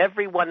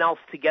 everyone else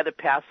to get a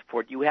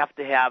passport, you have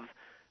to have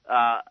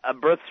a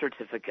birth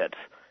certificate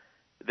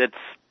that's,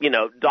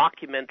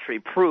 documentary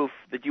proof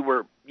that you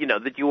were,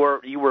 that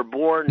you were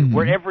born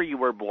wherever you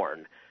were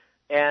born.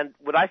 And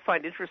what I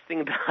find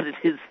interesting about it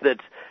is that,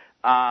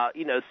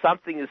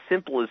 something as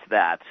simple as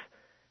that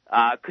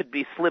could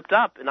be slipped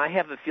up. And I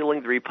have a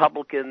feeling the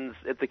Republicans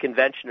at the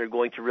convention are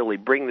going to really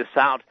bring this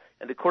out.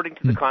 And according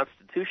to the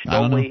Constitution,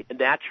 only a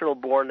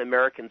natural-born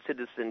American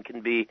citizen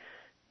can be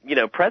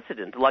elected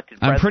president.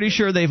 I'm pretty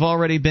sure they've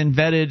already been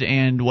vetted,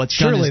 and what's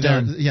done is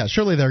done.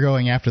 Surely they're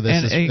going after this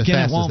and as again,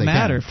 fast it won't as they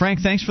matter. can. Frank,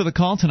 thanks for the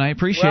call tonight.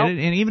 Appreciate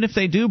it. And even if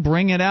they do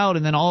bring it out,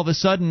 and then all of a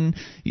sudden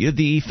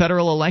the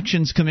Federal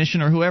Elections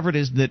Commission or whoever it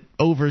is that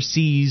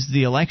oversees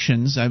the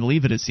elections, I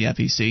believe it is the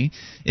FEC,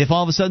 if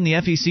all of a sudden the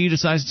FEC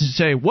decides to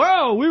say,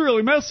 whoa, we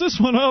really messed this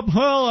one up,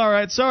 well, all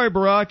right, sorry,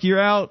 Barack,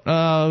 you're out.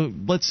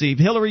 Let's see,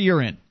 Hillary,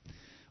 you're in.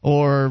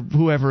 Or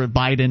whoever,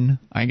 Biden,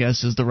 I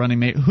guess, is the running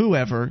mate.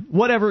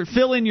 Whatever,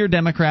 fill in your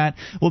Democrat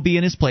will be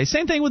in his place.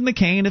 Same thing with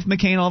McCain. If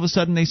McCain all of a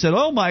sudden they said,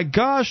 oh my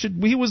gosh,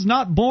 he was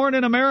not born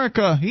in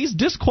America, he's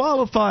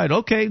disqualified.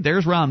 Okay,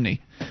 there's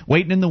Romney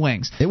waiting in the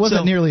wings. It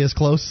wasn't nearly as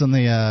close in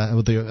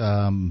with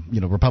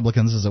the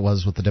Republicans as it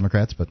was with the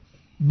Democrats, but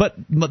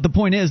the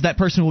point is that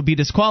person will be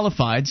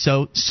disqualified,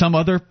 so some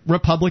other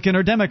Republican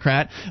or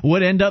Democrat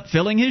would end up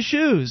filling his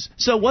shoes.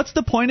 So what's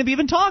the point of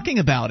even talking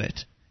about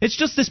it? It's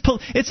just this.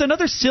 It's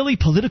another silly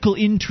political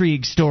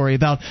intrigue story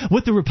about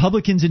what the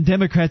Republicans and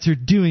Democrats are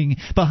doing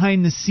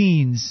behind the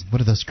scenes.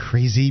 What are those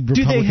crazy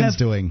Republicans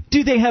doing?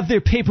 Do they have their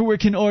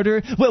paperwork in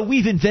order? Well,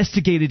 we've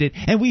investigated it,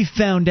 and we've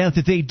found out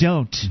that they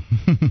don't.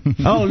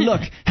 Oh,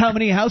 look, how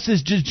many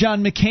houses does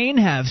John McCain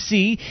have?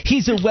 See,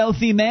 he's a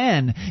wealthy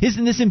man.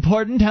 Isn't this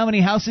important, how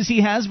many houses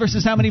he has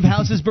versus how many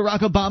houses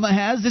Barack Obama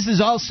has? This is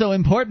also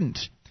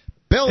important.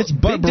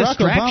 Barack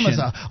Obama's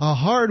a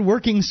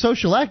hard-working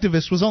social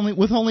activist with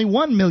only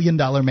 $1 million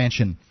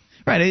mansion.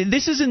 Right.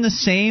 This is in the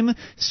same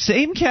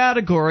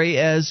category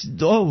as,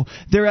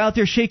 they're out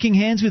there shaking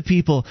hands with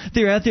people.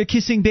 They're out there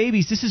kissing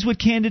babies. This is what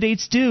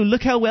candidates do.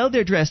 Look how well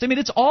they're dressed. I mean,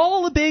 it's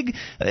all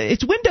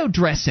it's window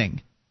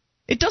dressing.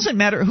 It doesn't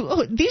matter.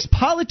 These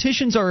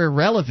politicians are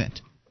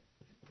irrelevant.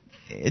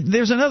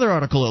 There's another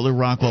article at Lou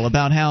Rockwell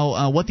about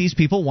how what these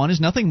people want is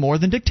nothing more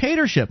than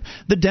dictatorship.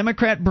 The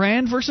Democrat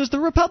brand versus the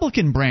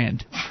Republican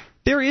brand.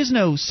 There is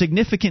no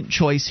significant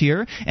choice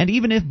here, and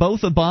even if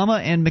both Obama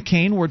and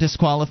McCain were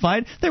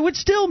disqualified, there would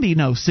still be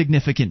no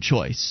significant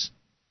choice.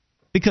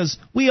 Because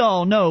we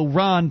all know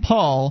Ron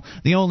Paul,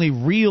 the only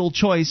real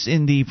choice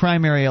in the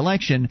primary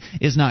election,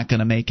 is not going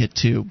to make it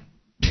to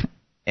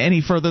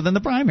any further than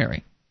the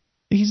primary.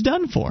 He's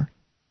done for.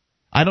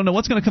 I don't know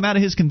what's going to come out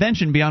of his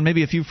convention beyond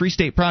maybe a few Free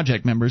State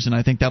Project members, and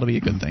I think that'll be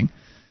a good thing.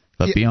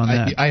 But beyond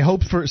that, I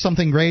hope for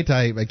something great.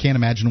 I can't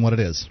imagine what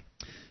it is.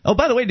 Oh,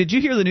 by the way, did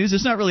you hear the news?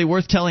 It's not really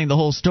worth telling the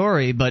whole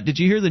story, but did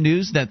you hear the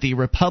news that the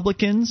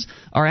Republicans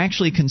are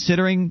actually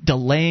considering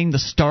delaying the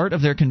start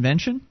of their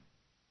convention?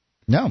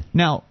 No.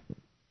 Now,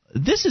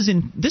 this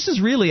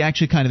is really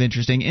actually kind of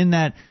interesting in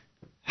that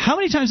how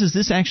many times has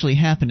this actually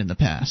happened in the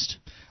past?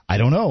 I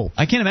don't know.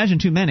 I can't imagine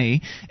too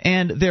many.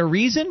 And their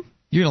reason?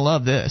 You're going to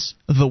love this.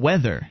 The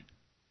weather.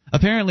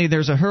 Apparently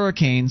there's a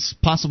hurricane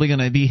possibly going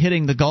to be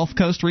hitting the Gulf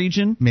Coast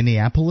region.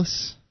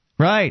 Minneapolis?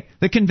 Right.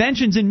 The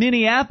convention's in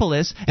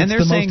Minneapolis, and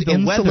they're saying the weather. It's the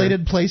most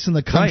insulated place in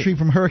the country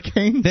from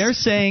hurricanes? They're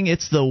saying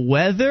it's the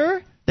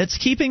weather that's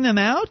keeping them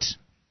out?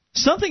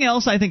 Something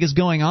else I think is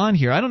going on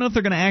here. I don't know if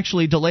they're going to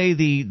actually delay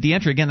the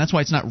entry. Again, that's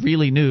why it's not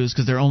really news,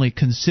 because they're only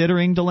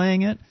considering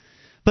delaying it.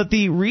 But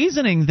the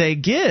reasoning they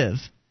give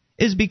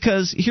is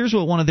because here's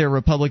what one of their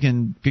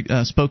Republican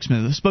the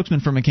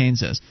spokesman for McCain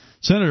says.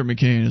 Senator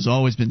McCain has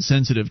always been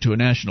sensitive to a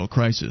national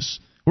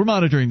crisis. We're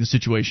monitoring the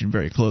situation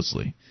very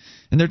closely.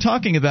 And they're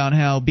talking about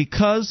how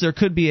because there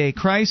could be a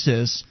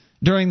crisis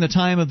during the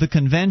time of the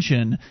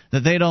convention,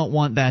 that they don't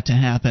want that to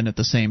happen at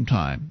the same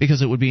time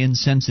because it would be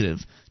insensitive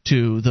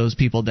to those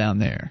people down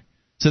there.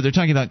 So they're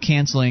talking about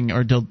canceling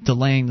or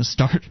delaying the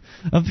start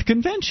of the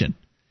convention.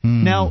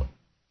 Now,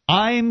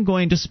 I'm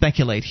going to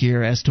speculate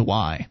here as to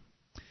why.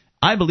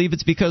 I believe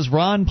it's because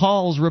Ron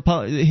Paul's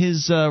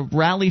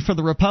rally for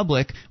the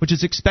Republic, which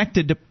is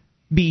expected to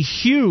be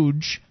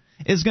huge,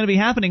 is going to be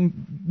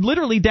happening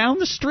literally down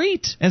the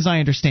street, as I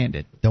understand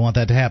it. Don't want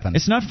that to happen.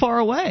 It's not far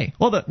away.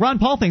 Well, the Ron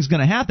Paul thing's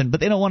going to happen, but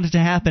they don't want it to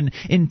happen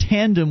in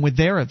tandem with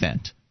their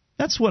event.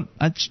 That's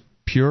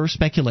pure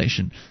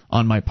speculation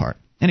on my part.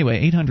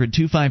 Anyway,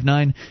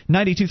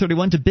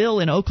 800-259-9231 to Bill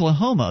in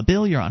Oklahoma.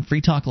 Bill, you're on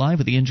Free Talk Live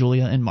with Ian,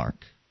 Julia, and Mark.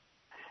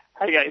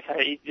 Hi, guys. How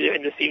are you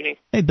doing this evening?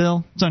 Hey,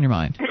 Bill. What's on your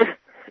mind?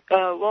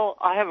 Well,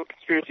 I have a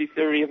conspiracy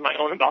theory of my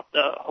own about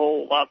the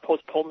whole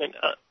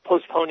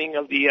postponing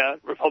of the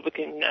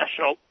Republican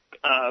National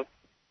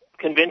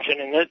Convention,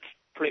 and that's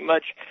pretty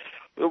much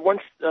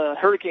once the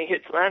hurricane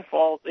hits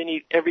landfall, they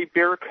need every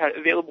bureaucrat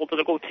available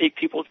to go take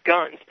people's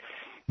guns.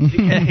 You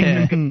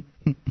can't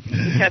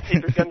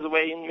take their guns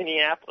away in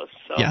Minneapolis.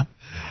 So. Yeah.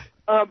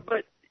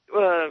 But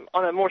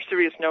on a more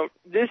serious note,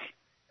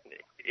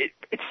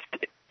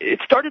 it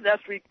started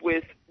last week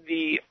with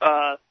the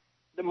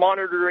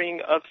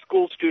monitoring of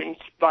school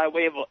students by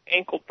way of an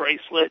ankle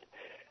bracelet.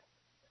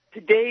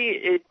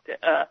 Today,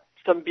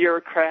 some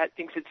bureaucrat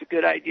thinks it's a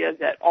good idea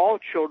that all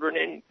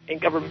children in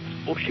government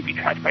schools should be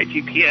tracked by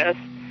GPS.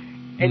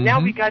 And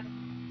now we got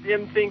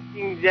them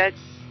thinking that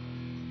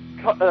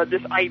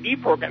this ID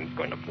program is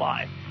going to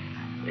fly.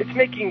 It's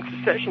making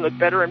secession look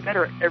better and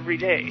better every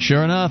day.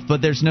 Sure enough,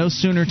 but there's no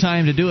sooner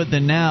time to do it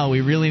than now. We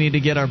really need to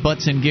get our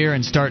butts in gear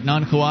and start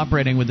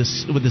non-cooperating with the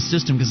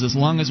system, because as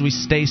long as we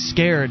stay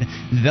scared,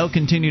 they'll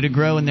continue to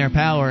grow in their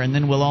power, and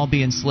then we'll all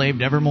be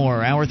enslaved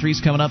evermore. Hour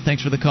 3's coming up.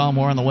 Thanks for the call.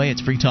 More on the way.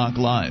 It's Free Talk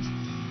Live.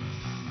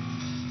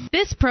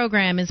 This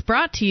program is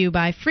brought to you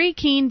by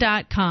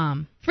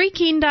FreeKeene.com.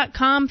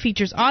 FreeKeene.com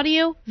features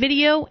audio,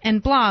 video,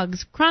 and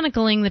blogs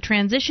chronicling the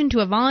transition to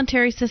a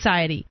voluntary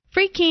society.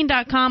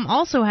 FreeKeene.com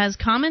also has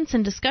comments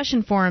and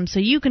discussion forums so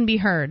you can be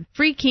heard.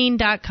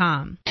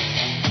 FreeKeene.com.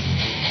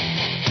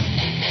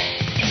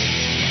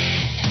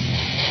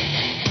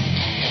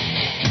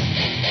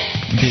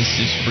 This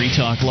is Free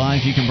Talk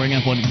Live. You can bring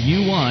up what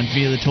you want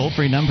via the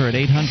toll-free number at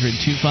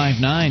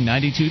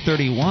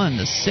 800-259-9231,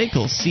 the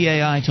SACL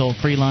CAI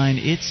toll-free line.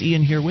 It's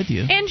Ian here with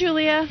you. And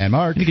Julia. And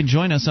Mark. You can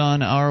join us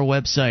on our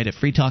website at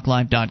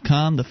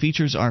freetalklive.com. The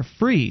features are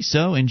free,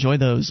 so enjoy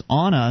those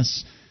on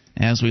us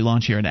as we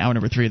launch here in hour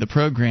number 3 of the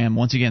program.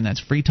 Once again, that's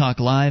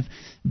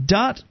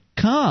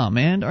freetalklive.com.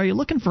 And are you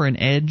looking for an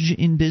edge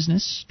in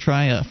business?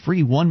 Try a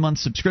free 1-month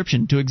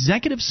subscription to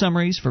Executive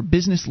Summaries for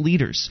Business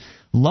Leaders.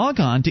 Log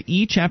on to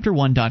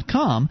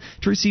echapter1.com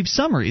to receive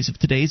summaries of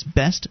today's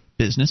best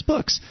business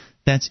books.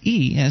 That's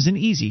E as in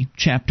easy,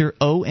 chapter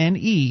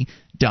ONE.com,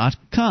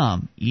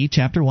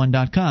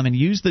 echapter1.com, and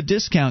use the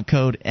discount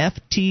code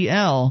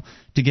FTL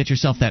to get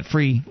yourself that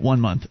free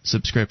 1-month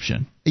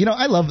subscription. You know,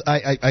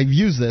 I've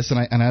used this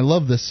and I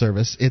love this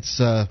service. It's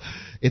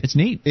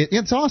neat.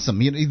 It's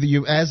awesome.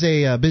 You as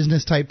a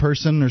business type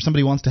person or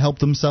somebody who wants to help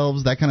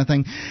themselves, that kind of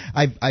thing.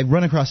 I've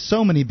run across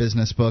so many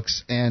business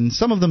books, and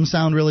some of them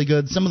sound really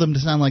good. Some of them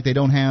sound like they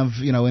don't have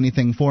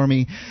anything for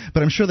me,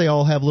 but I'm sure they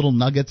all have little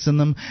nuggets in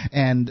them.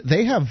 And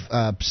they have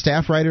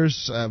staff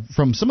writers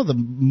from some of the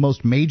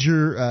most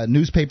major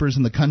newspapers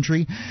in the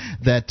country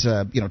that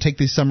take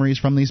these summaries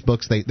from these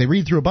books. They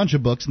read through a bunch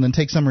of books and then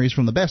take summaries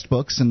from the best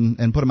books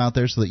and put them out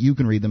there so that you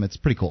can read them. It's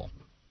pretty cool.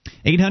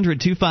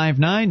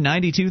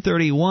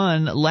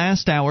 800-259-9231.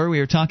 Last hour we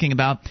were talking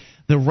about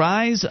the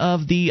rise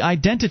of the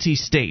identity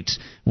state,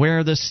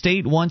 where the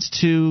state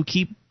wants to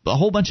keep a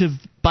whole bunch of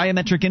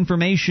biometric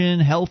information,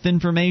 health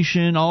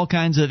information, all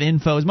kinds of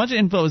info, as much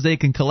info as they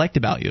can collect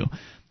about you.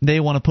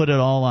 They want to put it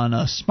all on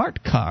a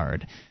smart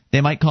card.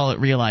 They might call it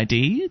Real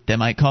ID. They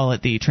might call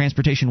it the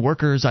Transportation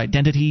Workers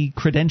Identity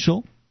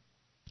Credential.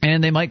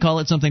 And they might call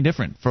it something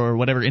different for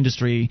whatever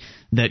industry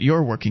that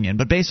you're working in.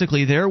 But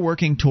basically, they're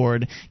working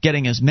toward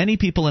getting as many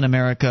people in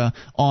America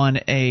on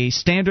a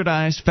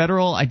standardized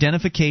federal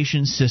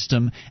identification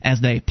system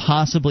as they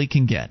possibly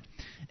can get.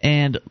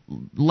 And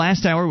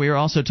last hour, we were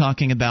also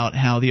talking about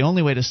how the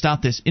only way to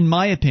stop this, in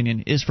my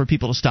opinion, is for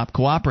people to stop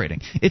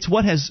cooperating.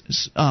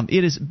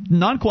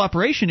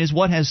 Non-cooperation is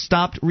what has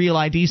stopped Real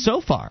ID so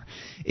far.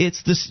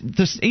 It's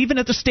this even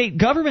at the state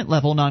government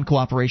level,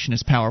 non-cooperation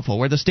is powerful,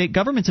 where the state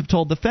governments have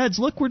told the feds,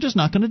 look, we're just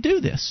not going to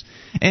do this.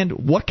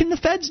 And what can the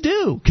feds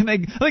do? Are they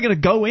going to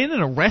go in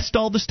and arrest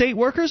all the state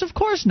workers? Of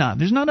course not.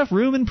 There's not enough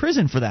room in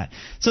prison for that.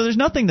 So there's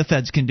nothing the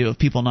feds can do if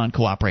people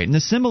non-cooperate. In a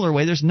similar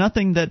way, there's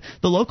nothing that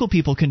the local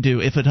people can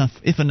do if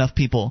enough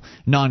people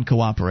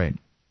non-cooperate.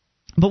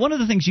 But one of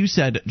the things you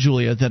said,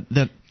 Julia,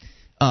 that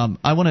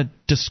I want to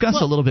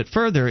discuss a little bit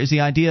further is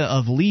the idea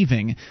of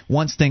leaving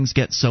once things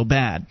get so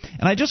bad.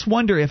 And I just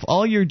wonder if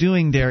all you're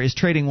doing there is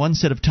trading one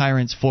set of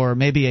tyrants for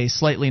maybe a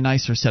slightly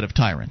nicer set of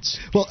tyrants.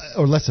 Well,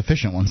 or less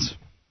efficient ones.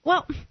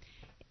 Well,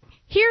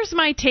 here's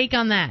my take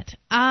on that.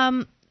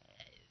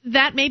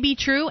 That may be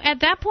true.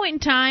 At that point in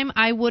time,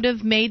 I would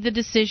have made the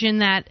decision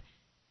that...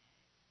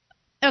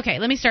 Okay,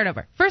 let me start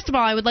over. First of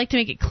all, I would like to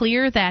make it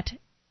clear that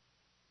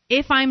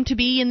if I'm to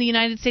be in the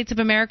United States of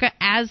America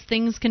as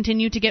things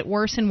continue to get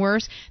worse and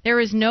worse,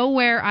 there is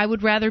nowhere I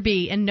would rather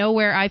be and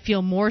nowhere I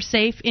feel more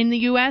safe in the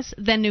U.S.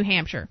 than New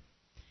Hampshire.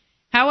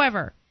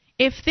 However,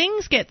 if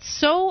things get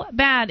so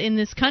bad in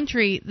this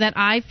country that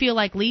I feel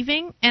like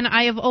leaving, and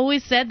I have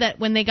always said that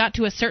when they got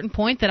to a certain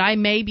point that I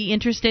may be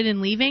interested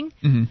in leaving,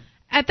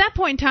 at that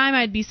point in time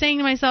I'd be saying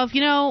to myself,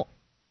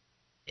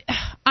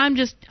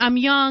 I'm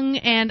young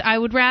and I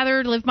would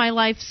rather live my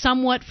life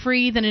somewhat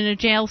free than in a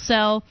jail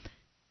cell.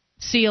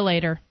 See you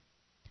later.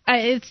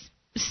 It's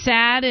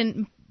sad,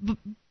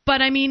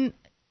 but I mean,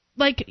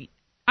 like,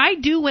 I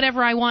do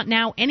whatever I want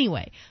now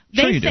anyway.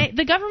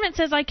 The government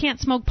says I can't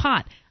smoke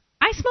pot.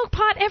 I smoke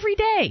pot every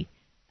day.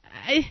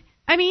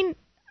 I mean,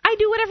 I I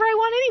do whatever I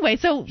want anyway.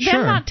 So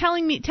them not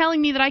telling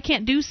me that I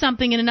can't do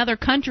something in another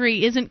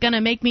country isn't going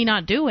to make me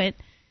not do it.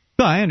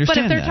 No, I understand.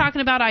 But if they're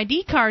talking about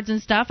ID cards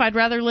and stuff, I'd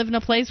rather live in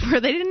a place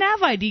where they didn't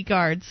have ID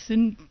cards.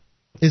 And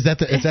is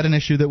that an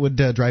issue that would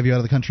drive you out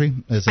of the country?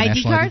 As a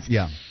ID cards?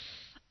 Yeah.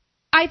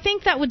 I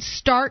think that would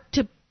start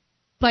to,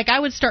 I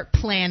would start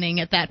planning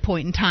at that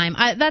point in time.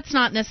 That's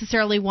not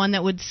necessarily one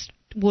that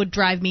would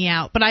drive me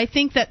out, but I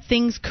think that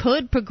things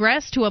could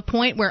progress to a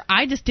point where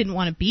I just didn't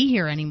want to be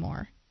here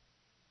anymore.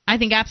 I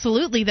think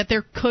absolutely that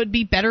there could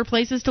be better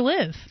places to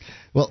live.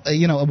 Well,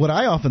 what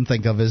I often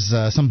think of is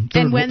some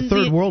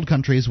third world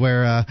countries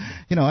where,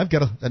 I've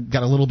got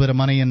a little bit of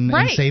money in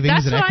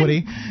savings and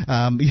equity.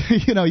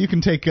 You can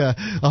take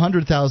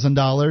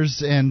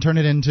 $100,000 and turn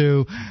it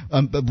into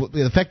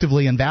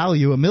effectively in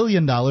value $1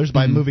 million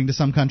by moving to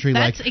some country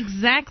like that's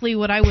exactly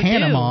what I would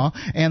Panama. do.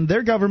 And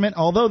their government,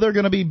 although they're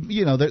going to be,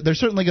 they're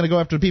certainly going to go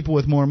after people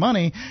with more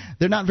money,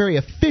 they're not very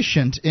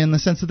efficient in the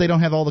sense that they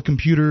don't have all the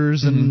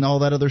computers and all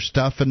that other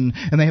stuff, and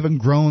they haven't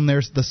grown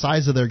the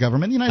size of their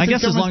government. I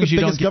guess as long as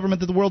you biggest government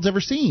that the world's ever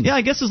seen. Yeah,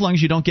 I guess as long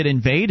as you don't get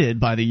invaded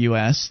by the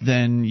U.S.,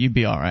 then you'd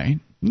be all right.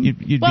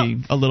 You'd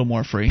be a little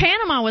more free.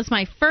 Panama was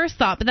my first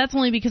thought, but that's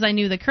only because I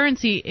knew the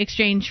currency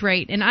exchange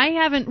rate, and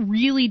I haven't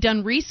really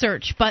done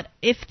research. But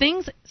if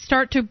things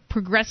start to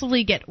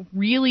progressively get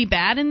really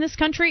bad in this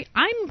country,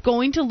 I'm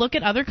going to look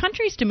at other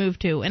countries to move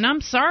to. And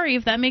I'm sorry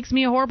if that makes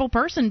me a horrible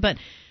person, but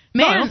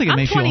man, no, I don't think it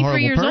makes you a horrible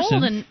 23 years person.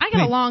 old, and I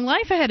got a long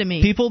life ahead of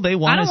me. People, I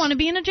don't want to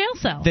be in a jail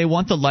cell. They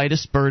want the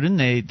lightest burden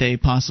they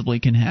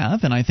possibly can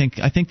have, and I think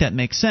that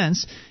makes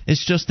sense.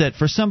 It's just that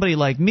for somebody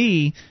like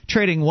me,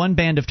 trading one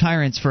band of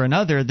tyrants for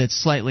another that's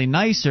slightly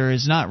nicer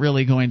is not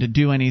really going to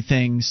do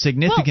anything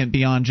significant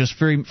beyond just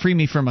free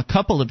me from a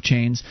couple of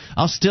chains.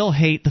 I'll still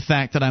hate the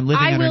fact that I'm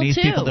living underneath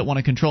people that want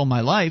to control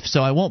my life,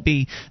 so I won't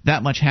be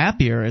that much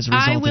happier as a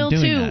result of doing that.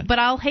 I will too, but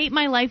I'll hate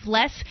my life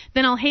less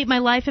than I'll hate my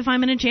life if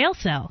I'm in a jail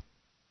cell.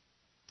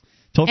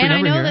 And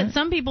I know that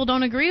some people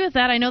don't agree with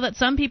that. I know that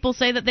some people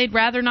say that they'd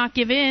rather not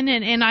give in,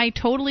 and I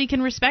totally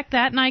can respect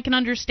that, and I can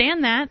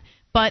understand that.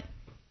 But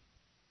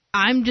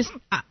I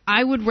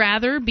would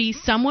rather be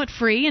somewhat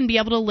free and be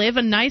able to live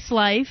a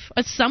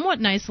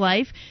somewhat nice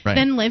life,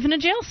 than live in a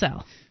jail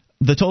cell.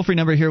 The toll-free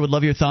number here would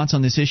love your thoughts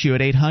on this issue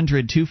at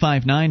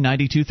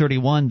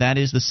 800-259-9231. That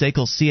is the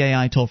SACL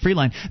CAI toll-free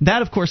line.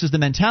 That, of course, is the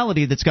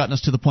mentality that's gotten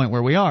us to the point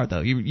where we are,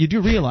 though. You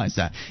do realize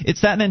that.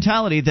 It's that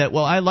mentality that,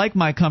 well, I like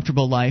my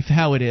comfortable life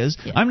how it is.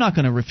 Yeah. I'm not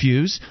going to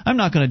refuse. I'm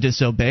not going to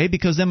disobey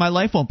because then my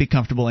life won't be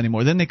comfortable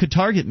anymore. Then they could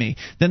target me.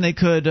 Then they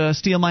could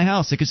steal my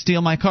house. They could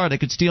steal my car. They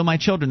could steal my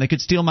children. They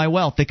could steal my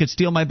wealth. They could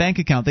steal my bank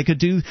account. They could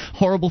do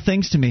horrible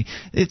things to me.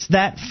 It's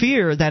that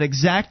fear, that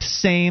exact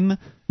same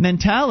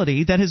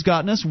mentality that has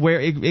gotten us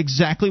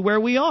exactly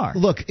where we are.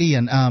 Look,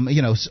 Ian,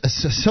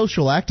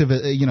 social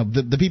activism,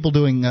 the people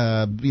doing,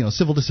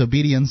 civil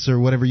disobedience or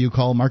whatever you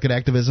call market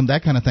activism,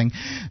 that kind of thing,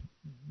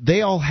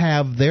 they all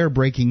have their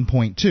breaking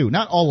point too.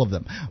 Not all of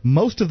them.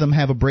 Most of them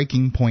have a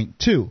breaking point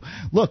too.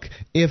 Look,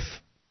 if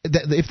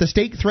the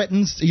state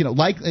threatens,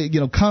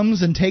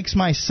 comes and takes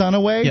my son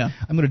away,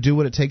 I'm going to do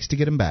what it takes to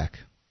get him back.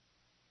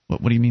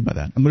 What do you mean by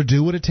that? I'm going to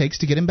do what it takes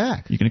to get him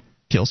back. You're going to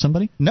kill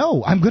somebody?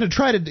 No, I'm going to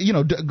try to,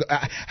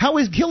 how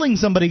is killing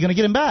somebody going to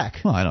get him back?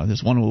 Well, I know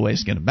there's one way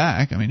to get him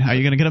back. I mean, how are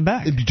you going to get him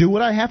back? Do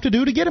what I have to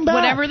do to get him back.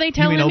 Whatever they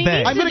tell me to do.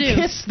 I'm going to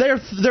kiss their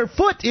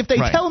foot if they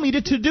tell me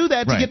to do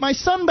that to get my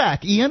son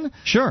back, Ian.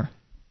 Sure.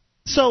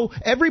 So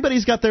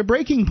everybody's got their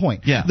breaking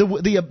point. Yeah.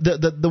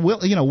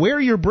 The where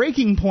your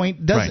breaking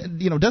point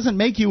doesn't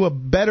make you a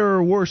better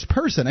or worse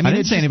person. I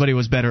didn't say anybody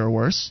was better or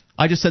worse.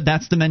 I just said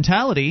that's the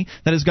mentality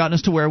that has gotten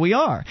us to where we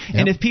are. Yep.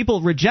 And if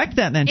people reject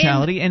that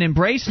mentality and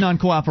embrace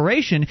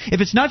non-cooperation,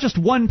 if it's not just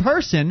one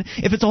person,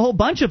 if it's a whole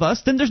bunch of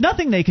us, then there's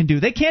nothing they can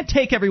do. They can't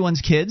take everyone's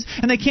kids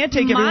and they can't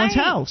take everyone's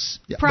house.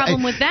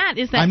 Problem with that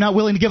is that I'm not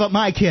willing to give up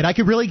my kid. I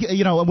could really,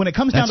 when it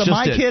comes down to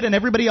my kid and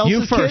everybody else's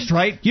kid, you first,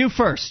 right? You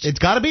first. It's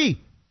got to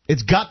be.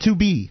 It's got to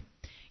be.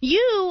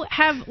 You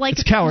have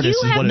it's cowardice.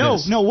 Is what it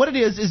is. No. What it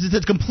is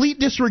it's complete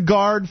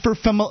disregard for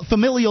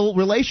familial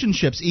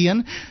relationships,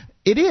 Ian.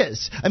 It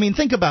is. I mean,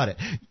 think about it.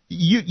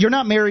 You're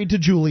not married to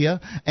Julia,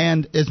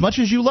 and as much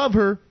as you love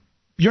her,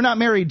 you're not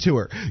married to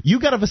her. You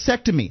got a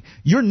vasectomy.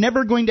 You're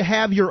never going to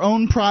have your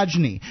own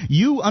progeny.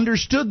 You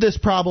understood this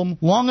problem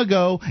long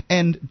ago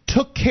and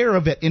took care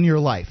of it in your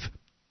life.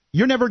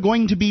 You're never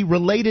going to be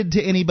related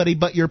to anybody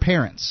but your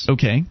parents.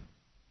 Okay.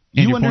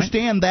 You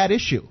understand that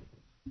issue.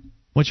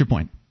 What's your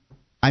point?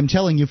 I'm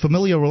telling you,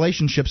 familial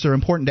relationships are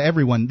important to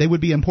everyone. They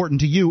would be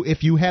important to you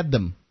if you had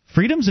them.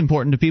 Freedom's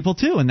important to people,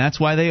 too, and that's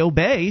why they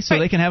obey, so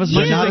they can have as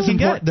much as they can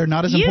get. They're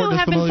not as important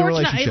as familial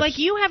relationships. Like,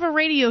 you have a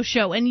radio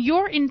show, and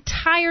your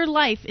entire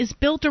life is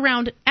built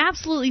around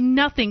absolutely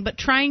nothing but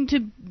trying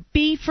to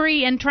be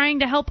free and trying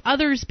to help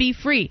others be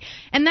free.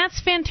 And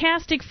that's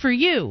fantastic for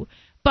you.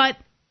 But,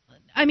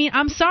 I mean,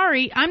 I'm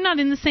sorry, I'm not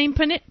in the same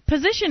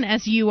position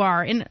as you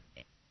are, and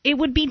it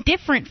would be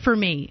different for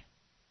me.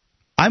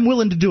 I'm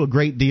willing to do a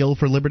great deal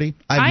for liberty.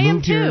 I've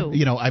moved here,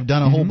 I've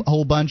done a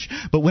whole bunch.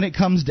 But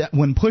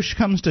when push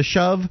comes to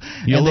shove,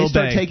 and they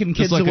start taking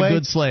kids like away, a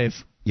good slave.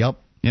 Yep.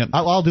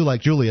 I'll do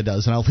like Julia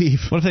does, and I'll leave.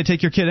 What if they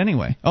take your kid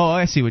anyway? Oh,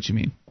 I see what you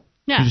mean.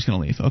 Yeah. You're just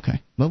going to leave.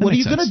 Okay. Well, what are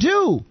you going to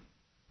do?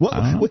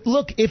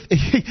 Look, if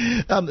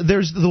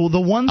there's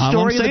the one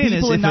story of the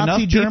people in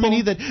Nazi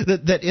Germany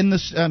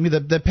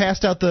that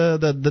passed out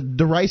the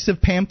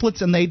derisive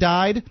pamphlets and they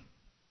died.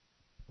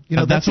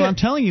 That's what I'm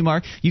telling you,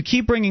 Mark. You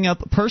keep bringing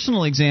up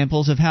personal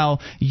examples of how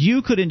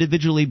you could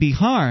individually be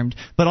harmed,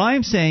 but all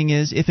I'm saying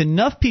is if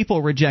enough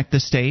people reject the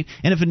state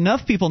and if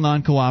enough people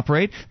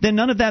non-cooperate, then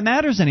none of that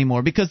matters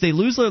anymore because they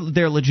lose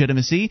their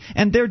legitimacy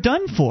and they're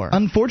done for.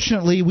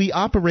 Unfortunately, we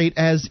operate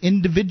as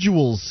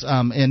individuals,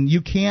 and you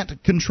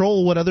can't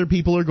control what other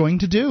people are going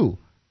to do.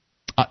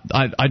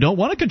 I don't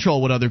want to control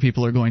what other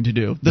people are going to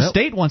do. The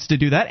state wants to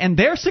do that, and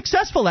they're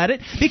successful at it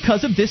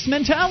because of this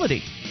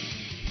mentality.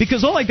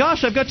 Because, oh my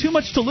gosh, I've got too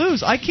much to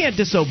lose. I can't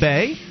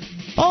disobey.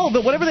 Oh,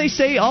 but whatever they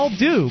say, I'll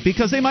do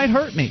because they might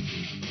hurt me.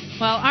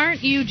 Well,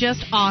 aren't you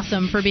just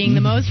awesome for being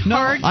the most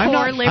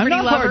hardcore liberty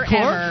lover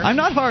ever? I'm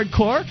not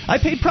hardcore. I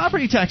paid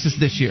property taxes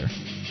this year.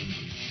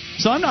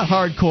 So I'm not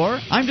hardcore.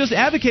 I'm just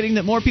advocating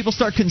that more people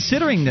start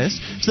considering this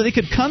so they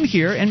could come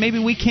here and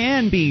maybe we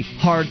can be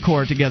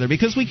hardcore together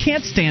because we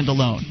can't stand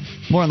alone.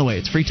 More on the way.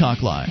 It's Free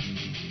Talk Live.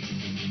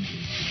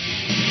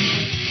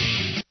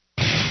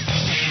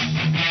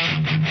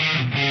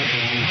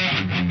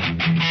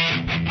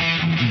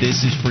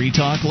 This is Free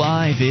Talk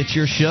Live. It's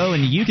your show,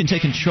 and you can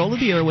take control of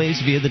the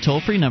airwaves via the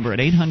toll-free number at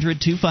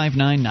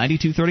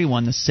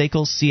 800-259-9231, the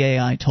SACL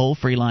CAI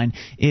toll-free line.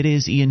 It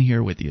is Ian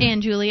here with you.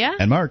 And Julia.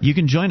 And Mark. You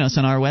can join us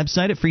on our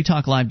website at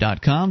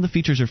freetalklive.com. The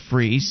features are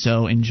free,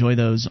 so enjoy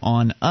those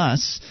on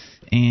us.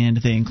 And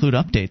they include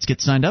updates.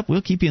 Get signed up.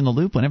 We'll keep you in the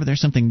loop whenever there's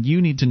something you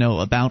need to know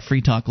about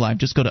Free Talk Live.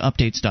 Just go to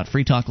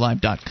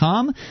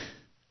updates.freetalklive.com.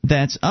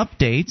 That's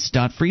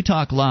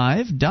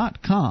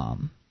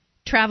updates.freetalklive.com.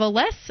 Travel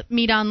less,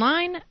 meet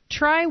online,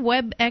 try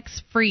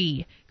WebEx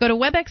free. Go to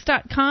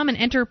webex.com and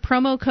enter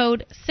promo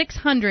code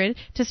 600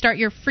 to start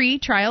your free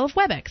trial of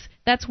WebEx.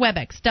 That's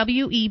WebEx,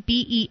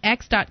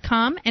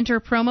 WEBEX.com. Enter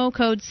promo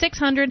code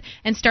 600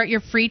 and start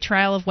your free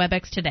trial of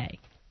WebEx today.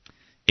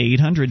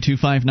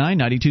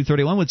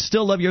 800-259-9231. Would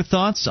still love your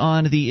thoughts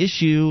on the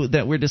issue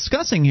that we're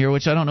discussing here,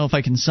 which I don't know if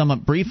I can sum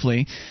up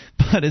briefly,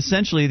 but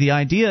essentially the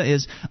idea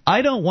is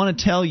I don't want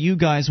to tell you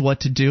guys what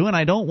to do, and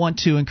I don't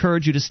want to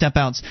encourage you to step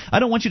out. I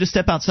don't want you to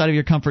step outside of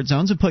your comfort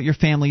zones and put your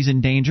families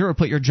in danger or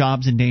put your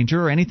jobs in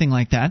danger or anything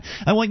like that.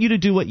 I want you to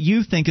do what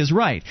you think is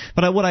right.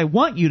 But what I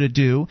want you to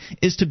do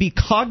is to be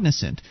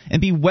cognizant and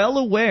be well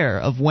aware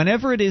of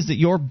whenever it is that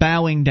you're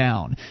bowing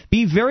down.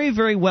 Be very,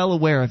 very well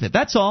aware of it.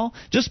 That's all.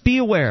 Just be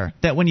aware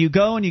that when you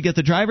go and you get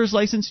the driver's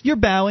license, you're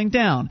bowing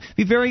down.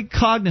 Be very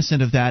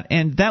cognizant of that,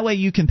 and that way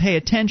you can pay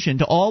attention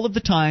to all of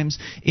the times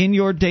in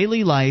your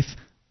daily life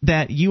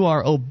that you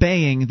are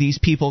obeying these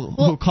people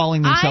who are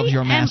calling themselves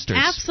your masters. I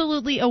am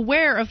absolutely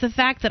aware of the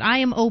fact that I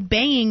am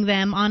obeying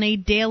them on a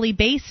daily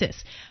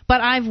basis.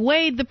 But I've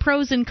weighed the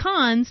pros and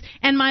cons,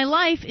 and my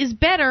life is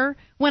better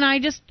when I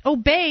just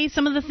obey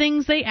some of the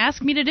things they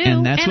ask me to do.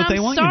 And that's what they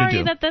want you to do. I'm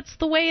sorry that that's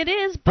the way it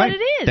is, but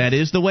it is. That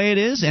is the way it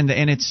is, and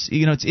it's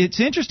it's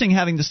interesting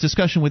having this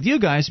discussion with you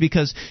guys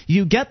because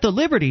you get the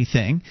liberty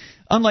thing.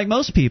 Unlike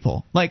most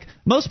people. Like,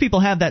 most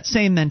people have that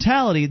same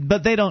mentality,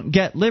 but they don't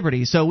get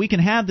liberty. So we can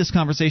have this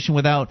conversation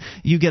without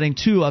you getting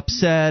too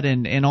upset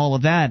and all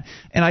of that.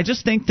 And I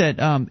just think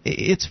that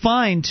it's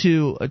fine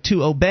to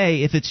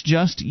obey if it's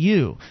just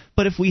you.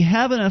 But if we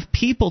have enough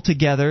people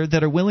together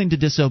that are willing to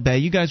disobey,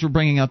 you guys were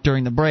bringing up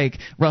during the break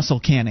Russell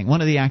Canning,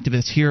 one of the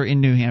activists here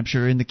in New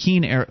Hampshire, in the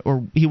Keene area,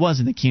 or he was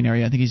in the Keene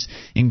area. I think he's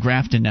in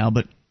Grafton now,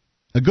 but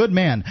a good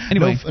man.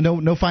 Anyway,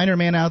 no finer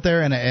man out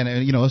there, and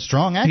a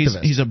strong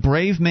activist. He's a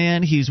brave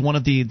man. He's one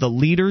of the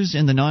leaders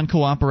in the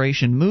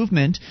non-cooperation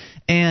movement.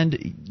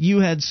 And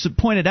you had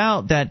pointed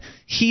out that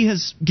he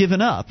has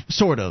given up,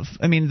 sort of.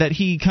 I mean, that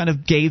he kind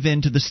of gave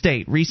in to the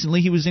state.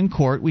 Recently, he was in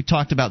court. We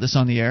talked about this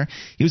on the air.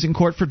 He was in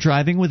court for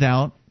driving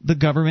without the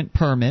government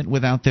permit,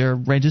 without their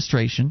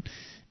registration.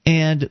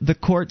 And the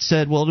court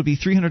said, well, it'll be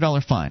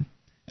 $300 fine.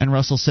 And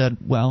Russell said,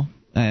 well,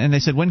 and they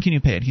said, when can you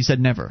pay it? He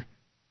said, never.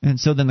 And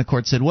so then the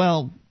court said,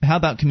 well, how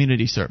about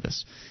community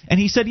service? And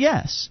he said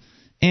yes.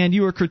 And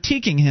you were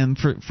critiquing him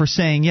for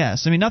saying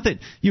yes. I mean, not that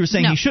you were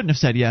saying he shouldn't have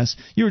said yes.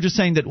 You were just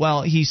saying that,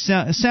 well, he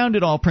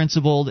sounded all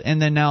principled,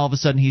 and then now all of a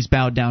sudden he's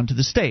bowed down to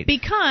the state.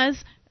 Because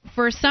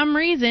for some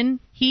reason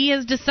he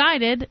has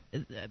decided,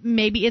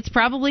 maybe it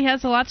probably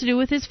has a lot to do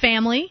with his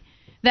family,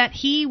 that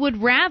he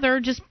would rather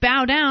just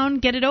bow down,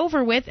 get it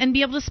over with, and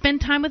be able to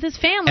spend time with his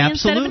family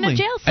instead of in a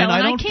jail cell. And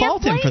I don't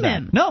fault him for that.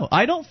 Him. No,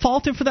 I don't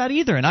fault him for that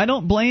either. And I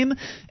don't blame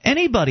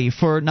anybody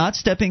for not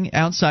stepping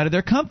outside of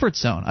their comfort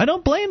zone. I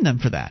don't blame them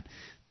for that.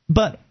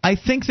 But I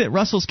think that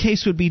Russell's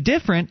case would be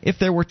different if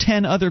there were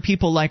 10 other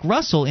people like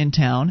Russell in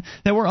town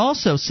that were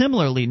also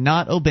similarly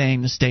not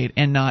obeying the state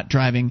and not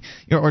driving,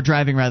 or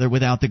driving rather,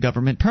 without the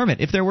government permit.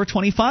 If there were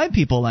 25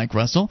 people like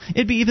Russell,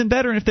 it'd be even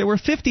better. And if there were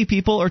 50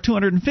 people or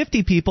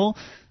 250 people,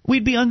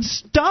 we'd be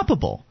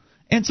unstoppable.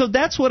 And so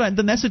that's what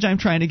the message I'm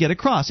trying to get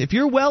across. If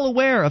you're well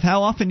aware of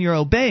how often you're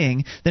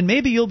obeying, then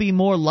maybe you'll be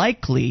more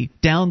likely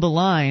down the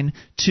line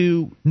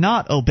to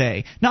not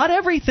obey. Not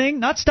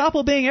everything, not stop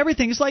obeying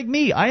everything. It's like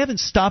me. I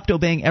haven't stopped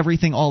obeying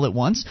everything all at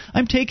once.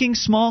 I'm taking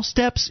small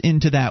steps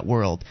into that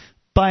world.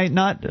 By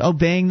not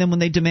obeying them when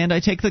they demand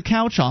I take the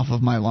couch off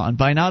of my lawn,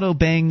 by not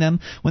obeying them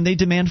when they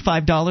demand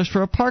 $5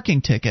 for a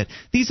parking ticket.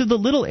 These are the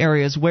little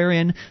areas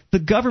wherein the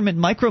government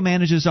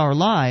micromanages our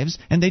lives,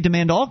 and they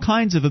demand all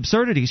kinds of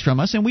absurdities from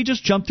us, and we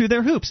just jump through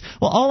their hoops.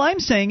 Well, all I'm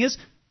saying is,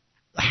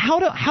 how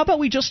about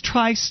we just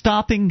try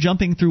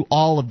jumping through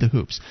all of the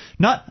hoops?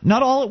 Not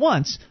all at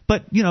once,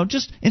 but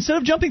just instead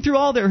of jumping through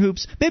all their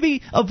hoops,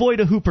 maybe avoid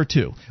a hoop or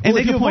two. And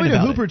if you avoid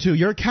a hoop or two,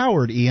 you're a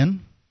coward,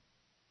 Ian.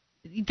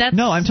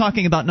 No, I'm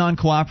talking about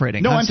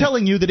non-cooperating. No, I'm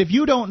telling you that if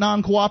you don't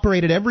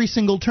non-cooperate at every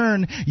single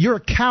turn, you're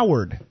a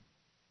coward.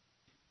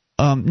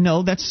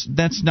 No, that's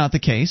not the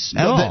case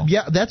at all.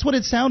 That's what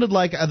it sounded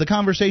like the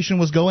conversation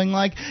was going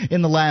like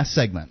in the last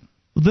segment.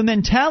 The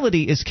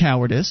mentality is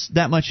cowardice.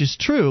 That much is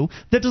true.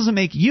 That doesn't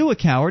make you a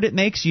coward. It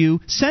makes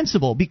you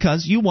sensible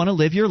because you want to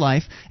live your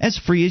life as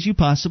free as you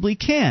possibly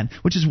can,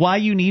 which is why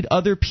you need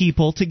other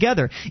people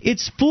together.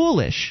 It's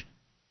foolish.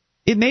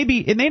 It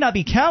may not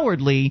be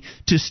cowardly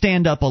to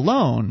stand up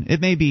alone.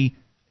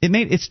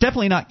 It's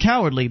definitely not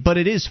cowardly, but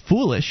it is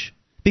foolish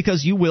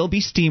because you will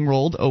be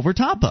steamrolled over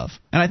top of.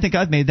 And I think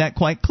I've made that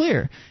quite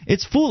clear.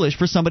 It's foolish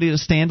for somebody to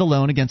stand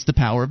alone against the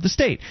power of the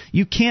state.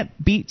 You can't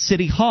beat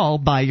City Hall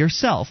by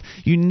yourself.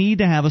 You need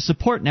to have a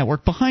support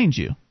network behind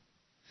you,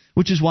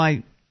 which is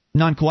why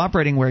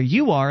non-cooperating where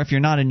you are, if you're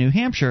not in New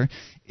Hampshire,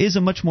 is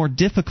a much more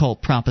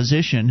difficult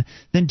proposition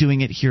than doing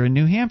it here in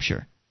New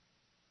Hampshire.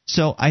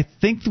 So I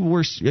think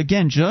we're,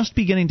 again, just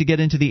beginning to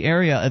get into the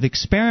area of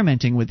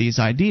experimenting with these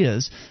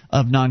ideas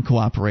of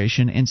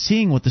non-cooperation and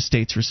seeing what the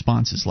state's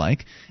response is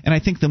like. And I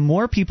think the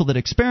more people that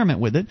experiment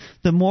with it,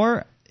 the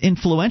more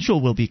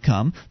influential we'll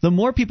become, the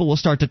more people will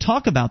start to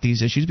talk about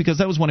these issues, because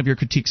that was one of your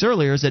critiques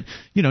earlier, is that,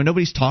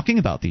 nobody's talking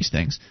about these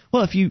things.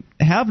 Well, if you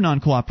have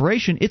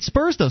non-cooperation, it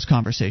spurs those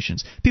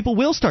conversations. People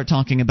will start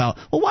talking about,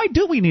 well, why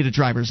do we need a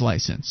driver's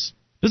license?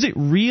 Does it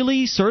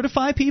really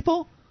certify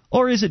people?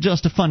 Or is it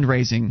just a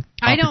fundraising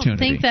opportunity? I don't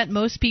think that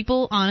most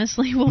people,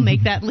 honestly, will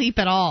make that leap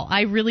at all.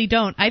 I really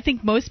don't. I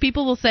think most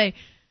people will say,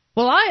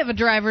 well, I have a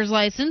driver's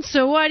license,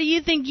 so why do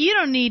you think you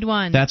don't need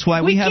one? That's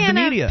why we have the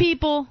media. Have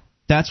people.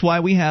 That's why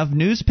we have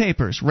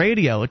newspapers,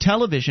 radio,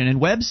 television, and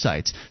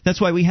websites.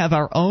 That's why we have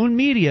our own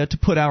media to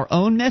put our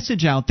own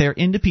message out there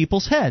into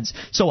people's heads.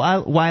 So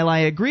while I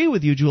agree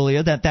with you,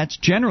 Julia, that that's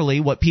generally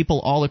what people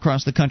all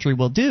across the country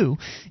will do,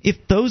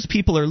 if those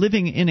people are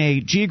living in a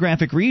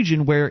geographic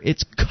region where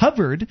it's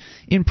covered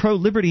in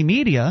pro-liberty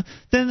media,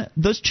 then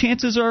the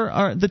chances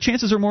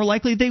are more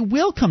likely they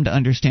will come to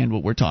understand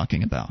what we're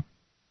talking about.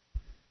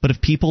 But if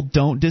people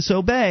don't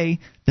disobey,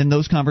 then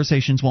those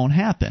conversations won't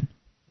happen.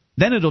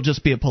 Then it'll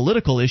just be a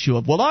political issue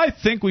of, well, I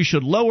think we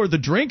should lower the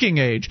drinking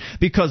age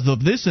because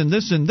of this and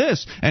this and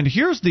this, and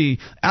here's the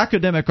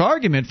academic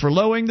argument for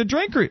lowering the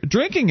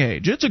drinking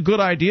age. It's a good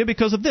idea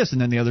because of this.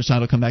 And then the other side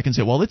will come back and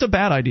say, well, it's a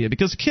bad idea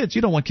because kids,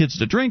 you don't want kids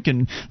to drink,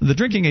 and the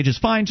drinking age is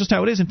fine just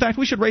how it is. In fact,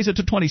 we should raise it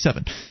to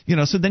 27.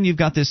 So then you've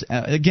got this,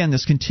 again,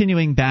 this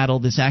continuing battle,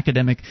 this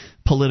academic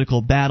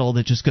political battle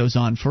that just goes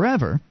on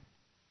forever.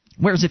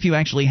 Whereas if you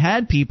actually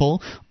had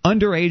people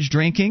underage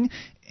drinking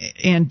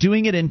and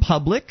doing it in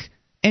public,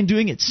 and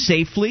doing it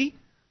safely,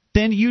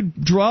 then you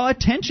draw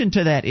attention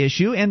to that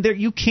issue, and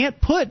you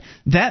can't put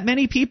that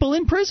many people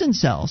in prison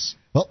cells.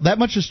 Well, that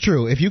much is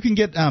true. If you can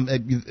get,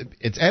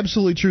 it's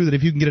absolutely true that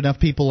if you can get enough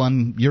people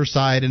on your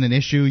side in an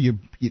issue,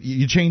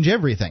 you change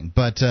everything.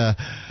 But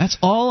that's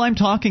all I'm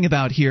talking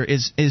about here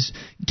is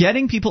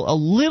getting people a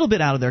little bit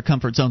out of their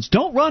comfort zones.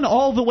 Don't run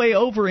all the way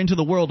over into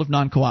the world of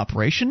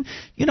non-cooperation.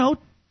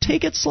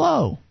 Take it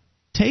slow.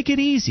 Take it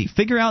easy.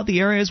 Figure out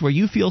the areas where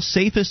you feel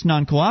safest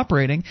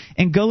non-cooperating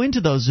and go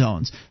into those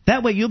zones.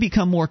 That way you'll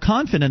become more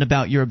confident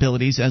about your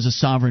abilities as a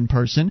sovereign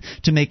person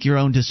to make your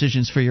own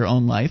decisions for your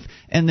own life,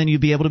 and then you'll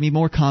be able to be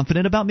more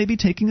confident about maybe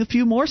taking a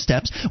few more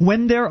steps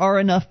when there are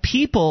enough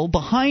people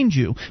behind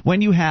you,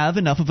 when you have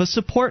enough of a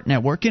support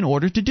network in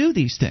order to do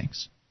these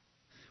things.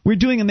 We're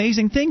doing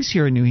amazing things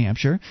here in New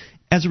Hampshire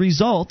as a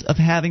result of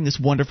having this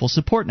wonderful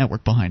support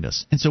network behind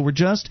us. And so we're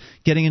just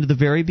getting into the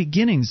very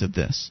beginnings of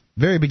this.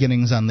 very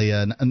beginnings on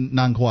the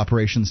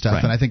non-cooperation stuff,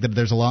 Right. and I think that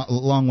there's a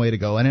long way to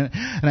go. And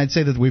I'd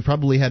say that we've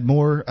probably had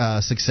more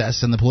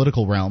success in the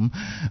political realm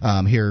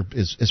here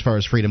as far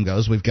as freedom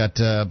goes. We've got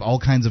all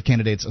kinds of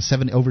candidates,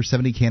 over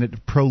 70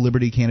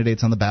 pro-liberty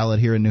candidates on the ballot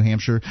here in New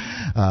Hampshire,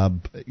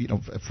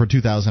 for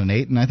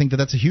 2008, and I think that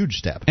that's a huge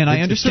step. And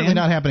it's certainly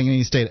not happening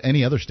in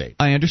any other state.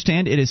 I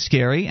understand it is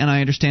scary, and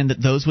I understand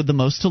that those with the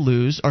most to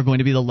lose are going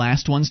to be the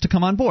last ones to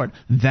come on board.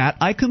 That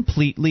I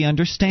completely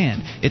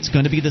understand. It's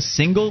going to be the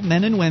single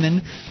men and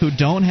women who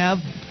don't have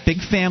big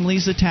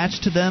families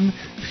attached to them,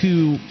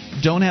 who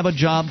don't have a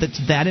job that's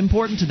that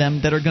important to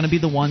them, that are going to be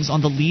the ones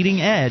on the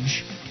leading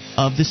edge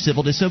of the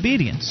civil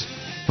disobedience.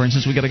 For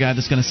instance, we got a guy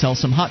that's going to sell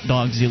some hot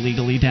dogs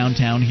illegally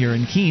downtown here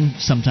in Keene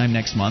sometime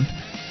next month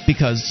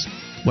because,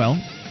 well,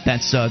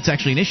 that's it's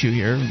actually an issue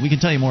here. We can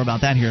tell you more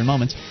about that here in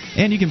moments.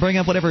 And you can bring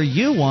up whatever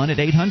you want at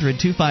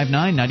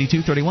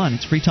 800-259-9231.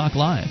 It's Free Talk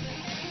Live.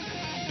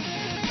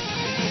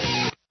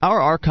 Our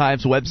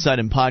archives, website,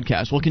 and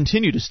podcast will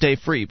continue to stay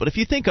free, but if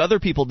you think other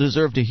people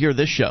deserve to hear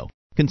this show,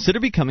 consider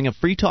becoming a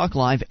Free Talk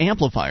Live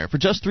amplifier for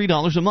just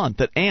 $3 a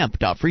month at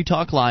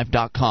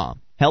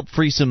amp.freetalklive.com. Help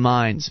free some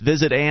minds.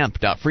 Visit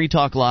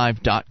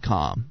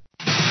amp.freetalklive.com.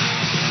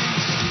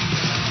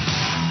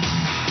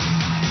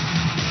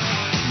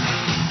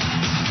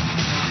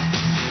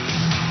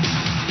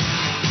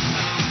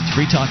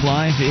 Free Talk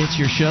Live, it's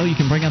your show. You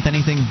can bring up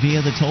anything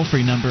via the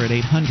toll-free number at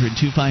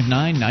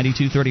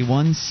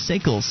 800-259-9231,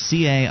 SACL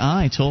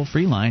CAI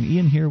toll-free line.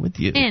 Ian here with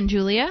you. And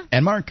Julia.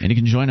 And Mark. And you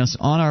can join us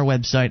on our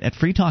website at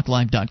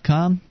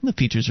freetalklive.com. The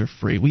features are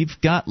free. We've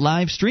got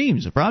live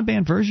streams, a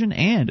broadband version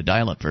and a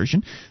dial-up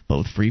version,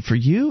 both free for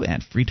you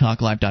at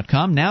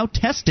freetalklive.com. Now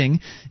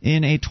testing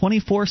in a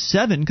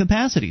 24/7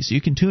 capacity, so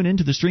you can tune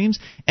into the streams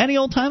any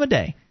old time of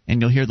day,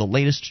 and you'll hear the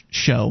latest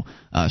show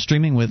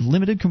streaming with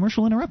limited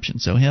commercial interruption.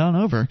 So head on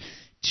over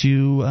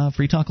to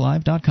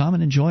freetalklive.com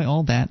and enjoy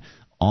all that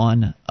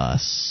on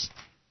us.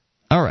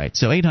 All right,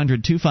 so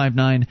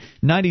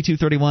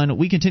 800-259-9231.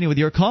 We continue with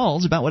your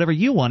calls about whatever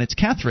you want. It's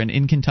Catherine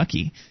in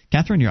Kentucky.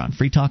 Catherine, you're on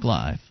Free Talk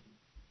Live.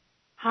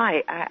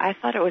 Hi, I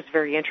thought it was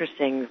very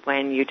interesting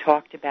when you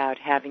talked about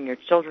having your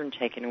children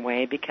taken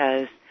away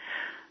because,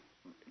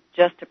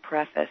 just to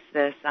preface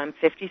this, I'm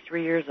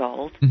 53 years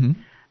old.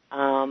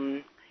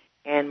 Mm-hmm.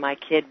 And my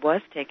kid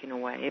was taken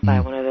away by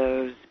one of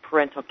those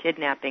parental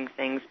kidnapping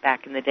things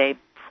back in the day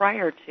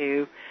prior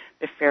to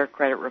the Fair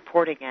Credit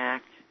Reporting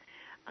Act.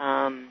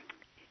 And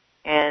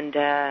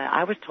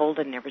I was told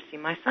I'd never see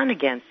my son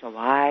again, so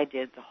I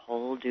did the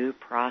whole due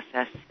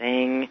process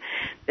thing,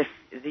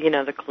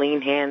 the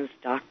clean hands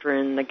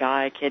doctrine, the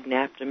guy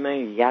kidnapped him,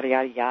 yada,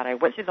 yada, yada. I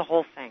went through the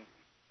whole thing.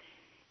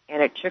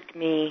 And it took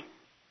me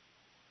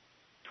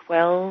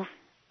 12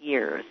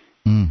 years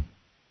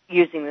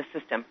using the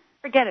system.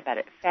 Forget about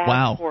it.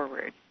 Fast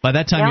forward. By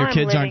that time, now your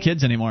kids aren't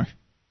kids anymore.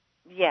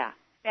 Yeah.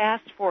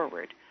 Fast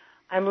forward.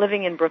 I'm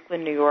living in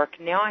Brooklyn, New York.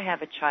 Now I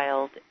have a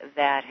child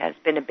that has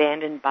been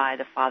abandoned by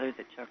the father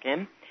that took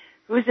him,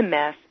 who is a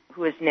mess,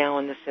 who is now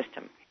in the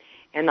system.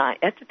 And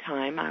at the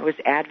time, I was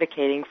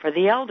advocating for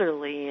the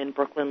elderly in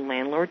Brooklyn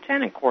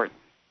Landlord-Tenant Court.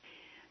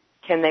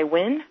 Can they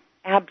win?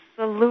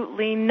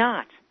 Absolutely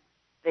not.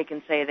 They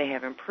can say they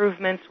have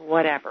improvements,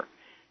 whatever.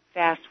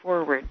 Fast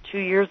forward 2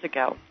 years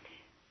ago.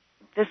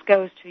 This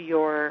goes to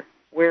your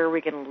where are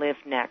we going to live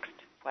next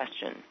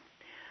question.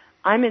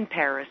 I'm in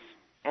Paris,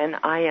 and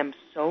I am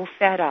so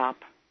fed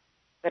up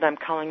that I'm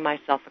calling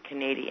myself a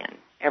Canadian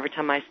every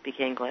time I speak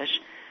English.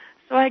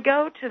 So I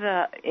go to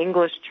the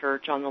English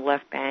church on the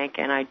left bank,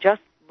 and I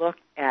just look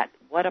at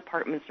what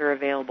apartments are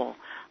available.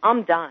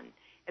 I'm done.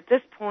 At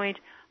this point,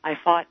 I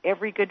fought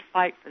every good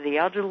fight for the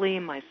elderly,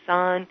 my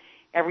son,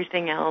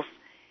 everything else,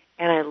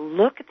 and I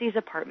look at these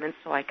apartments,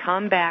 so I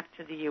come back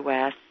to the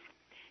U.S.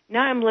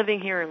 Now I'm living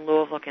here in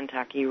Louisville,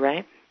 Kentucky,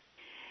 right?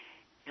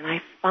 And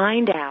I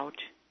find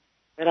out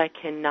that I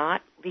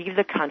cannot leave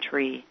the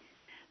country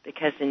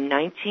because in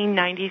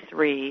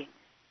 1993,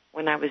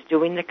 when I was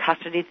doing the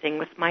custody thing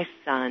with my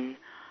son,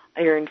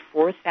 I earned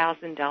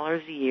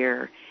 $4,000 a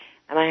year,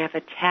 and I have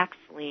a tax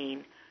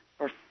lien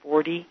for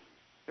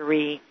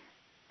 $43,000.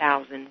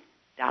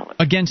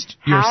 Against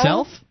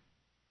yourself?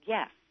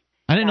 Yes.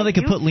 I didn't know they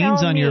could put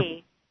liens on your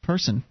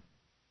person.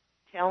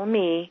 Tell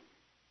me.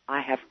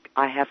 I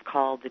have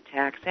called the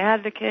tax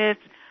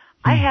advocates.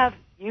 I have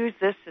used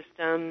this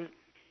system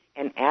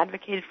and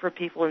advocated for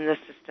people in this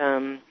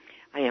system.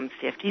 I am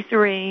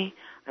 53.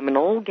 I'm an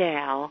old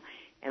gal,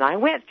 and I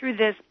went through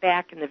this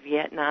back in the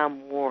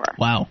Vietnam War.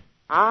 Wow.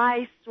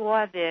 I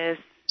saw this.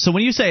 So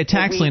when you say a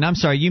tax lien, I'm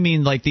sorry, you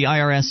mean like the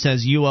IRS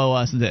says you owe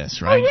us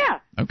this, right? Oh, yeah.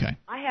 Okay.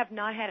 I have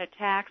not had a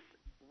tax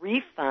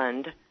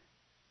refund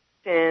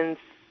since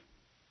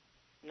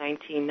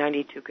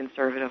 1992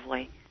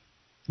 conservatively.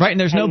 Right, and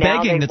there's no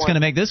begging that's going to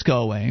make this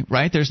go away,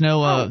 right? There's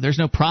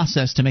no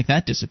process to make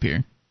that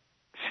disappear.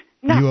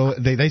 No.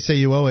 They say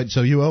you owe it,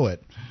 so you owe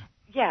it.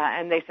 Yeah,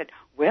 and they said,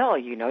 well,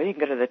 you can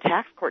go to the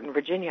tax court in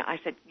Virginia. I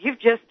said, you've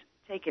just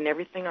taken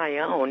everything I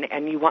own,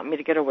 and you want me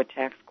to go to a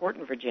tax court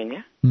in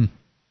Virginia?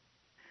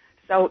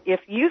 So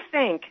if you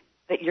think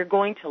that you're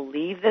going to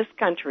leave this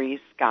country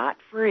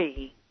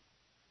scot-free,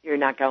 you're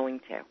not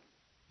going to.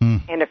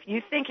 And if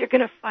you think you're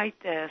going to fight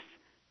this,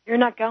 you're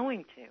not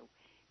going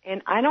to.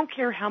 And I don't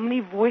care how many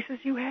voices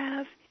you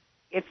have,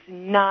 it's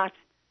not.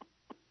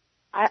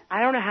 I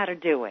don't know how to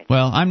do it.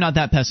 Well, I'm not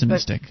that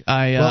pessimistic.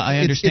 I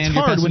understand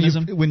your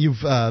pessimism. It's hard when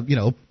you've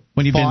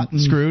when you've been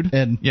screwed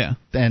and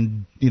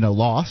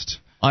lost.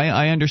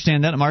 I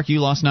understand that, Mark. You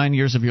lost 9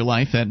 years of your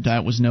life, and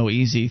that was no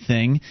easy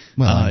thing.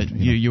 Well,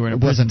 you were in a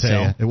prison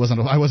cell. I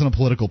wasn't a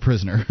political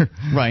prisoner,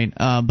 right?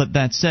 But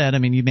that said, I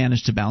mean, you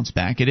managed to bounce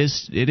back. It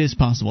is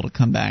possible to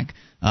come back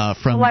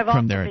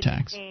from their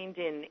attacks. I've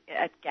been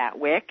at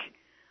Gatwick.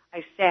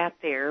 I sat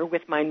there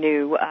with my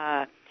new,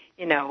 a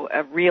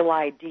real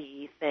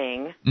ID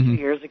thing 2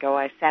 years ago.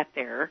 I sat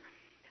there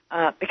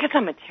because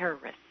I'm a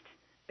terrorist.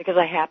 Because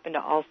I happen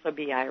to also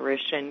be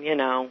Irish and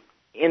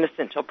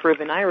innocent till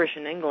proven Irish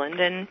in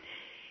England, and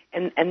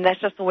that's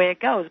just the way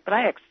it goes. But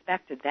I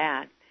expected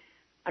that.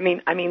 I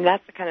mean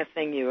that's the kind of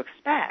thing you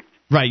expect.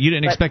 Right. You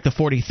didn't expect the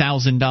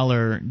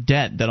 $40,000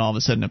 debt that all of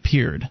a sudden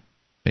appeared,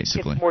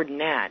 basically. It's more than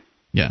that.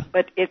 Yeah.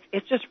 But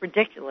it's just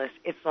ridiculous.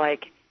 It's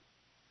like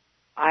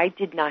I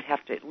did not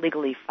have to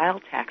legally file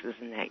taxes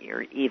in that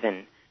year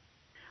even.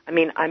 I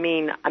mean I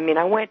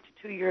went to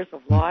 2 years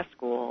of law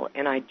school,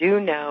 and I do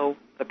know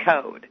the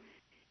code.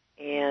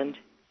 And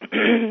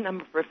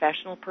I'm a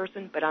professional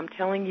person, but I'm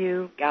telling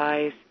you,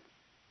 guys,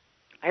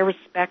 I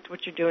respect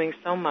what you're doing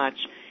so much.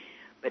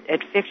 But at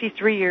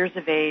 53 years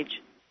of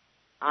age,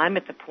 I'm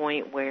at the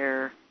point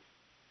where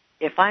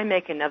if I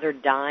make another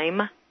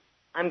dime,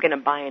 I'm going to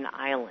buy an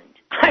island.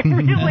 I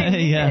really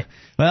need it.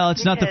 Well,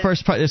 it's not the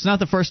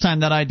first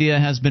time that idea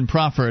has been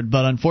proffered,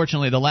 but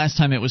unfortunately, the last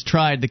time it was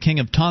tried, the King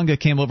of Tonga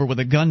came over with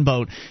a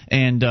gunboat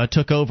and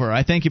took over.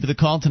 I thank you for the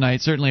call tonight.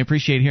 Certainly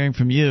appreciate hearing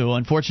from you.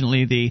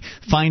 Unfortunately, the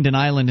find an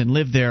island and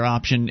live there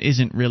option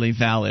isn't really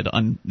valid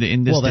in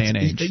this day and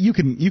age. You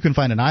can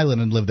find an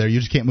island and live there. You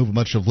just can't move a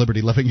bunch of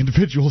liberty-loving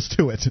individuals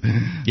to it.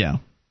 Yeah.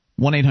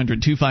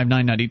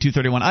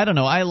 1-800-259-9231. I don't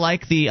know. I don't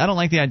like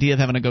the idea of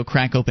having to go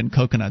crack open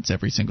coconuts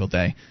every single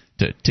day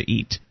to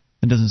eat.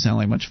 It doesn't sound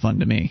like much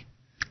fun to me.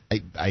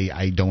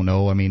 I don't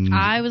know. I mean,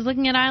 I was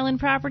looking at island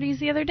properties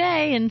the other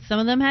day, and some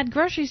of them had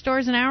grocery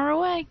stores an hour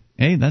away.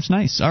 Hey, that's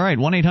nice. All right,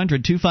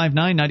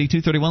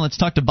 1-800-259-9231. Let's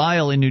talk to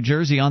Bile in New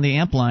Jersey on the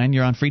amp line.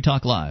 You're on Free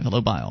Talk Live.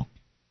 Hello, Bile.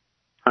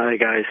 Hi,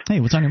 guys. Hey,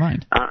 what's on your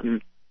mind?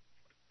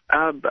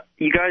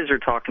 You guys are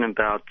talking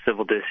about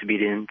civil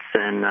disobedience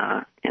and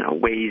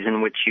ways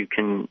in which you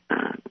can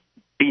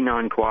be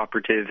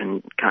non-cooperative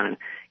and kind of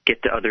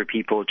get to other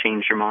people,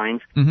 change their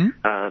minds.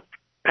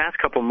 Past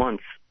couple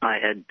months, I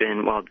had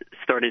been,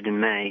 started in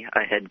May,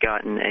 I had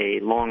gotten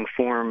a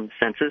long-form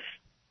census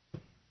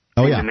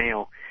in the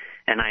mail,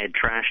 and I had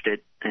trashed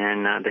it,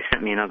 and they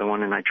sent me another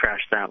one, and I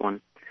trashed that one.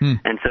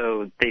 And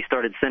so they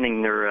started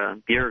sending their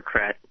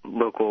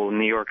local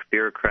New York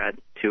bureaucrat,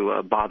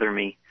 to bother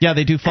me. Yeah,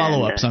 they do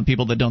follow-ups on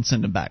people that don't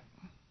send them back.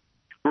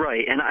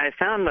 Right, and I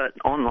found that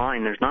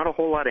online there's not a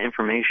whole lot of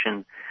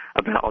information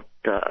about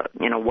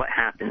what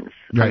happens.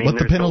 Right, I mean, what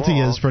the penalty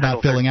is for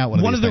not filling out one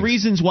of these things. One of the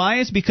reasons why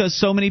is because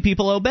so many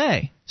people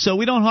obey. So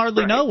we don't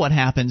hardly know what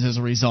happens as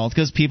a result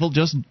because people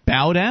just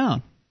bow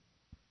down.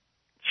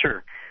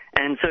 Sure.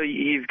 And so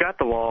you've got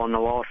the law, and the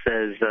law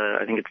says,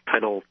 I think it's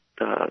Title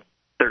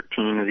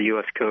 13 of the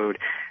U.S. Code,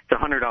 it's a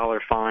 $100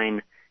 fine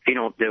if you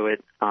don't do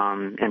it,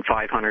 and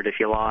 $500 if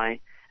you lie.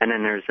 And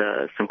then there's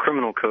some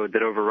criminal code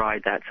that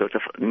override that, so it's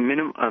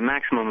a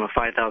maximum of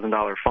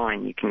 $5,000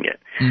 fine you can get.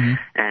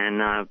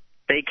 And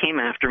they came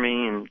after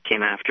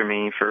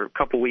me for a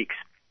couple weeks,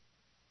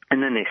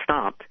 and then they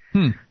stopped.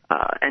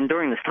 And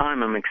during this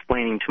time, I'm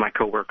explaining to my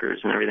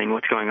coworkers and everything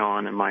what's going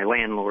on, and my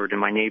landlord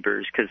and my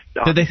neighbors.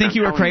 Did they think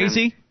you were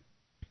crazy?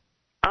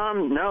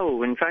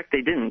 No, in fact,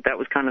 they didn't. That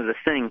was kind of the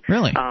thing.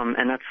 Really?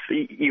 And that's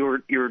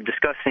you're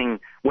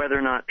discussing whether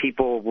or not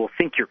people will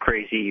think you're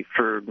crazy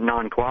for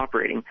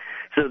non-cooperating.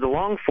 So the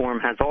long form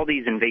has all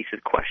these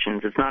invasive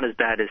questions. It's not as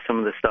bad as some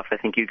of the stuff I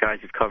think you guys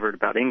have covered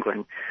about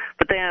England,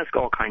 but they ask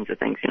all kinds of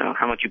things.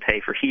 How much you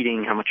pay for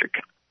heating, how much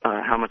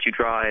you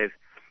drive,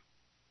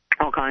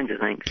 all kinds of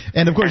things.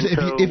 And of course,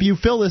 if you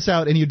fill this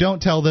out and you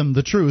don't tell them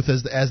the truth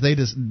as they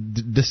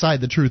decide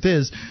the truth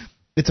is,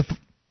 it's a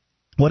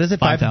what is it?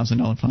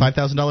 $5,000 fine.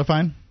 $5,000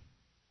 fine?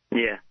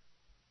 Yeah.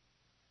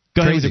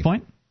 Go ahead with your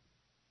point.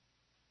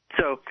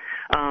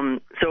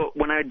 So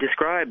when I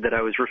described that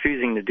I was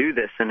refusing to do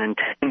this and then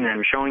telling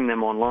them, showing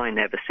them online,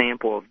 they have a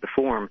sample of the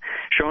form,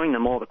 showing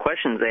them all the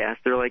questions they asked,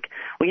 they're like,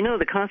 well,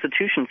 the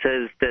Constitution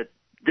says that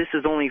this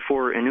is only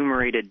for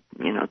enumerated,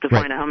 to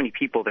find out how many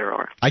people there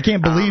are. I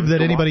can't believe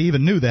that anybody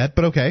even knew that,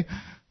 but okay.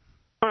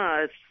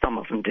 Some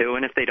of them do,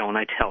 and if they don't,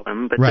 I tell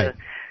them. But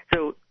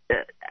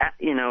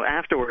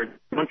afterward,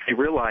 once they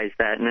realize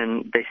that, and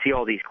then they see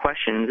all these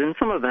questions, and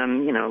some of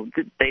them,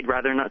 they'd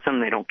rather not,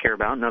 some they don't care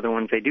about, and other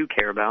ones they do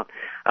care about,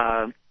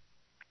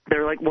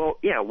 they're like, well,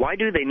 yeah, why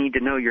do they need to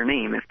know your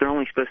name if they're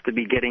only supposed to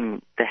be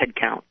getting the head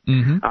count?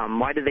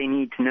 Why do they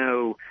need to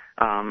know,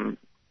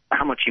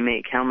 how much you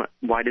make.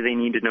 Why do they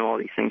need to know all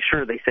these things?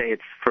 Sure, they say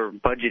it's for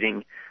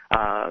budgeting,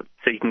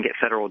 so you can get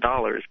federal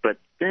dollars, but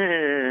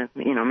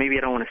maybe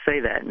I don't want to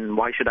say that, and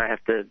why should I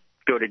have to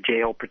go to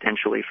jail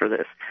potentially for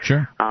this?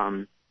 Sure.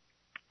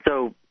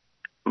 So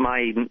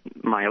my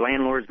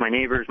landlords, my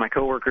neighbors, my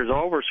coworkers,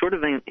 all were sort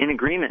of in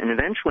agreement, and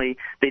eventually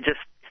they just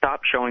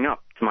stopped showing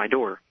up to my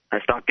door. I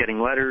stopped getting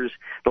letters.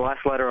 The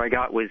last letter I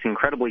got was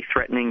incredibly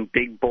threatening,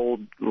 big, bold,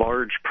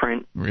 large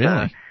print.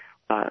 Really?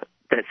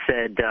 That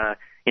said,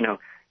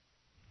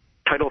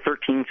 Title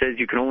 13 says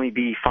you can only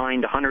be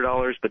fined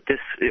 $100, but this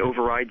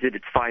overrides it.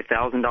 It's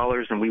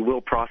 $5,000, and we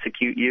will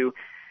prosecute you.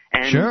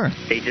 And sure.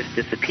 They just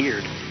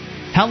disappeared.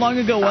 How long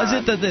ago was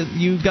it that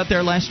you got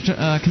their last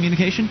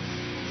communication?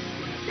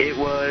 It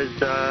was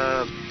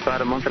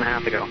about a month and a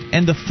half ago.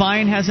 And the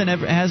fine hasn't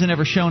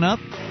ever shown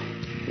up?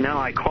 No,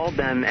 I called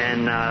them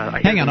and...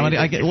 Hang on,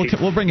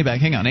 we'll bring it back.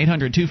 Hang on,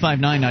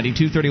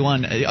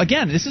 800-259-9231.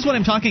 Again, this is what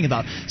I'm talking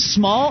about.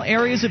 Small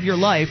areas of your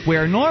life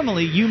where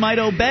normally you might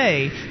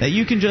obey, that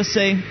you can just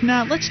say,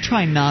 nah, let's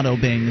try not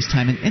obeying this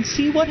time and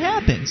see what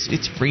happens.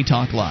 It's Free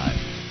Talk Live.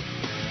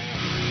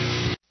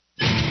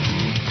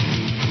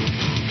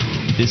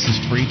 This is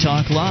Free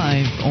Talk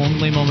Live.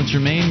 Only moments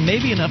remain.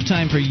 Maybe enough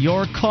time for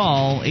your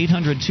call.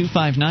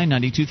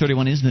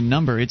 800-259-9231 is the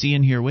number. It's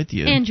Ian here with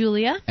you. And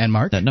Julia. And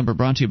Mark. That number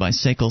brought to you by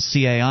SACL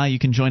CAI. You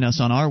can join us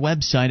on our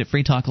website at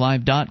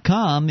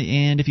freetalklive.com.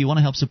 And if you want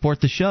to help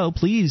support the show,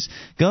 please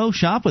go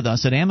shop with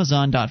us at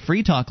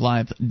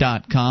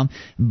amazon.freetalklive.com.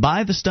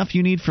 Buy the stuff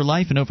you need for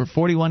life in over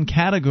 41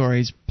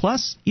 categories,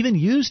 plus even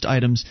used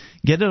items.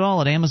 Get it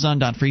all at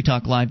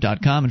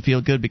amazon.freetalklive.com and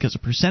feel good because a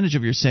percentage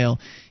of your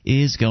sale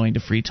is going to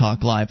Free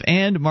Talk Live.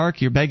 And,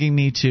 Mark, you're begging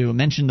me to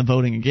mention the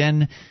voting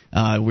again.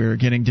 We're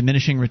getting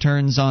diminishing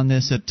returns on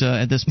this at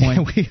this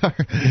point. We are.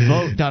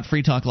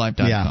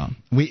 Vote.freetalklive.com. Yeah.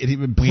 Please.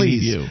 We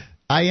need you.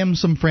 I am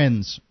some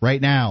friends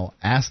right now.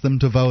 Ask them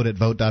to vote at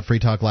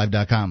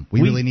vote.freetalklive.com.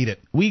 We really need it.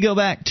 We go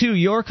back to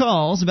your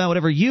calls about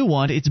whatever you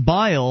want. It's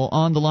Bile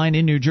on the line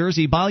in New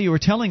Jersey. Bile, you were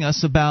telling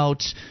us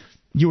about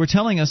your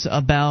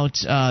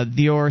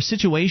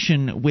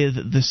situation with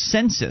the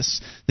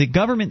census. The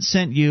government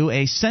sent you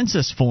a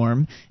census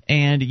form,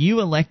 and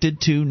you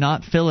elected to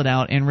not fill it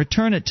out and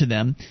return it to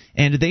them,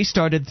 and they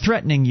started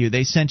threatening you.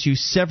 They sent you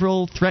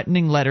several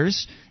threatening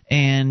letters,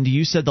 and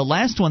you said the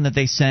last one that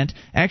they sent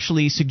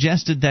actually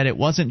suggested that it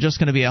wasn't just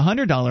going to be a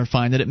 $100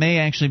 fine, that it may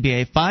actually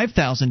be a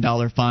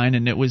 $5,000 fine,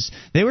 and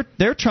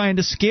they're trying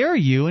to scare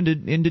you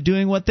into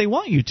doing what they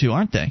want you to,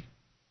 aren't they?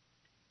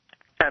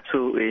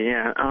 Absolutely,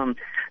 yeah.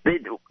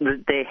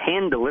 They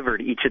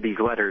hand-delivered each of these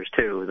letters,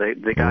 too.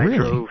 The guy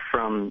drove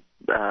from,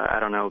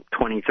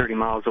 20, 30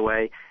 miles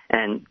away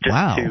and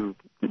just to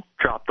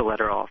drop the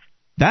letter off.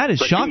 That is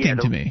shocking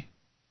to me.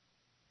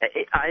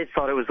 I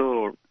thought it was a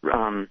little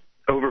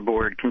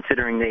overboard,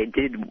 considering they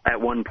did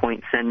at one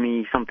point send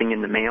me something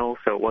in the mail,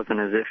 so it wasn't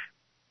as if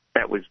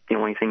that was the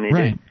only thing they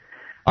did.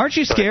 Aren't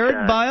you scared,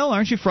 Bile?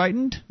 Aren't you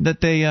frightened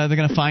that they're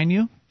going to fine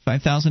you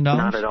 $5,000?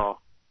 Not at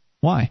all.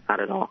 Why? Not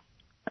at all.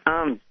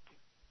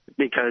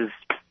 Because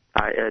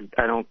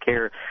I don't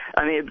care.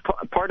 I mean,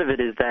 part of it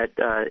is that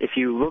if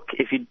you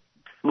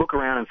look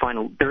around and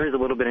find there is a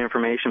little bit of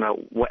information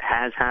about what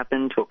has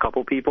happened to a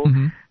couple people.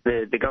 Mm-hmm.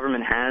 The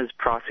government has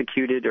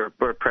prosecuted or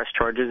pressed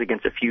charges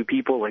against a few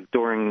people, like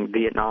during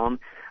Vietnam,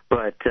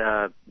 but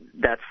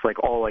that's like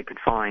all I could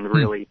find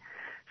really.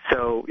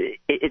 So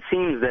it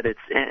seems that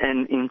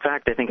and in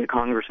fact, I think a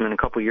congressman a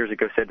couple years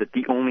ago said that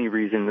the only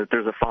reason that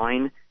there's a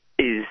fine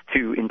is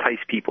to entice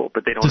people,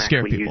 but they don't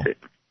actually use it.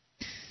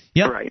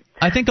 Yep. Right.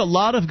 I think a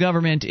lot of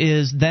government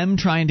is them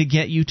trying to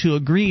get you to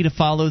agree to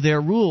follow their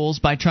rules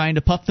by trying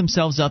to puff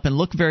themselves up and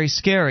look very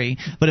scary.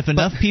 But if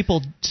enough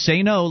people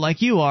say no,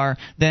 like you are,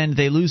 then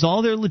they lose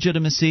all their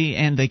legitimacy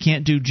and they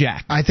can't do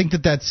jack. I think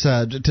that's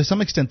to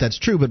some extent that's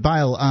true. But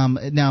Bile,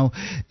 now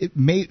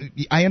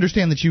I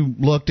understand that you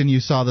looked and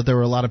you saw that there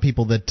were a lot of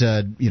people that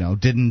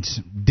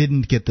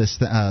didn't get this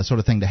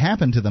sort of thing to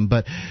happen to them.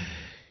 But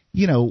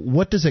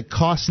what does it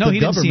cost the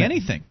government? No, he didn't see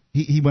anything.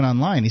 He went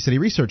online. He said he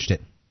researched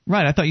it.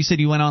 Right. I thought you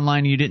said you went online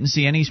and you didn't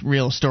see any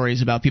real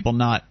stories about people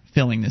not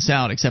filling this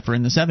out, except for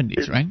in the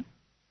 70s, right?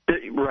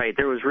 Right.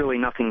 There was really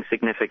nothing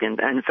significant.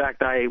 And in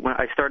fact, when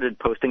I started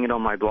posting it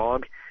on my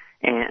blog,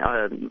 and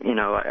I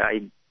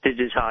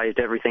digitized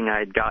everything I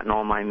had gotten,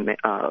 all my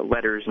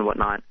letters and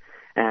whatnot,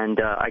 and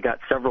I got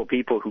several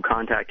people who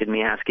contacted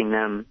me asking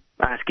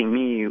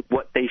me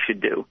what they should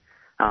do,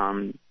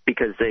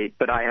 because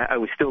I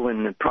was still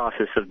in the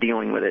process of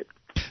dealing with it.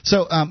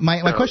 So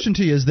my question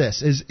to you is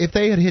this: if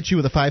they had hit you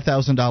with a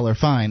 $5,000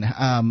 fine,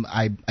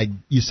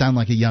 you sound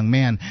like a young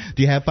man.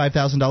 Do you have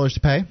 $5,000 to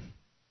pay?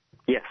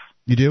 Yes.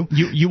 You do?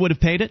 You would have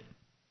paid it?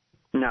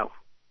 No.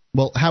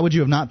 Well, how would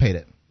you have not paid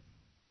it?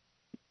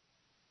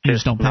 You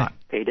just don't pay. Not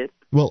paid it.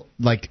 Well,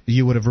 like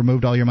you would have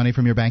removed all your money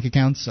from your bank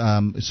accounts,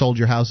 sold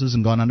your houses,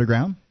 and gone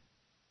underground?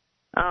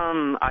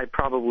 I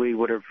probably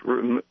would have.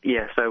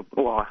 Yes.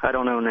 I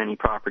don't own any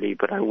property,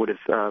 but I would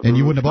have. And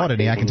you wouldn't have bought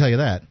any. I can tell you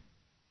that.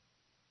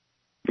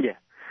 Yeah.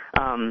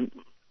 I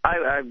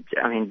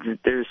mean,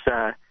 there's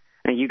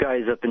you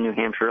guys up in New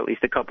Hampshire, at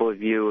least a couple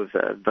of you,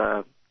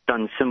 have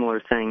done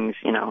similar things.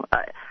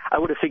 I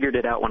would have figured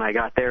it out when I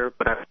got there,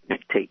 but I've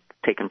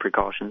taken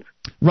precautions.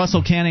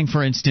 Russell Canning,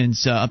 for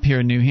instance, up here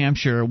in New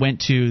Hampshire,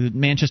 went to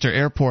Manchester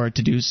Airport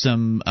to do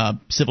some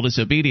civil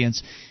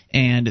disobedience,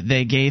 and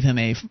they gave him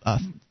a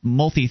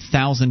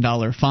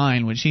multi-$1,000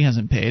 fine, which he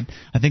hasn't paid.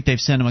 I think they've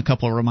sent him a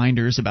couple of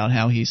reminders about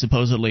how he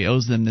supposedly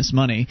owes them this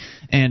money.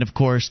 And, of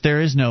course, there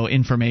is no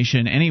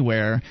information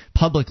anywhere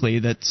publicly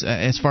that's,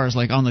 as far as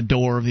like on the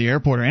door of the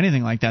airport or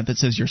anything like that, that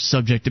says you're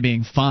subject to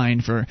being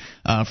fined for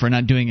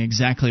not doing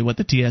exactly what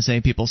the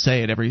TSA people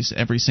say at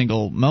every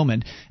single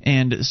moment.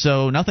 And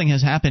so nothing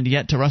has happened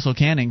yet to Russell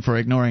Canning for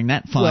ignoring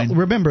that fine. Well,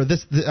 remember,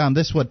 this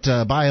what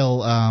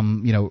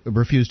Bile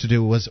refused to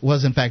do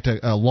was in fact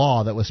a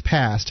law that was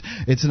passed.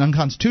 It's an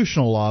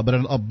unconstitutional law, but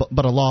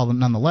a law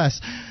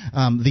nonetheless.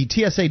 The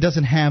TSA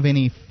doesn't have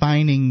any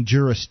fining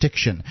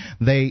jurisdiction.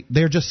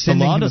 They're just sending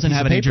the law him a doesn't piece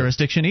have of any paper.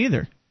 jurisdiction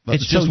either. But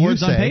It's just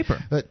words on paper.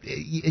 But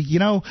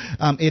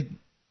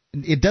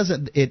it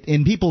doesn't.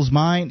 In people's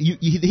mind,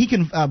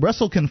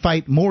 Russell can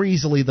fight more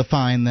easily the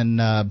fine than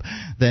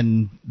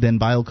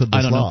Bile could this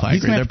I don't know law. if I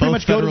He's agree. going to pretty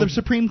much go to the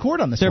Supreme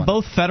Court on this. They're one.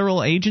 both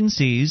federal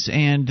agencies,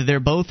 and they're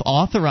both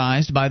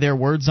authorized by their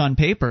words on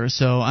paper.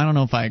 So I don't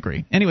know if I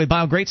agree. Anyway,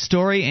 Bile, great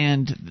story,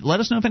 and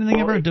let us know if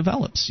anything ever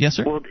develops. Yes,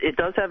 sir. Well, it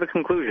does have a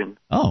conclusion.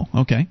 Oh,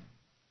 okay.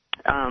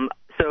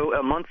 So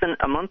a month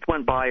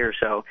went by or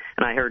so,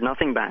 and I heard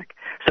nothing back.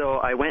 So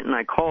I went and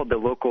I called the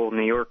local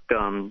New York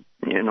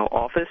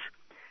office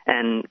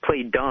and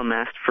played dumb,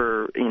 asked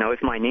for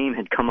if my name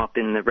had come up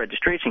in the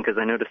registration, because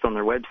I noticed on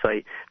their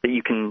website that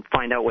you can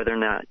find out whether or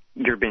not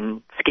you've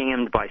been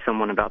scammed by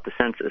someone about the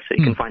census, so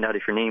you can find out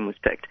if your name was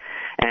picked.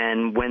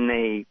 And when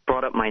they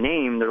brought up my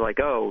name, they're like,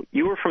 "Oh,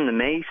 you were from the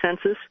May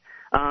census?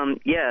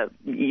 Yeah,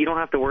 you don't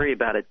have to worry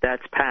about it.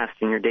 That's passed,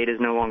 and your data is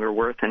no longer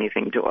worth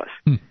anything to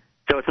us."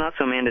 So it's not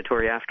so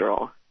mandatory after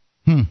all.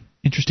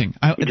 Interesting.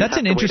 That's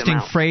an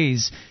interesting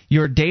phrase.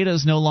 Your data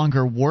is no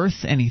longer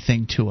worth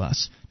anything to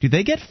us. Do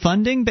they get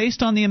funding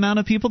based on the amount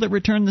of people that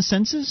return the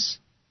census?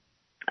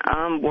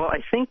 Well, I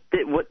think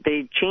that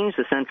they changed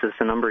the census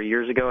a number of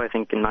years ago, I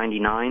think in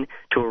 '99,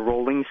 to a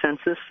rolling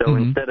census. So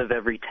instead of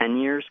every 10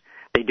 years,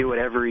 they do it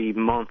every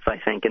month, I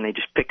think, and they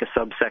just pick a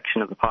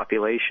subsection of the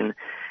population.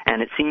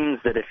 And it seems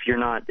that if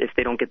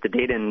they don't get the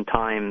data in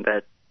time,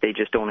 that they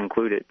just don't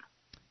include it.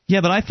 Yeah,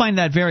 but I find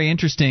that very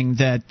interesting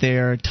that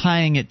they're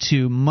tying it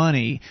to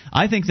money.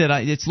 I think that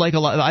it's like a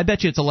lot. I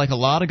bet you it's like a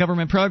lot of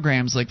government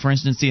programs. Like, for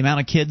instance, the amount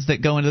of kids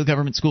that go into the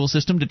government school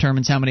system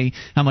determines how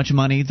much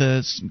money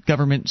the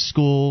government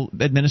school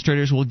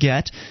administrators will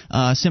get.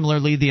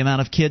 Similarly, the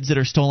amount of kids that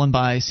are stolen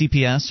by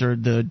CPS or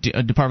the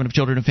Department of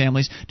Children and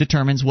Families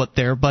determines what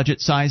their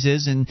budget size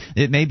is, and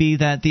it may be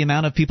that the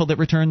amount of people that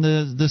return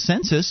the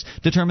census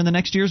determine the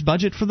next year's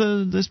budget for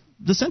the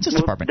census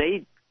department.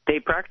 They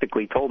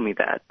practically told me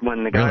that.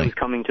 When the guy was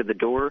coming to the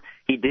door,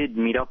 he did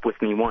meet up with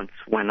me once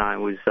when I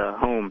was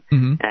home,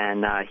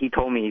 and he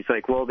told me, he's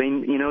like, well,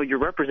 your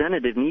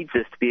representative needs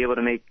this to be able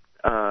to make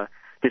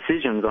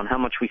decisions on how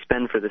much we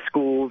spend for the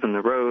schools and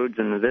the roads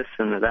and the this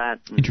and the that.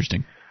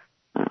 Interesting.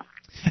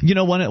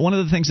 One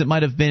of the things that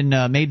might have been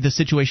made the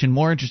situation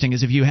more interesting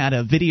is if you had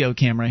a video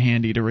camera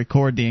handy to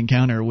record the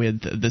encounter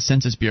with the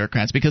census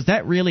bureaucrats, because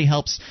that really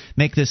helps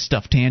make this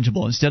stuff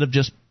tangible. Instead of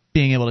just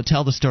being able to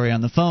tell the story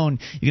on the phone,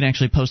 you can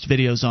actually post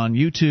videos on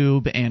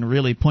YouTube and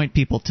really point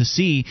people to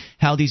see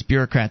how these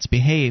bureaucrats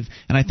behave.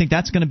 And I think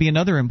that's going to be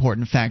another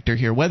important factor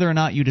here. Whether or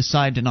not you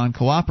decide to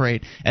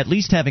non-cooperate, at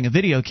least having a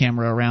video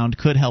camera around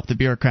could help the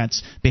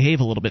bureaucrats behave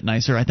a little bit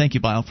nicer. I thank you,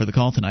 Bile, for the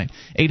call tonight.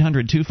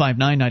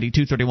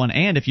 800-259-9231.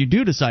 And if you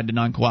do decide to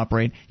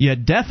non-cooperate, you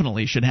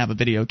definitely should have a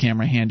video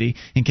camera handy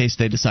in case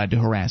they decide to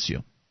harass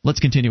you. Let's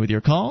continue with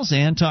your calls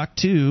and talk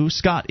to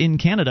Scott in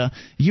Canada.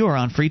 You are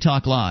on Free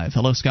Talk Live.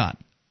 Hello, Scott.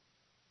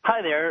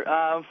 Hi there.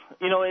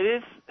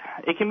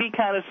 It can be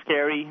kind of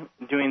scary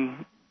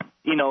doing,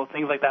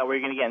 things like that where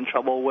you're going to get in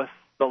trouble with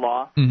the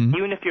law,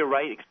 even if you're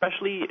right.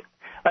 Especially,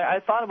 I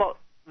thought about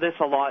this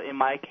a lot in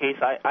my case.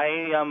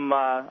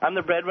 I'm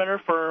the breadwinner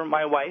for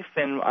my wife,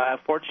 and I have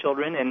 4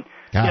 children, and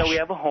we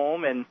have a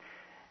home, and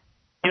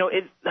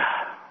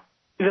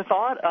the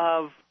thought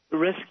of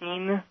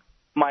risking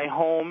my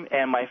home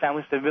and my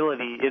family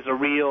stability is a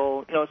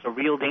real, it's a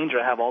real danger.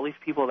 I have all these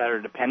people that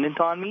are dependent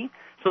on me.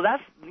 So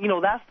that's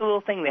the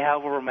little thing they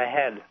have over my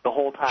head the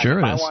whole time. Sure,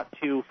 if I want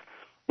to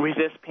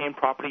resist paying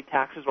property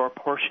taxes or a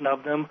portion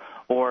of them,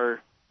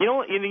 or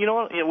you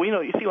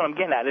see what I'm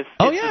getting at. It's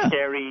a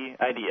scary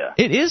idea.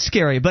 It is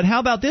scary, but how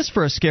about this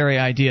for a scary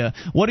idea?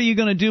 What are you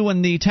going to do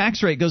when the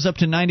tax rate goes up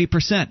to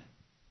 90%?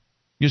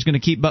 You're just going to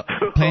keep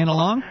paying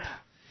along?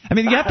 I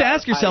mean, you have to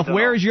ask yourself,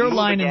 where is your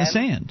line in the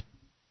sand?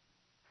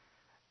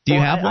 Do you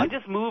have one? I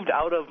just moved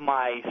out of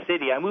my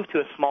city. I moved to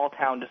a small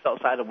town just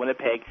outside of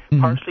Winnipeg,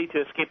 partially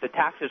to escape the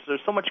taxes.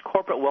 There's so much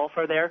corporate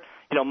welfare there,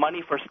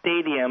 money for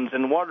stadiums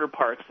and water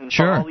parks and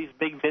for all these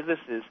big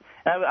businesses.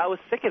 And I was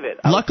sick of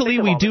it.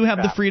 Luckily, we do have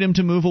the freedom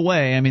to move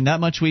away. I mean, that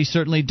much we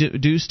certainly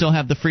do still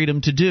have the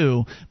freedom to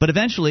do. But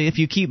eventually, if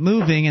you keep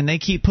moving and they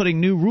keep putting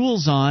new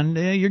rules on,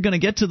 you're going to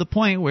get to the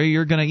point where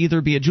you're going to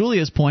either be at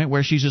Julia's point,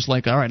 where she's just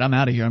like, all right, I'm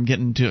out of here. I'm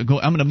going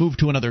to move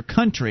to another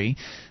country.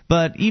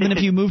 But even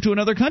if you move to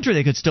another country,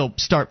 they could still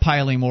start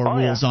piling more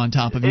rules on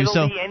top of you.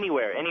 It'll be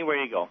anywhere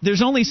you go.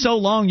 There's only so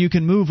long you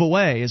can move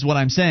away, is what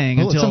I'm saying.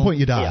 Well, at some point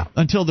you die.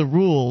 Until the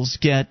rules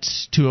get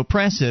too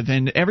oppressive,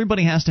 and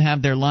everybody has to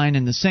have their line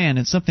in the sand.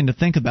 It's something to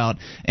think about.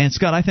 And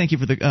Scott, I thank you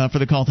for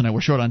the call tonight.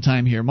 We're short on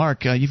time here.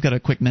 Mark, you've got a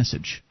quick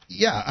message.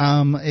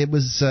 Yeah, it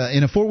was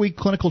in a 4-week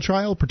clinical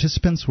trial.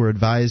 Participants were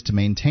advised to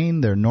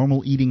maintain their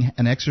normal eating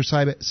and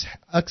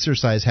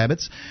exercise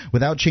habits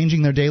without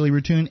changing their daily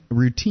routine.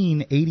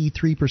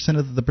 83%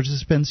 of the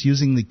participants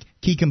using the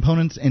key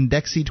components in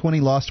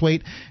DEX-C20 lost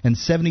weight, and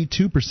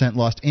 72%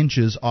 lost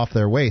inches off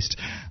their waist.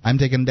 I'm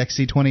taking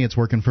DEX-C20. It's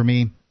working for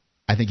me.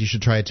 I think you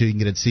should try it too. You can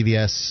get it at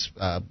CVS,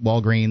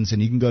 Walgreens,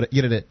 and you can get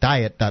it at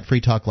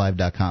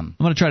diet.freetalklive.com.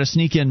 I'm going to try to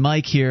sneak in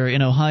Mike here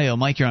in Ohio.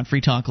 Mike, you're on Free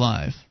Talk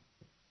Live.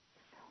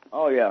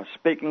 Oh, yeah.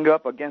 Speaking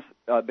up against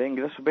being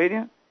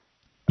disobedient.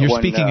 You're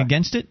speaking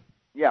against it?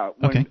 Yeah.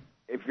 Okay.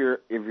 If you're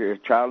a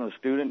child and a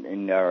student,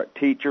 and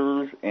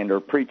teachers and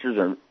or preachers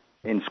are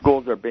in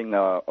schools are being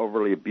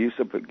overly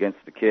abusive against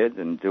the kids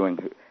and doing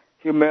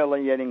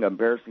humiliating,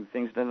 embarrassing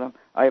things to them,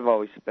 I've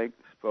always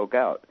spoke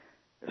out.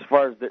 As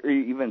far as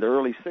even the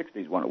early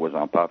 60s when it was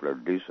unpopular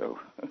to do so.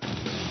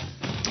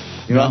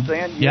 You know what I'm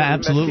saying? Yeah,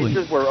 absolutely.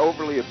 Teachers were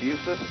overly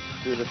abusive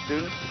to the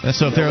students.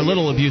 So if they're a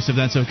little abusive,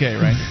 that's okay,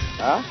 right?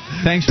 Huh?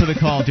 Thanks for the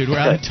call, dude. We're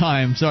out of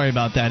time. Sorry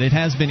about that. It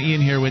has been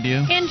Ian here with you.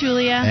 And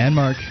Julia. And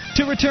Mark.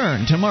 To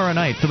return tomorrow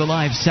night for the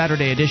live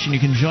Saturday edition, you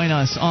can join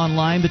us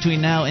online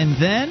between now and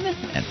then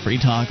at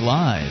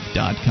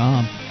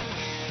freetalklive.com.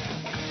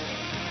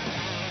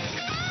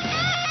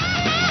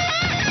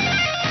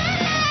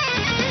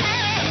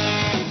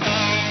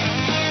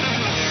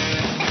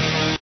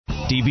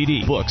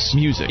 DVD, books,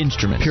 music,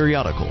 instruments,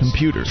 periodicals,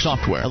 computer,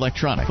 software,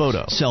 electronic,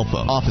 photo, cell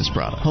phone, office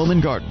product, home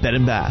and garden, bed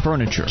and bath,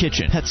 furniture,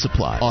 kitchen, pet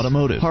supply,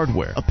 automotive,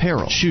 hardware,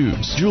 apparel,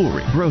 shoes,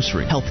 jewelry,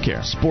 grocery,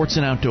 healthcare, sports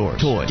and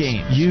outdoors, toys,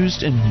 games,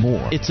 used, and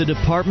more. It's a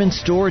department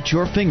store at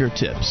your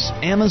fingertips.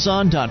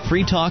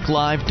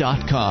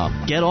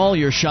 Amazon.freetalklive.com. Get all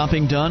your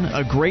shopping done,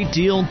 a great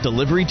deal,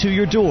 delivery to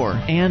your door,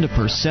 and a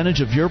percentage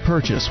of your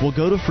purchase will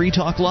go to Free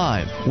Talk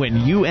Live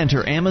when you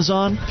enter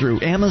Amazon through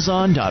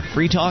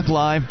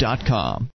Amazon.freetalklive.com.